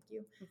 thank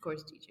you. Of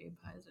course, DJ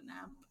buys an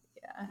app.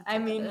 Yeah. I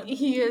mean,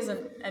 he is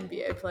an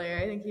NBA player.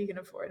 I think he can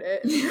afford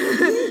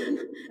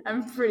it.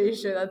 I'm pretty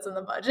sure that's in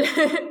the budget.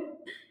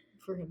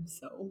 For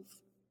himself.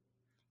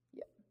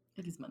 Yeah.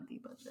 Like his monthly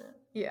budget.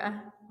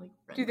 Yeah. Like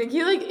rent. Do you think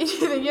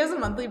he has a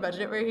monthly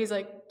budget where he's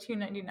like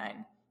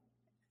 $2.99?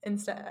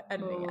 Insta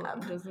editing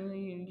app. Doesn't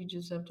he? You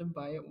just have to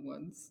buy it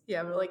once.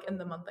 Yeah, but like in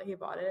the month that he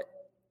bought it.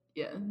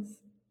 Yes.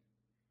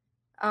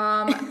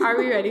 Are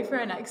we ready for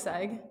our next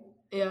seg?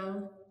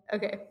 Yeah.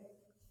 Okay.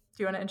 Do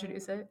you want to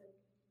introduce it?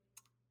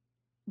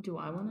 Do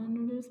I want to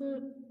introduce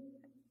it?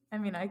 I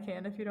mean, I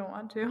can if you don't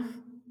want to.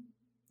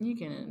 You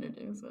can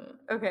introduce it.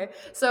 Okay.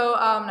 So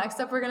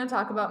next up, we're going to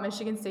talk about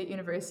Michigan State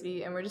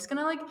University, and we're just going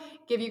to like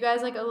give you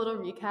guys like a little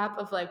recap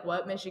of like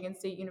what Michigan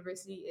State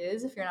University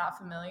is if you're not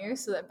familiar,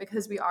 so that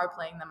because we are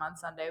playing them on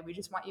Sunday, we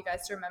just want you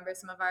guys to remember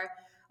some of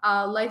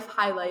our life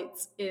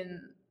highlights in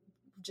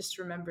just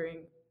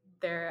remembering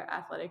their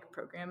athletic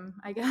program,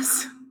 I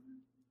guess.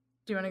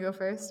 Do you want to go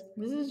first?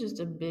 This is just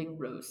a big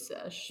roast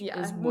sesh.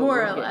 Yeah,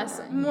 more or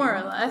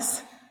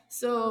less.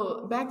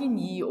 So, back in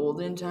ye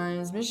olden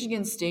times,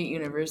 Michigan State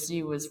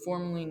University was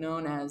formerly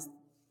known as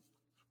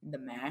the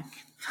MAC,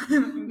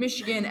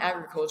 Michigan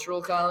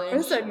Agricultural College.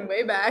 We're starting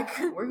way back.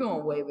 We're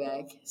going way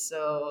back.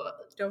 So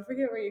don't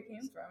forget where you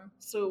came from.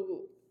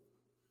 So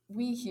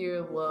we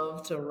here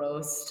love to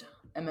roast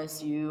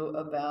MSU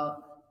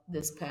about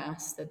this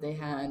past that they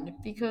had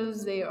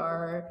because they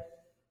are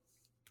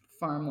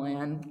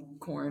farmland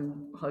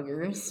corn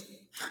huggers.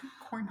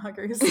 Corn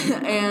huggers.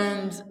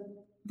 And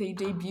they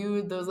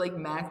debuted those like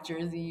MAC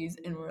jerseys,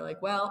 and we're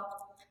like, well,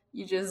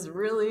 you just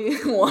really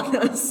want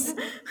us.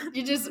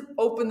 You just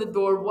open the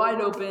door wide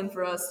open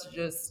for us to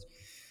just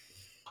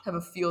have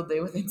a field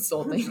day with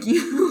insulting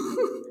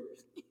you.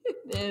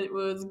 It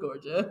was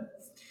gorgeous.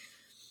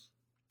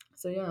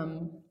 So yeah,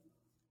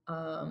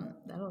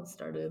 that all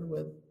started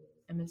with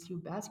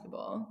MSU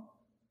basketball.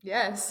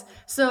 Yes.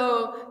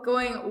 So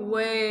going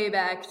way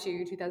back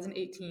to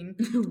 2018.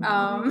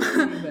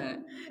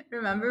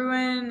 Remember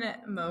when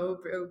Mo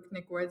broke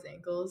Nick Ward's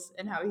ankles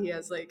and how he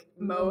has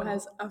Mo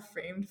has a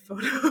framed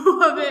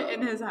photo of it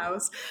in his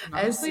house.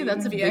 Honestly,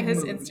 that's via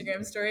his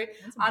Instagram story.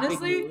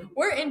 Honestly,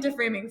 we're into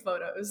framing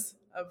photos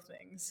of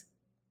things.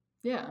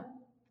 Yeah.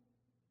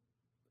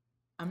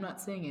 I'm not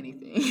saying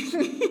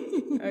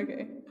anything.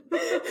 Okay.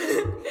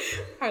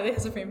 Harley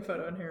has a framed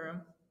photo in her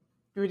room.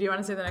 Do you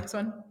want to say the next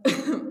one?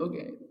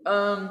 Okay.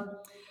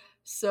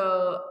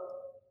 So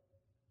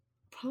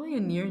probably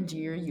a near and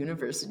dear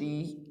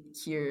university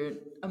here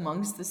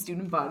amongst the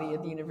student body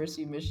at the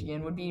University of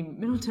Michigan would be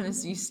Middle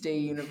Tennessee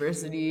State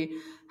University.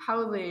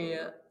 How they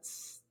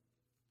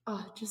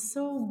just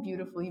so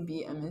beautifully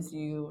beat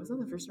MSU. Was that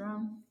the first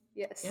round?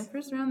 Yes. Yeah,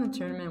 first round of the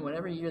tournament,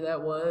 whatever year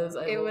that was.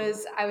 I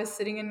was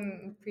sitting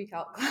in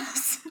pre-calc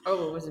class.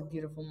 Oh, it was a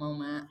beautiful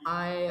moment.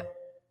 I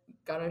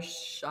got a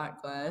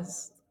shot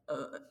glass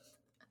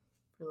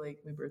for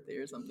my birthday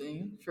or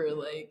something. For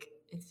it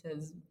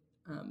says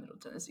Middle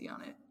Tennessee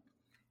on it.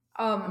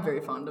 I'm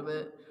very fond of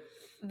it.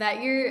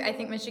 That year, I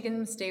think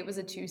Michigan State was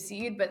a 2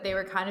 seed, but they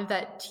were kind of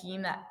that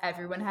team that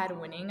everyone had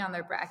winning on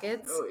their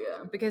brackets. Oh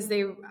yeah, because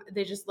they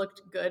just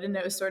looked good, and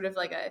it was sort of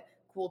like a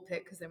cool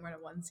pick because they weren't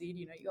a 1 seed.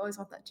 You always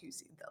want that 2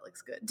 seed that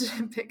looks good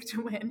to pick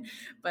to win.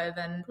 But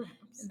then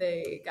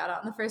they got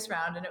out in the first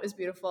round, and it was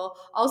beautiful.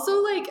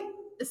 Also,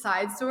 a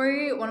side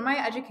story, one of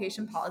my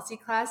education policy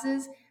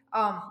classes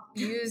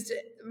used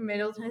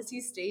Middle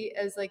Tennessee State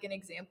as an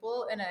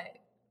example in a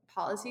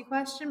policy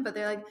question, but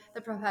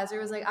the professor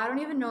was I don't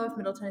even know if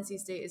Middle Tennessee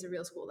State is a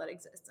real school that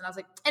exists, and I was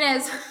like, it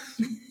is.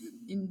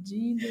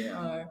 Indeed they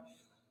are.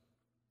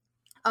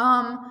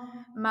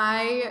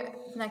 My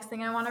next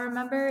thing I want to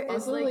remember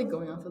is also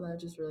going off of that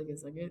just for a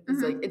second.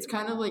 It's it's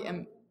kind of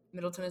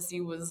Middle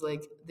Tennessee was the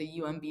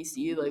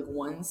UMBC.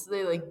 Once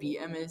they beat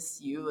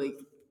MSU,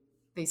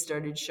 they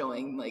started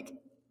showing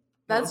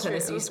that's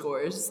Tennessee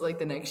scores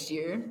the next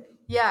year.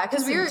 Yeah,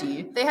 because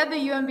they had the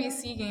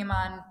UMBC game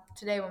on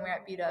today when we were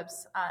at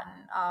B-Dubs on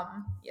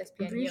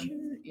ESPN.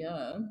 Sure,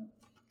 yeah.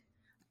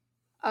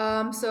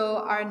 So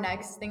our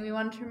next thing we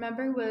wanted to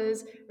remember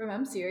was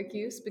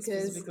Syracuse,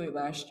 because specifically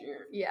last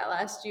year. Yeah,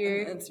 last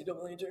year. In the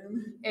NCAA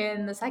tournament.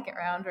 In the second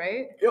round,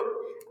 right? Yep.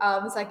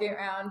 The second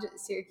round,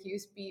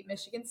 Syracuse beat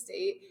Michigan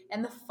State,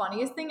 and the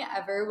funniest thing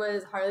ever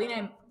was Harley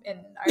and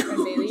our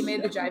friend Bailey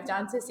made the drive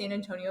down to San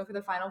Antonio for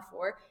the Final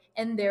Four,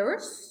 and there were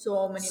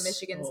so many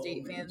Michigan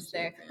State fans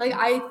there.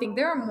 I think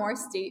there were more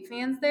State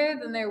fans there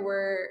than there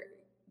were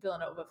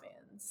Villanova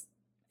fans.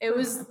 It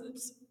was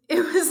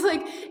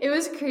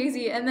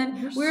crazy. And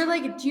then we were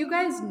like, do you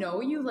guys know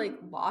you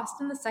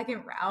lost in the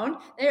second round?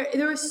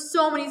 There were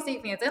so many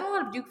State fans. I had a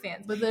lot of Duke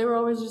fans, but they were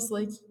always just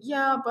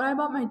yeah, but I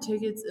bought my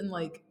tickets in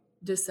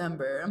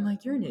December. I'm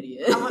you're an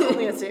idiot.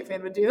 Only a State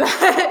fan would do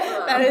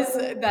that. That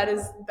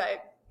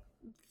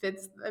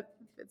fits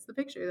the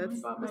picture. That's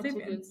I bought my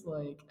tickets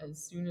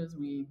as soon as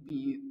we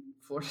beat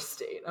Florida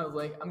State. I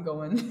was I'm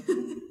going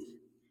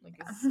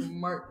a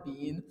smart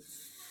bean.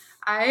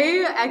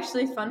 I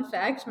actually, fun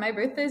fact, my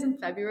birthday's in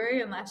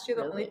February, and last year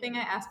the only thing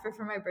I asked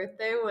for my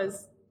birthday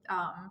was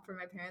for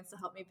my parents to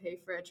help me pay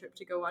for a trip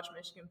to go watch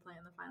Michigan play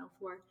in the Final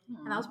Four. Aww.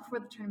 And that was before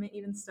the tournament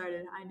even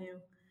started. I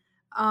knew.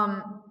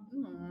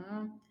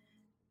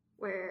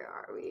 Where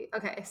are we?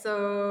 Okay,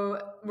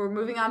 so we're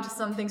moving on to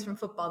some things from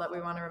football that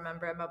we want to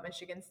remember about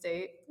Michigan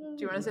State. Do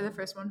you want to say the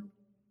first one?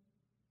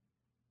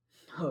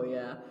 Oh,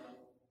 yeah.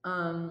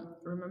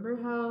 Remember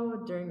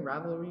how during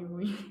rivalry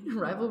week?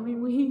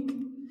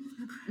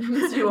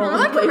 Remember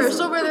that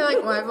commercial where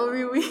they're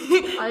rivalry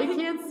week? I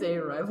can't say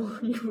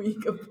rivalry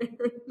week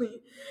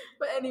apparently.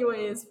 But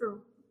anyways,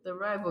 for the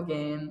rival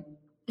game,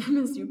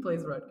 MSU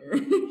plays Rutgers.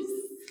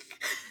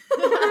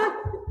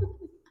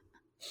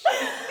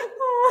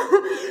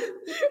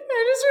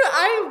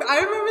 I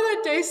remember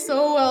that day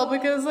so well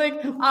because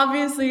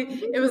obviously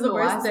it was the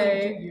worst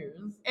day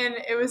and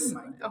it was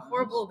a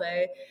horrible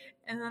day.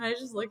 And then I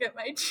just look at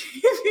my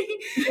TV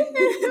and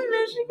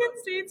Michigan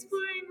State's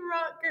playing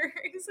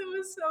Rutgers. It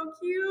was so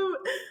cute.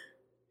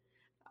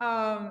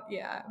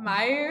 Yeah.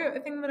 My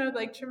thing that I would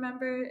like to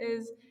remember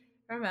is,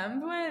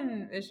 remember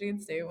when Michigan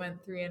State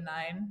went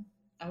 3-9?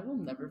 I will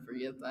never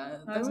forget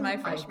that. That was my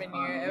freshman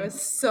year. It was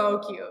so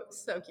cute.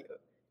 So cute.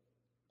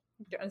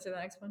 Do you want to say the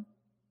next one?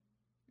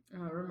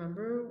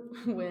 Remember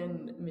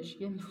when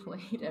Michigan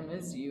played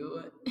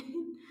MSU?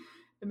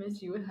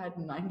 MSU had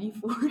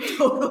 94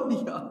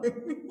 total yards.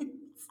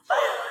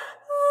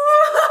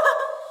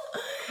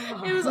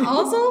 It was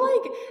also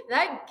like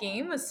that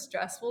game was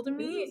stressful to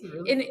me,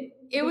 and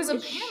it was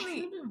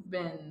apparently should have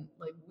been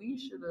like we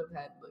should have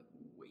had like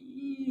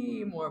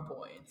way more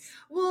points.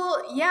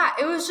 Well, yeah,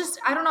 it was just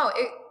I don't know.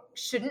 It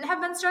shouldn't have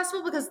been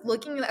stressful because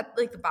looking at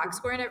like the box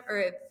score and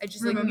I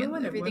just looking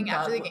at everything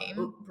after the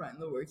game. Brian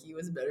Lewerke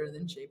was better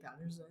than Shea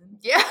Patterson.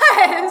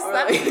 Yes,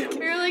 Like,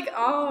 we were like,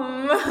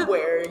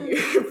 where are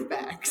your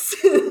facts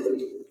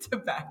to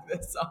back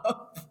this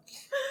up?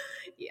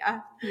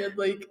 Yeah, he had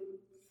like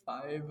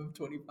 5 of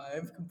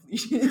 25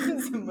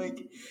 completions. I'm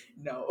like,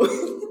 no,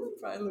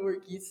 Brian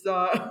Lewerke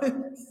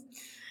sucks.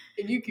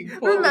 And you can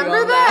quote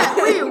remember that?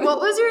 Wait, what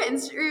was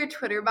your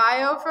Twitter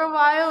bio for a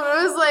while?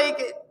 It was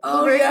like,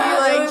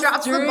 Lewerke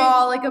drops the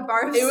ball like a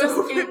bar. It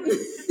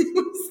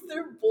was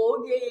their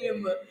bowl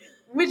game,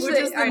 which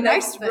is the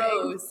next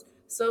roast.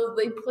 So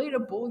they played a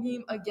bowl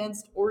game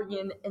against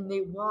Oregon and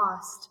they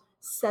lost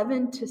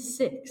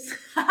 7-6.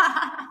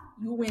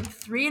 You went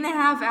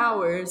 3.5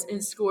 hours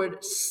and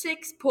scored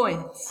 6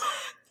 points.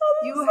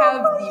 You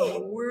have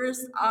the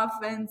worst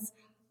offense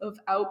of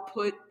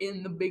output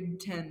in the Big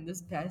Ten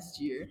this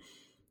past year.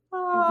 You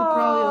could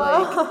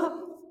probably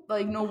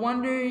like no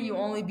wonder you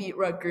only beat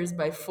Rutgers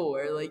by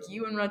 4. Like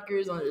you and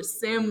Rutgers are on the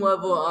same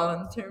level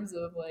in terms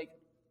of like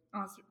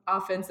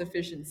offense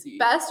efficiency.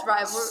 Best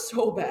rivalry.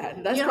 So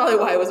bad. That's probably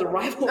why it was a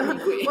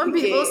rivalry. When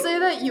people say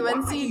that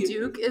UNC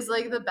Duke is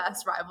like the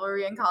best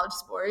rivalry in college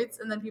sports,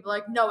 and then people are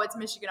like, no, it's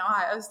Michigan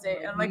Ohio State.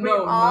 And I'm like, we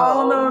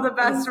all know the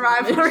best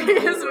rivalry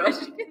is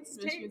Michigan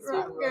State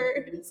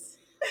Rutgers.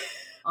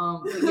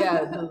 But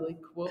yeah, the like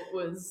quote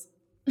was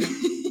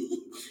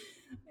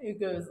it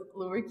goes,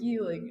 Lewerke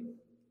like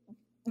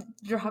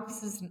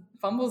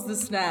fumbles the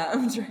snap,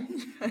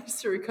 tries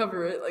to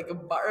recover it like a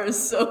bar of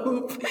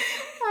soap.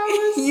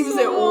 He used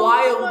it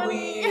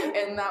wildly,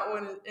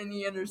 and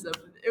he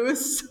intercepted. It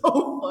was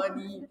so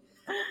funny.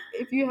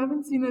 If you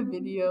haven't seen the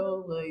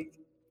video, like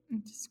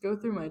just go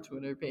through my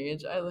Twitter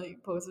page. I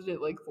like posted it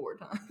like 4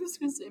 times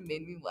because it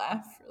made me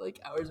laugh for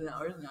like hours and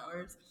hours and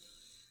hours.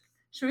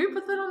 Should we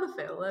put that on the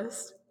fail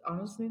list?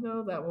 Honestly,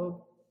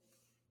 though,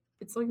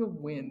 it's like a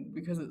win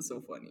because it's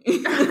so funny.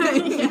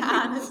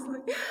 Yeah, honestly.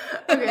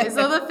 Okay,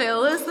 so the fail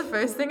list, the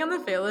first thing on the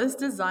fail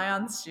list is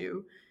Zion's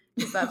shoe.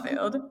 Because that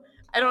failed.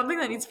 I don't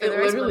think that needs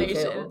further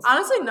explanation.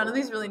 Honestly, none of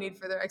these really need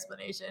further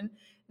explanation.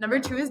 Number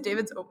 2 is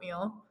David's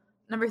oatmeal.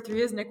 Number 3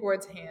 is Nick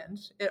Ward's hand.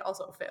 It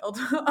also failed.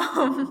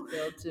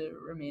 Failed to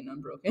remain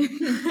unbroken.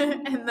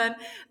 And then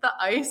the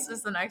ice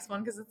is the next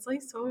one because it's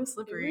like so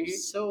slippery. It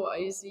was so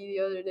icy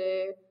the other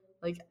day.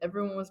 Like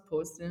everyone was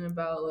posting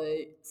about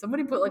like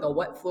somebody put like a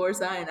wet floor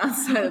sign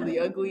outside of the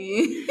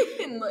Ugly,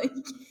 and like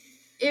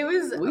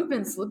we've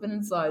been slipping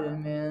and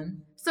sliding,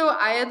 man. So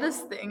I had this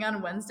thing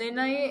on Wednesday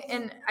night,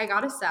 and I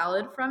got a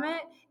salad from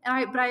it.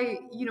 But I,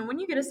 when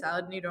you get a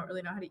salad and you don't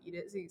really know how to eat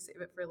it, so you save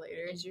it for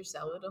later. Is your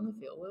salad on the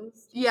fail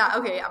list? Yeah.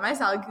 Okay. Yeah, my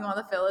salad can go on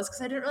the fail list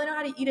because I didn't really know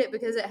how to eat it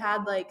because it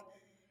had like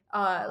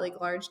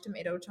large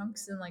tomato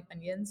chunks and like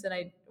onions, and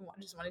I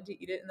just wanted to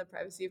eat it in the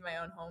privacy of my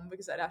own home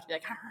because I'd have to be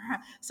like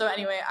so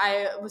anyway,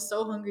 I was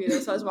so hungry though,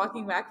 so I was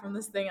walking back from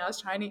this thing and I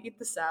was trying to eat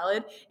the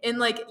salad, and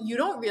like you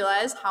don't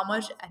realize how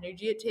much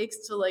energy it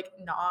takes to like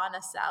gnaw on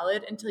a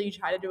salad until you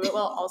try to do it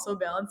while also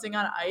balancing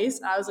on ice.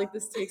 And I was like,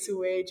 this takes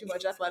way too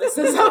much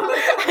athleticism.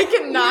 I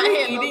cannot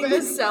handle eating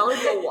the salad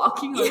while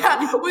walking on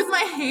ice. With my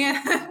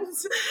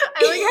hands.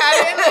 I like had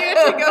it in like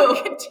a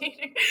to-go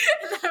container,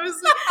 and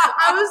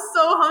I was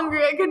so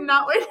hungry I could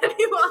not wait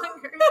any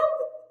longer.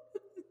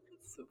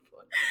 So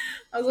funny.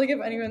 I was like, if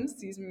anyone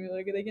sees me,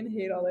 like they can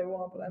hate all they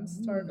want, but I'm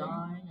starving.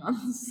 Gnawing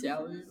on the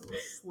salad or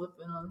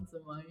slipping on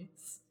some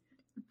ice.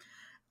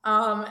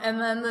 And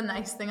then the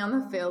next thing on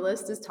the fail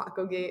list is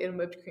Taco Gate and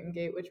Whipped Cream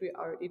Gate, which we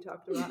already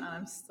talked about, and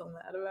I'm still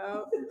mad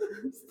about.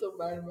 I'm still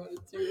mad about it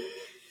too.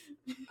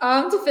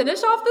 To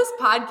finish off this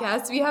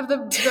podcast, we have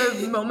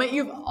the moment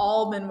you've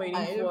all been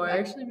waiting for. I've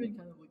actually been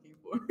kind of looking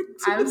forward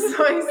to. I'm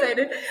so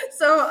excited.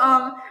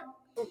 So,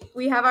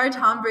 we have our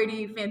Tom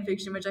Brady fan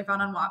fiction, which I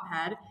found on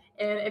Wattpad.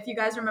 And if you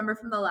guys remember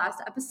from the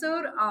last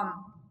episode,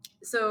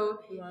 so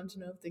we wanted to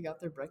know if they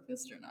got their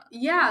breakfast or not.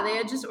 Yeah, they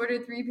had just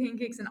ordered 3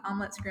 pancakes, and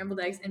omelet, scrambled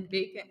eggs, and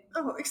bacon.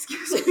 Oh,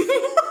 excuse me.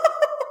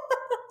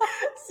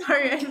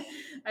 Sorry,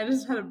 I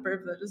just had a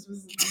burp that just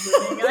was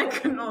living, and I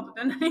couldn't hold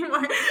it in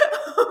anymore.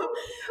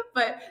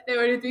 But they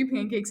ordered 3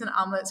 pancakes, an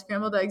omelet,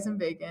 scrambled eggs, and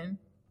bacon.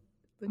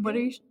 What are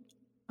you?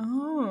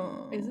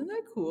 Oh. Isn't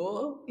that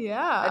cool? Yeah.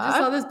 I just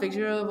saw this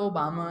picture of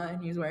Obama, and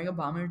he was wearing a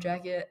bomber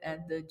jacket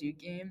at the Duke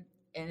game,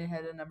 and it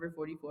had a number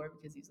 44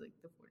 because he's like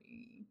the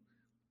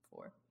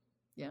 44.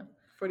 Yeah.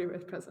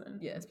 45th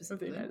president. Yeah,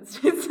 specifically of the United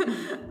States.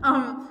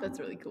 That's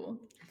really cool.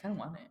 I kind of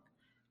want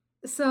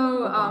it. So,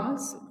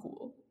 Obama's so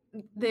cool.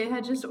 They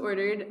had just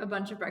ordered a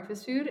bunch of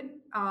breakfast food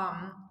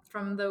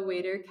from the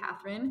waiter,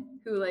 Catherine,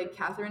 who, like,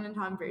 Catherine and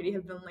Tom Brady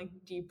have been, like,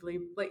 deeply,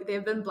 like, they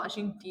have been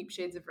blushing deep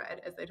shades of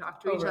red as they talk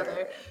to each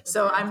other.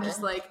 So I'm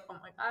just like, oh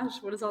my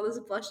gosh, what is all this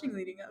blushing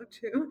leading up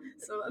to?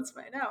 So let's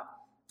find out.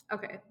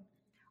 Okay.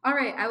 All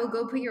right, I will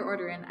go put your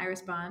order in, I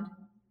respond.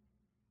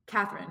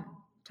 Catherine,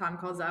 Tom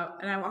calls out,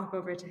 and I walk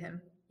over to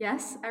him.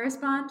 Yes, I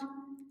respond.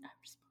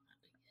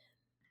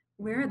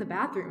 Where are the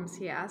bathrooms?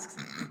 He asks.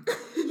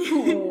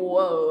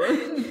 Whoa.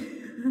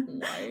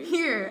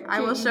 Here,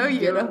 I will show you.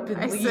 Get up and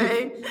I leave.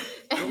 say,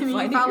 and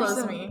he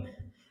follows me.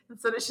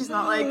 So that she's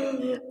not like,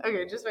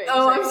 okay, just wait.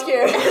 Oh, I'm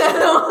scared. I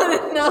don't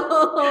want to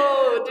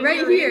know. Did right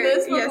you read here.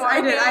 this Yes,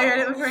 I did. beforehand? I read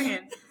it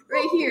beforehand.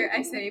 Right here,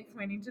 I say,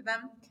 pointing to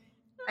them.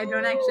 I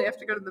don't actually have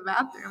to go to the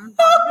bathroom.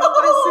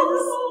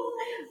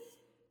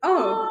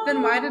 Oh,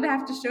 then why did I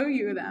have to show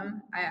you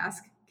them? I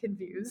ask,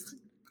 confused.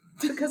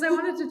 Because I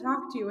wanted to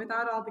talk to you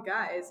without all the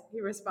guys, he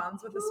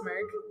responds with a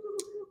smirk.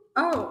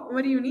 Oh,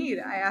 what do you need?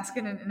 I ask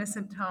in an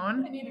innocent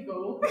tone. I need to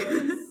go.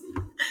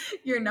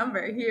 Your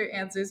number, he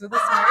answers with a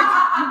smirk.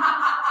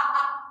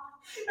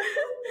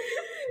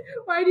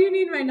 Why do you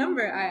need my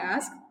number? I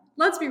ask.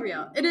 Let's be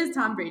real. It is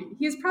Tom Brady.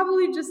 He is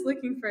probably just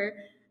looking for...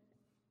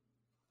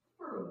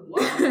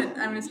 What? I'm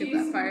gonna skip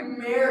that part.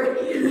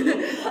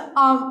 Married.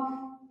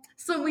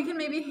 So we can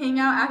maybe hang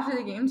out after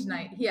the game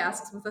tonight, he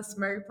asks with a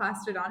smirk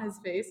plastered on his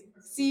face.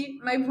 See,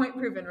 my point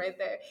proven right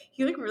there.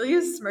 He like really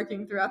is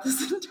smirking throughout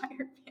this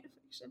entire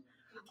fanfiction.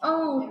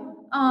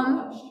 Oh,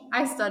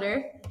 I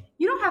stutter.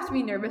 You don't have to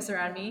be nervous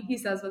around me, he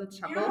says with a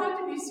chuckle. You don't have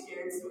to be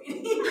scared,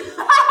 sweetie.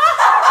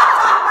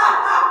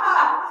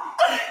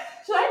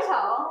 Should I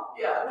tell?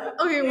 Yeah.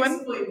 Okay,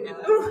 Explain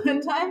that.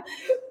 one time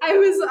I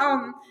was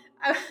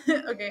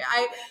okay,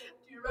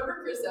 Do you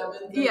remember Chris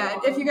Evans? Yeah,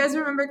 if you guys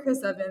remember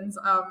Chris Evans,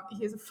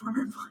 he's a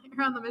former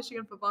player on the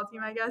Michigan football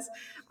team, I guess.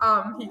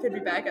 He could be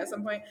back at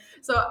some point.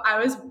 So I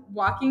was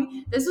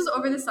walking. This was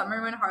over the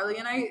summer when Harley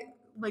and I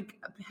like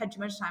had too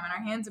much time on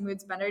our hands, and we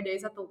would spend our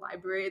days at the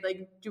library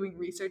like doing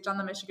research on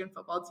the Michigan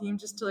football team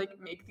just to like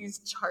make these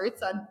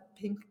charts on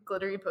pink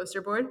glittery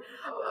poster board.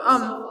 Oh,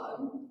 so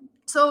fun.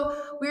 So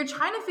we were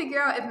trying to figure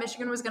out if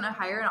Michigan was going to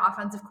hire an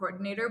offensive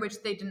coordinator,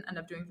 which they didn't end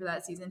up doing for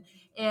that season.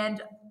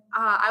 And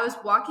I was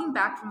walking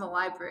back from the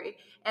library,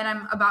 and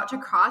I'm about to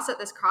cross at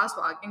this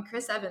crosswalk, and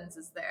Chris Evans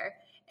is there.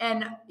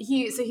 And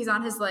he's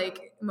on his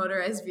like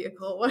motorized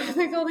vehicle. What are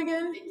they called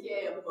again?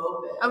 Yeah, a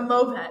moped. A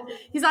moped.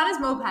 He's on his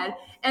moped.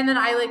 And then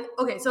I like,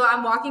 okay, so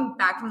I'm walking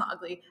back from the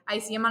ugly. I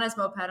see him on his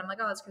moped. I'm like,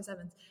 oh, that's Chris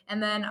Evans.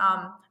 And then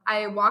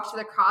I walk to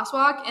the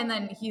crosswalk, and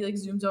then he like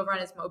zooms over on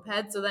his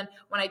moped. So then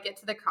when I get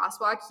to the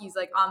crosswalk, he's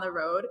like on the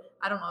road.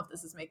 I don't know if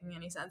this is making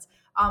any sense.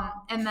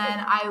 And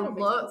then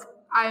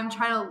I'm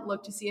trying to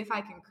look to see if I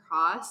can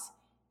cross.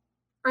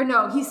 Or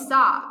no, he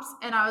stops.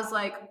 And I was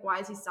like, why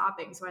is he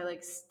stopping? So I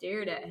like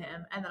stared at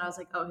him, and then I was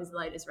like, oh, his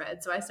light is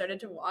red. So I started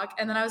to walk,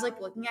 and then I was like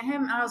looking at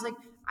him, and I was like,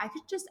 I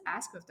could just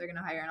ask if they're going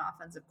to hire an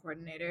offensive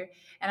coordinator.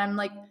 And I'm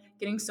like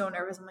getting so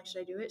nervous. I'm like, should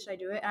I do it? Should I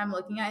do it? And I'm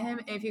looking at him.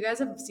 And if you guys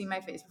have seen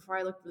my face before,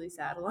 I look really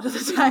sad a lot of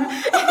the time.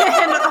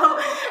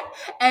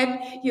 And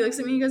he looks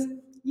at me and he goes,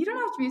 you don't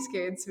have to be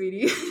scared,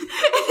 sweetie.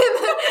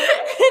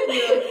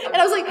 And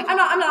I was like, I'm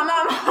not. And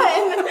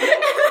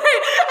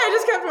I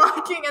just kept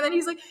walking. And then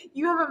he's like,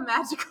 you have a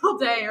magical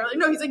day. Or like,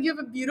 no, he's like, you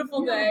have a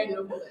beautiful day.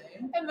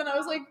 And then I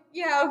was like,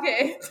 yeah,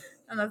 okay.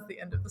 And that's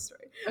the end of the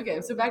story. Okay,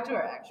 so back to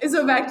our actual.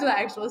 So back to the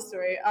actual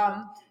story.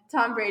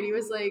 Tom Brady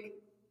was like,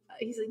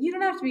 he's like, you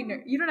don't have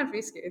to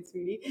be scared,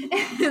 sweetie.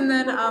 And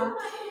then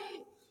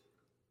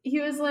he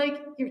was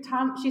like,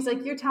 she's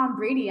like, you're Tom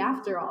Brady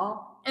after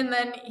all. And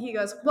then he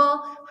goes,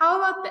 well, how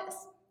about this?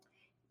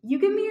 You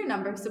give me your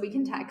number so we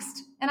can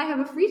text, and I have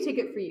a free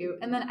ticket for you.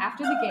 And then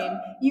after the game,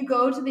 you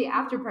go to the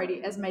after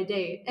party as my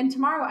date. And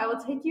tomorrow I will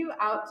take you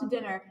out to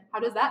dinner. How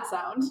does that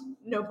sound?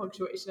 No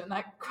punctuation in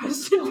that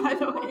question, by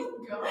the way.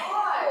 Oh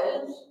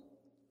my gosh.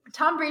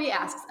 Tom Brady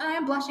asks, and I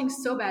am blushing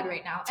so bad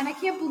right now, and I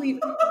can't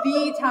believe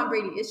the Tom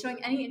Brady is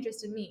showing any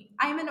interest in me.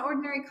 I am an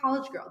ordinary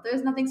college girl. There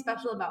is nothing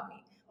special about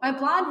me. My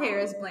blonde hair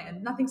is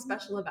bland, nothing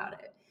special about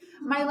it.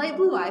 My light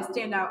blue eyes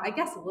stand out, I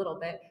guess a little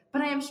bit,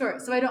 but I am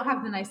short, so I don't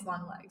have the nice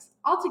long legs.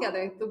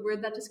 Altogether, the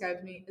word that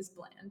describes me is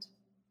bland.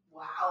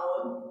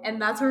 Wow.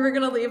 And that's where we're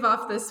going to leave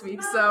off this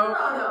week, No.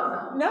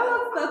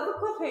 No, that's the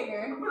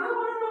cliffhanger. But I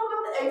want to know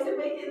about the eggs and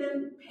bacon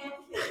and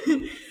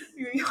pancakes.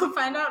 You'll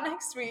find out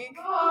next week.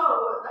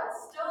 Oh,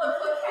 that's still a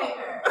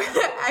cliffhanger.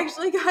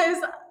 Actually, guys,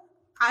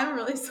 I'm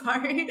really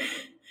sorry.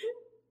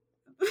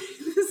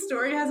 The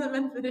story hasn't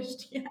been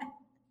finished yet.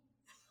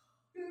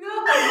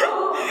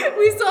 No.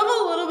 We still have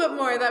a little bit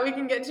more that we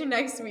can get to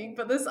next week,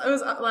 but this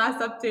was last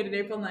updated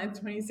April 9th,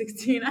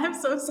 2016. I'm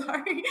so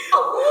sorry.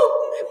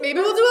 Maybe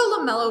we'll do a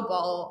LaMelo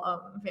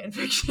Ball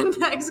fanfiction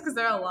next, because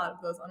there are a lot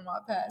of those on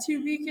Wattpad.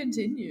 To be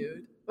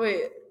continued.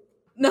 Wait.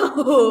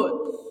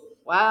 No.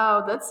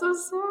 Wow, that's so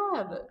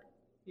sad.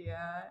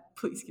 Yeah.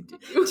 Please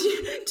continue.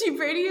 T.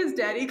 Brady is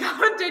daddy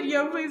commented,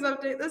 yo, please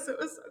update this. It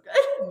was so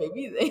good.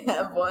 Maybe they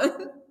have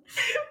one.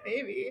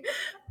 Maybe.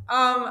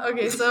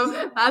 Okay,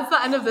 so that's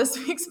the end of this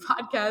week's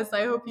podcast.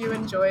 I hope you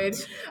enjoyed.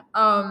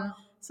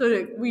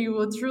 So we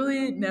will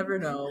truly never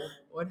know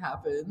what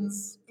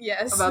happens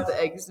Yes. about the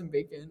eggs and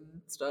bacon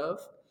stuff.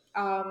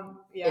 Yeah,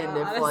 and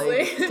if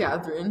honestly. like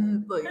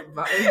Catherine like If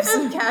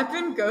vibes.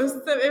 Catherine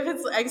ghosts them, if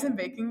it's eggs and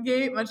bacon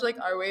gate, much like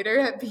our waiter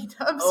at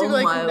B-Dubs, who Oh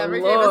like my never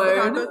Lord. gave us the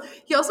tacos.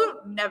 He also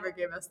never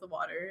gave us the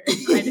water. And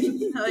I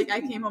didn't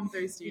I came home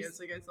thirsty. It's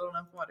like I still don't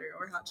have water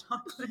or hot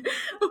chocolate.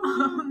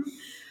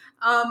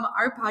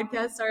 Our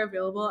podcasts are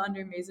available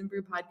under Maize n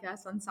Brew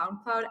Podcast on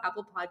SoundCloud,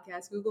 Apple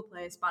Podcasts, Google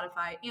Play,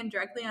 Spotify, and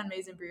directly on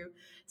Maize n Brew.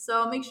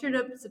 So make sure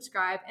to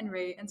subscribe and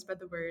rate and spread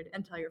the word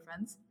and tell your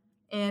friends.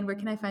 And where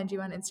can I find you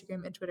on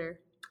Instagram and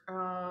Twitter?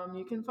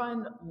 You can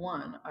find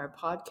our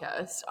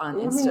podcast on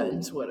Insta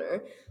and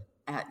Twitter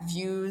at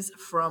Views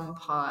from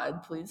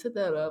Pod. Please hit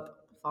that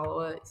up. Follow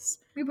us.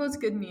 We post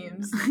good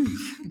memes.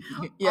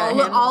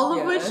 Yeah, all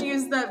of which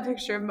use that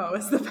picture of Mo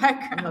as the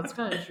background. That's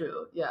kind of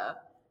true. Yeah.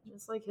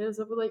 Just like hit us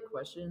up with like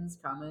questions,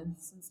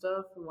 comments, and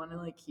stuff we want to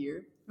like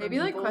hear. Maybe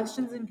like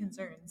questions and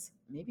concerns.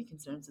 Maybe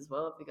concerns as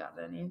well if we got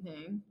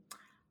anything.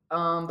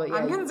 But yeah,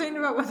 I'm concerned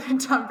about whether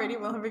Tom Brady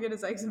will ever get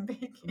his eggs and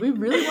bacon. We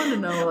really want to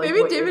know. Like,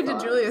 maybe David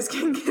DeJulius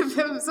can give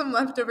him some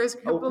leftover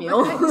scrambled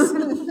eggs.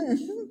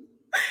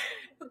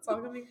 It's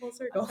all coming full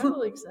circle. I'm kind of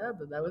like sad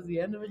that was the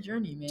end of a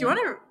journey, man. Do you want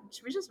to?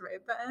 Should we just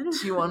write the end?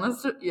 Do you want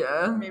us to?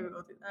 Yeah. Maybe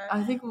we'll do that.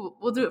 I think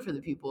we'll do it for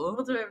the people.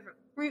 We'll do it.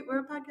 We're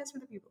a podcast for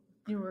the people.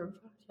 Yeah, we're a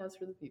podcast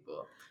for the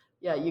people.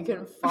 Yeah, you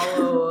can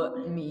follow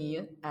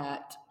me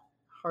at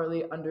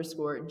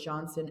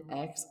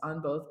Harley_JohnsonX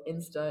on both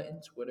Insta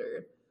and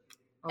Twitter.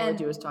 All I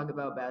do is talk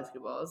about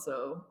basketball,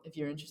 so if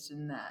you're interested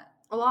in that,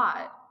 a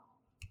lot,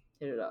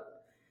 hit it up.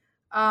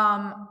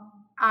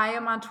 I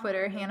am on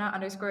Twitter,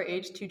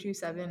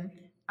 Hannah_H227.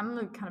 I'm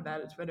like kind of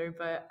bad at Twitter,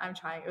 but I'm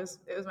trying. It was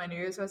my New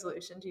Year's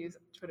resolution to use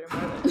Twitter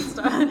more than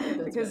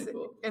Insta because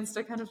cool.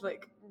 Insta kind of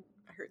like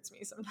hurts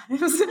me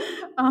sometimes.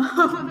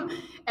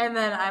 And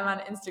then I'm on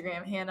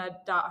Instagram,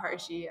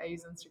 Hannah.Harshey. I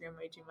use Instagram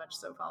way too much,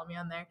 so follow me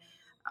on there.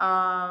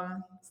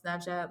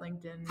 Snapchat,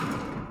 LinkedIn.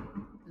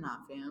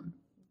 Not fam.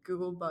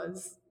 Google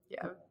Buzz.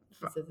 Yeah. Is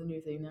that the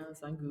new thing now?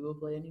 It's not Google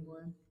Play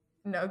anymore?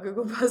 No,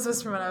 Google Buzz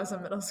was from when I was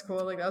in middle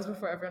school. Like, that was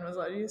before everyone was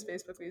allowed to use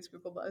Facebook. We used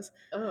Google Buzz.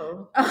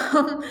 Oh.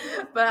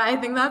 But I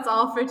think that's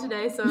all for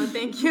today. So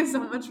thank you so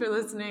much for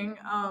listening.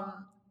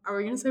 Are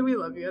we going to say we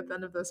love you at the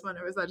end of this one,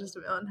 or was that just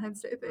a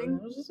Valentine's Day thing?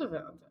 It was just a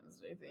Valentine's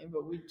Day thing,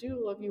 but we do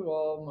love you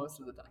all most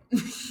of the time.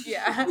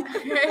 Yeah.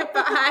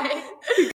 Bye.